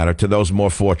gray matter to those more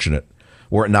fortunate,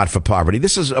 were it not for poverty.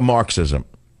 This is a Marxism.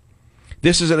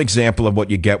 This is an example of what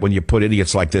you get when you put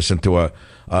idiots like this into a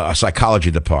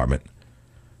psychology department.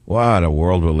 What a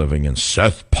world we're living in.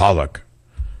 Seth Pollack.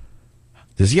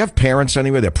 Does he have parents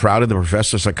anywhere? They're proud of the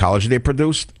professor of psychology they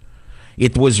produced?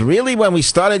 It was really when we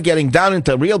started getting down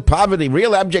into real poverty,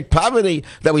 real abject poverty,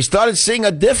 that we started seeing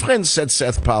a difference, said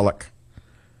Seth Pollack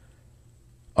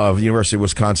of the University of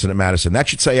Wisconsin at Madison. That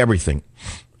should say everything.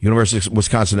 University of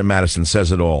Wisconsin at Madison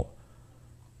says it all.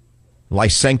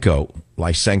 Lysenko.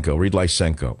 Read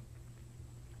Lysenko.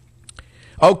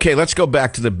 Okay, let's go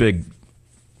back to the big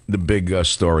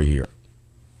story here.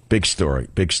 Big story.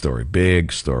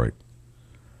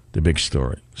 The big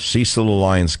story. Cecil the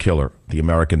Lion's Killer, the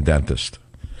American dentist.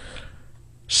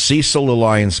 Cecil the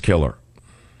Lion's Killer.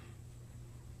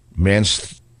 Man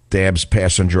stabs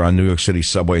passenger on New York City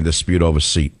subway in dispute over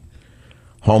seat.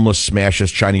 Homeless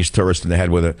smashes Chinese tourist in the head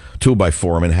with a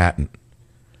 2x4 in Manhattan.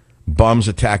 Bums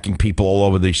attacking people all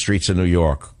over the streets of New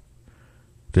York.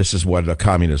 This is what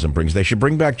communism brings. They should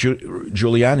bring back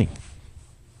Giuliani.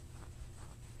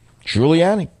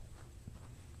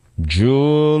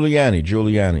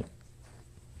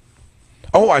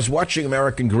 Oh, I was watching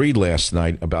American Greed last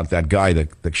night about that guy, the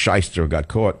shyster who got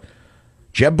caught.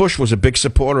 Jeb Bush was a big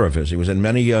supporter of his. He was in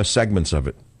many segments of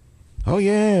it. Oh,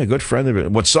 yeah, good friend of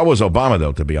it. But so was Obama,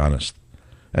 though, to be honest.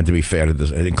 And to be fair to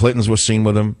this, I think Clinton's was seen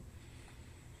with him.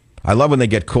 I love when they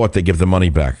get caught, they give the money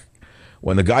back.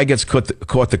 When the guy gets caught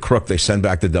the crook, they send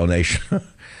back the donation.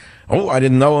 Oh, I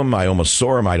didn't know him. I almost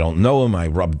saw him. I don't know him. I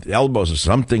rubbed elbows or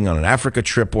something on an Africa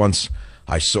trip once.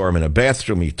 I saw him in a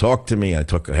bathroom. He talked to me. I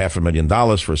took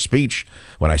 $500,000 for a speech.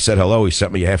 When I said hello, he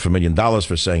sent me $500,000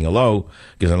 for saying hello,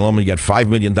 because I normally get $5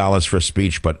 million for a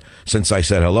speech. But since I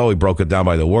said hello, he broke it down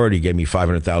by the word. He gave me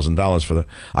 $500,000 for the.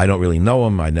 I don't really know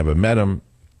him. I never met him.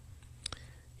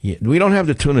 We don't have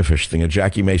the tuna fish thing, a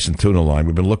Jackie Mason tuna line.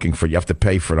 We've been looking for it. You have to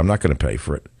pay for it. I'm not going to pay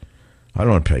for it. I don't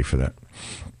want to pay for that.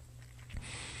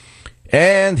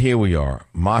 And here we are,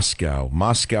 Moscow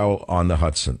on the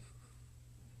Hudson.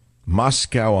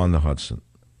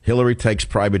 Hillary takes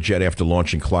private jet after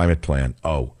launching climate plan.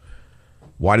 Oh,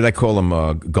 why did I call them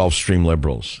Gulfstream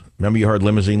liberals? Remember you heard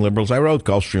limousine liberals? I wrote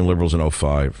Gulfstream liberals in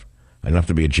 2005. I don't have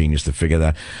to be a genius to figure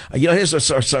that. Here's I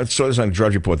saw this on a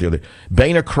Drudge Report the other day.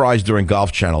 Boehner cries during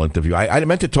Golf Channel interview. I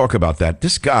meant to talk about that.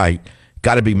 This guy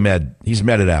got to be he's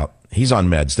medded out. He's on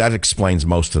meds. That explains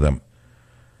most of them.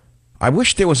 I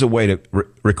wish there was a way to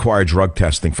require drug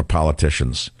testing for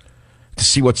politicians to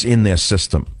see what's in their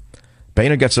system.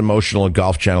 Boehner gets emotional in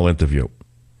Golf Channel interview.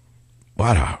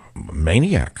 What a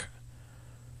maniac.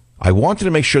 I wanted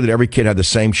to make sure that every kid had the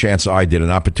same chance I did, an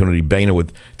opportunity. Boehner,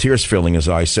 with tears filling his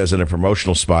eyes, says in a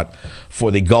promotional spot for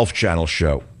the Gulf Channel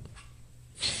show.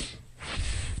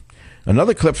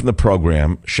 Another clip from the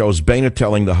program shows Boehner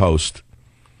telling the host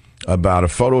about a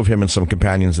photo of him and some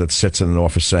companions that sits in an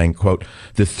office saying, quote,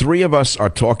 "The three of us are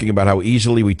talking about how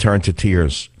easily we turn to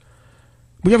tears.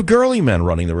 We have girly men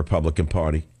running the Republican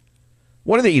Party.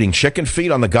 What are they eating, chicken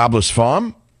feet on the Gobbler's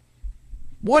Farm?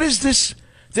 What is this?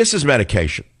 This is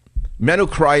medication. Men who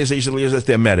cry as easily as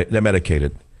they're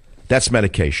medicated. That's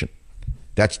medication.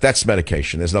 That's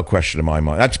medication. There's no question in my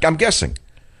mind. I'm guessing.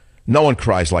 No one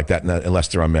cries like that unless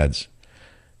they're on meds.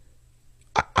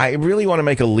 I really want to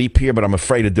make a leap here, but I'm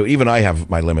afraid to do it. Even I have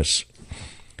my limits.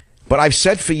 But I've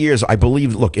said for years, I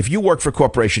believe, look, if you work for a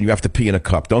corporation, you have to pee in a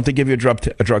cup. Don't they give you a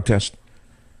drug test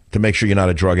to make sure you're not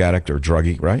a drug addict or a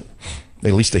druggie, right?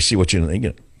 At least they see what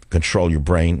you control your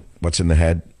brain, what's in the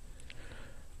head.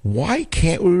 Why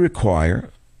can't we require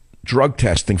drug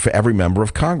testing for every member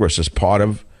of Congress as part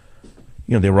of,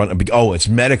 they run a big, it's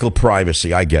medical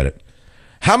privacy. I get it.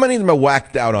 How many of them are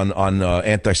whacked out on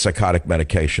antipsychotic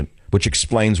medication, which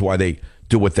explains why they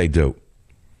do what they do?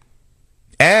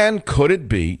 And could it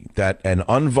be that an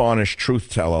unvarnished truth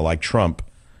teller like Trump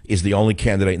is the only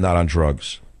candidate not on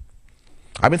drugs?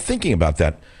 I've been thinking about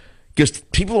that because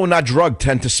people who are not drugged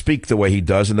tend to speak the way he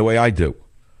does and the way I do.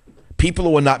 People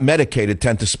who are not medicated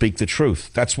tend to speak the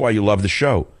truth. That's why you love the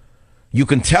show. You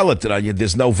can tell it that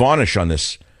there's no varnish on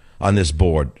this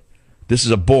board. This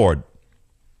is a board.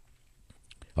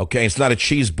 Okay, it's not a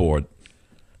cheese board.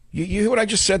 You hear what I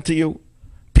just said to you?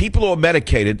 People who are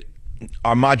medicated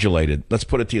are modulated. Let's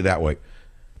put it to you that way.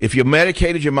 If you're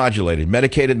medicated, you're modulated.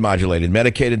 Medicated, modulated.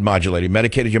 Medicated, modulated.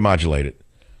 Medicated, you're modulated.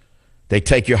 They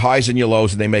take your highs and your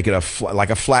lows and they make it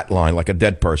like a flat line, like a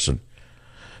dead person.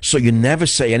 So you never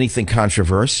say anything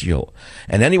controversial.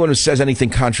 And anyone who says anything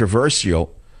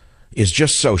controversial is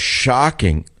just so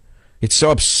shocking. It's so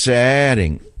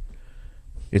upsetting.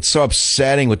 It's so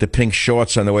upsetting with the pink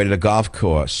shorts on the way to the golf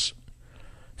course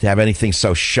to have anything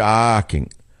so shocking.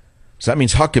 So that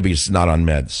means Huckabee's not on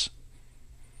meds.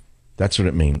 That's what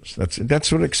it means.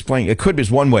 That's what it explains. It could be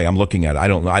one way I'm looking at it. I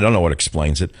don't know what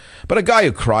explains it. But a guy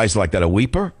who cries like that, a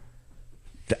weeper,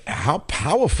 how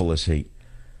powerful is he?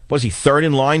 Was he third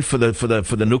in line for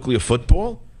the nuclear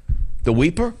football? The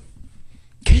weeper?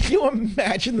 Can you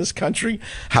imagine this country?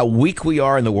 How weak we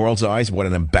are in the world's eyes? What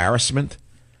an embarrassment.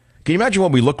 Can you imagine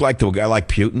what we look like to a guy like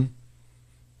Putin?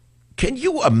 Can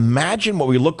you imagine what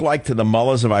we look like to the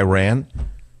mullahs of Iran?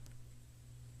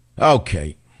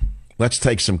 Okay, let's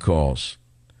take some calls.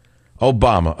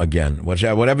 Obama again.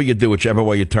 Whatever you do, whichever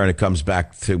way you turn, it comes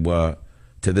back to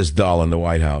this doll in the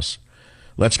White House.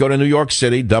 Let's go to New York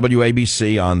City,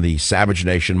 WABC on the Savage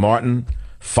Nation. Martin,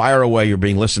 fire away. You're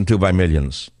being listened to by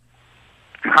millions.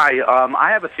 Hi.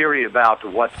 I have a theory about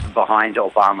what's behind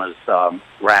Obama's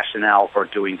rationale for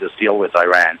doing this deal with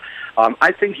Iran.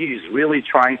 I think he's really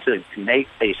trying to make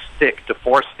a stick to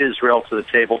force Israel to the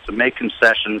table to make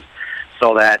concessions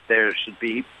so that there should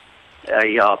be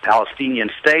a Palestinian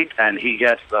state, and he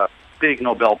gets the big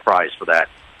Nobel Prize for that.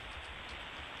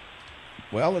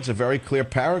 Well, it's a very clear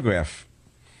paragraph.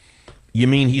 You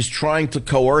mean he's trying to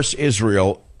coerce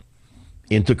Israel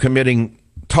into committing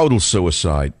total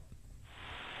suicide?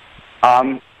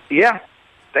 Yeah,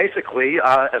 basically,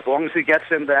 as long as he gets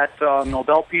him that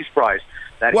Nobel Peace Prize.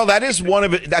 That is one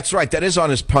of it. That's right. That is on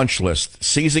his punch list.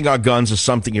 Seizing our guns is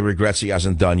something he regrets he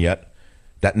hasn't done yet.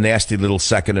 That nasty little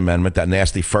Second Amendment, that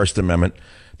nasty First Amendment,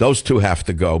 those two have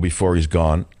to go before he's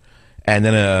gone. And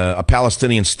then a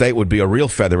Palestinian state would be a real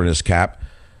feather in his cap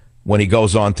when he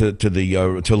goes on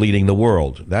to leading the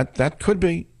world. That could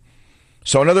be.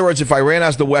 So in other words, if Iran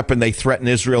has the weapon, they threaten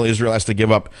Israel. Israel has to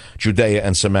give up Judea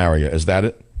and Samaria. Is that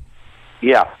it?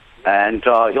 Yeah, and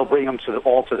he'll bring them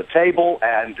all to the table,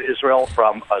 and Israel,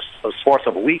 from a source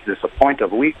of weakness, a point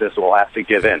of weakness, will have to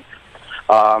give in.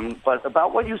 But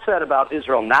about what you said about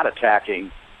Israel not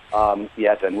attacking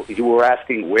yet, and you were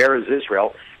asking where is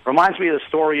Israel, reminds me of the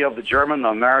story of the German, the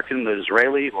American, the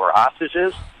Israeli who were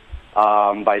hostages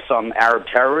by some Arab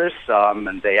terrorists,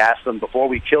 and they asked them, before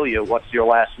we kill you, what's your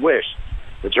last wish?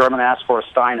 The German asked for a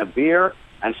stein of beer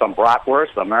and some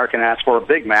bratwurst. The American asked for a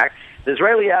Big Mac. The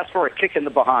Israeli asked for a kick in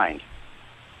the behind.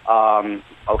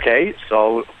 Okay,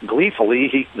 so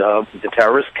gleefully, the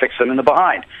terrorist kicks him in the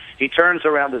behind. He turns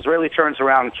around, the Israeli turns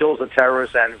around and kills the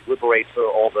terrorist and liberates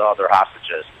all the other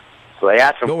hostages. So they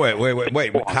asked him... No,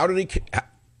 wait. How did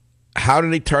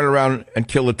he turn around and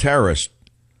kill the terrorist?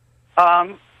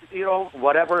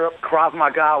 Whatever, Krav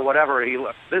Maga, whatever.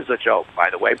 This is a joke, by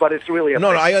the way, but it's really...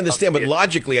 No, I understand, but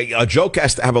logically, a joke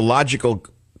has to have a logical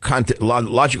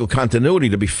logical continuity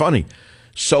to be funny.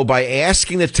 So by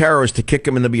asking the terrorist to kick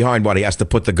him in the behind, what, he has to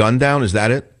put the gun down? Is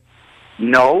that it?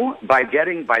 No, by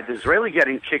the Israeli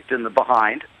getting kicked in the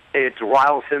behind, it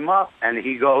riles him up, and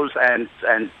he goes and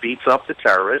beats up the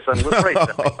terrorists and liberates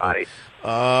everybody.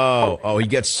 Oh, he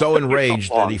gets so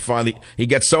enraged that he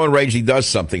gets so enraged he does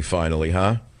something finally,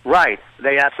 huh? Right.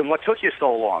 They asked him, what took you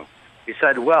so long? He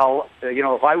said, well,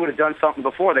 if I would have done something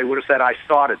before, they would have said I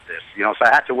started this. So I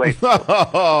had to wait.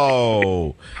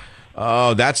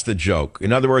 Oh, that's the joke.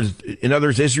 In other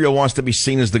words, Israel wants to be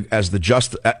seen as the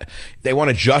just. They want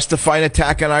to justify an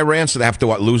attack on Iran, so they have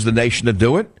to lose the nation to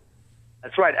do it.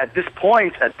 That's right. At this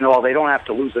point, no, they don't have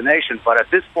to lose the nation. But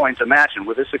at this point, imagine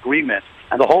with this agreement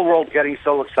and the whole world getting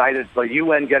so excited, the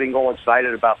UN getting all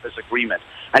excited about this agreement,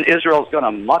 and Israel's going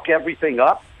to muck everything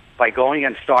up by going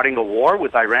and starting a war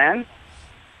with Iran.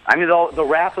 I mean, the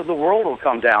wrath of the world will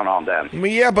come down on them.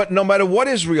 Yeah, but no matter what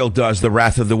Israel does, the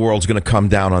wrath of the world's going to come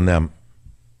down on them.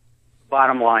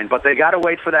 Bottom line, but they got to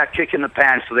wait for that kick in the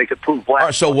pants so they could prove black. All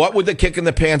right, so what would the kick in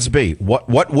the pants be?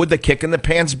 What would the kick in the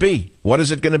pants be? What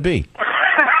is it going to be?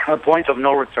 A point of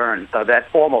no return. That's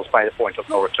almost by the point of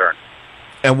no return.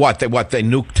 And what? They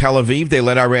nuke Tel Aviv? They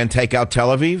let Iran take out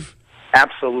Tel Aviv?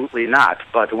 Absolutely not.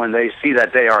 But when they see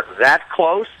that they are that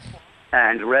close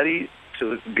and ready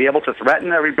to be able to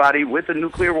threaten everybody with the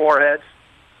nuclear warheads,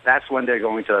 that's when they're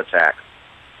going to attack.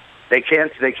 They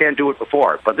can't do it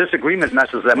before. But this agreement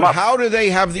messes them up. How do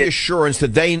they have the assurance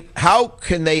that how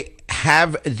can they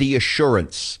have the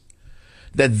assurance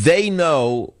that they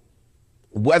know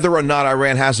whether or not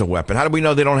Iran has a weapon? How do we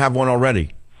know they don't have one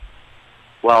already?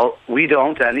 Well, we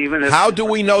don't, and even if... How do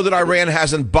we know that Iran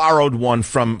hasn't borrowed one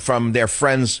from their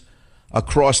friends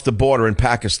across the border in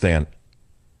Pakistan?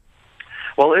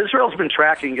 Well, Israel's been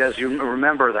tracking, as you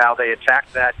remember, how they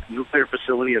attacked that nuclear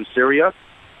facility in Syria.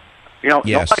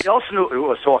 Yes. Nobody else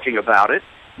was talking about it.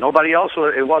 Nobody else,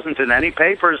 it wasn't in any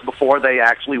papers before they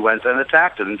actually went and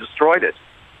attacked it and destroyed it.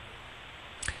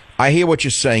 I hear what you're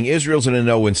saying. Israel's in a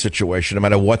no-win situation, no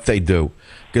matter what they do.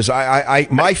 Because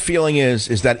my feeling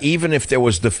is that even if there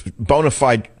was the bona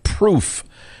fide proof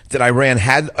that Iran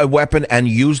had a weapon and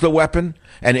used the weapon,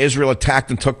 and Israel attacked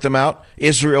and took them out,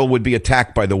 Israel would be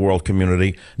attacked by the world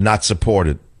community, not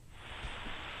supported.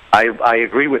 I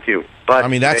agree with you. But I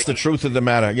mean, that's the truth of the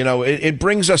matter. It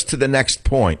brings us to the next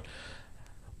point.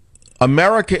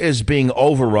 America is being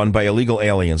overrun by illegal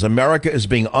aliens. America is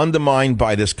being undermined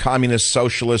by this communist,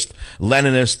 socialist,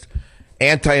 Leninist,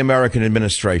 anti-American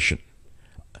administration.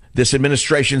 This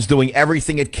administration is doing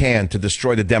everything it can to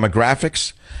destroy the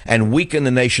demographics and weaken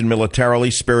the nation militarily,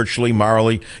 spiritually,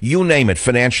 morally, you name it,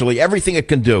 financially, everything it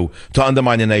can do to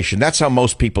undermine the nation. That's how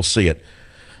most people see it.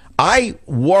 I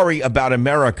worry about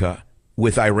America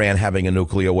with Iran having a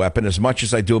nuclear weapon as much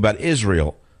as I do about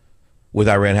Israel with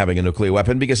Iran having a nuclear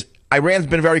weapon, because Iran's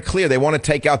been very clear. They want to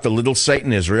take out the little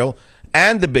Satan Israel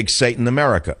and the big Satan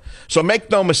America. So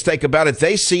make no mistake about it.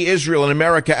 They see Israel and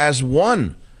America as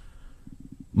one,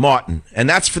 Martin. And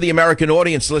that's for the American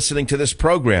audience listening to this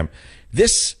program.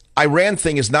 This Iran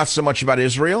thing is not so much about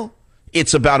Israel.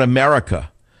 It's about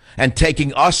America and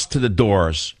taking us to the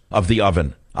doors of the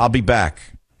oven. I'll be back.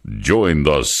 Join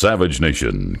the Savage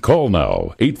Nation. Call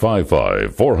now,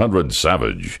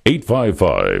 855-400-SAVAGE,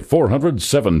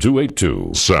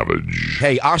 855-400-7282. Savage.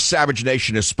 Hey, our Savage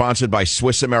Nation is sponsored by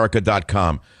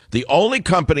SwissAmerica.com, the only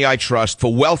company I trust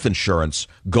for wealth insurance,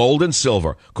 gold and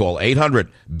silver. Call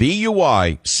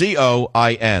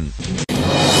 800-BUICOIN.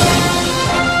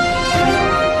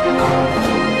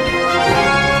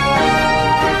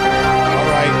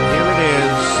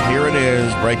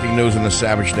 Breaking news in the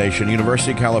Savage Nation.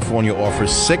 University of California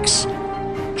offers 6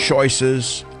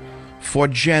 choices for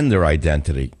gender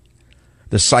identity.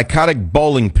 The psychotic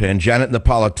bowling pin, Janet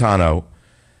Napolitano,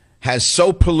 has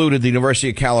so polluted the University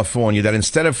of California that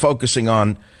instead of focusing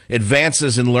on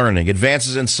advances in learning,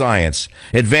 advances in science,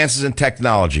 advances in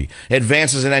technology,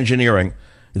 advances in engineering,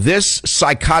 this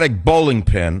psychotic bowling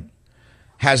pin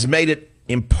has made it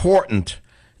important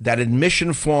that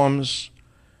admission forms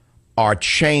are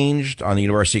changed on the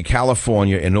University of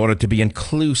California in order to be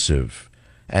inclusive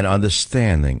and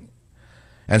understanding.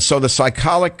 And so the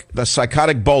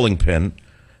psychotic bowling pin,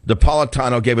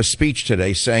 Napolitano, gave a speech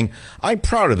today saying, I'm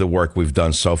proud of the work we've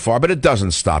done so far, but it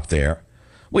doesn't stop there.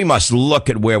 We must look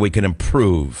at where we can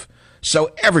improve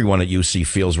so everyone at UC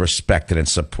feels respected and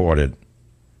supported.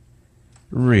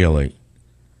 Really?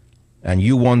 And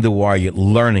you wonder why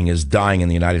learning is dying in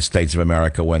the United States of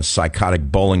America when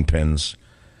psychotic bowling pins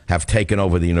have taken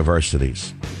over the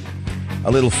universities.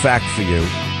 A little fact for you.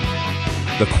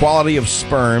 The quality of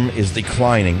sperm is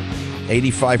declining.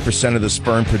 85% of the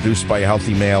sperm produced by a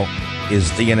healthy male is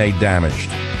DNA damaged.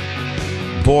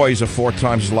 Boys are 4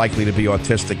 times as likely to be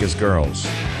autistic as girls.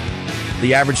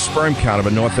 The average sperm count of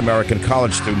a North American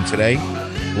college student today,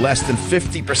 less than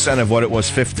 50% of what it was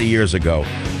 50 years ago.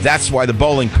 That's why the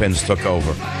bowling pins took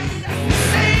over.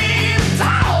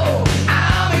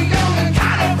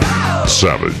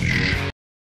 Savage.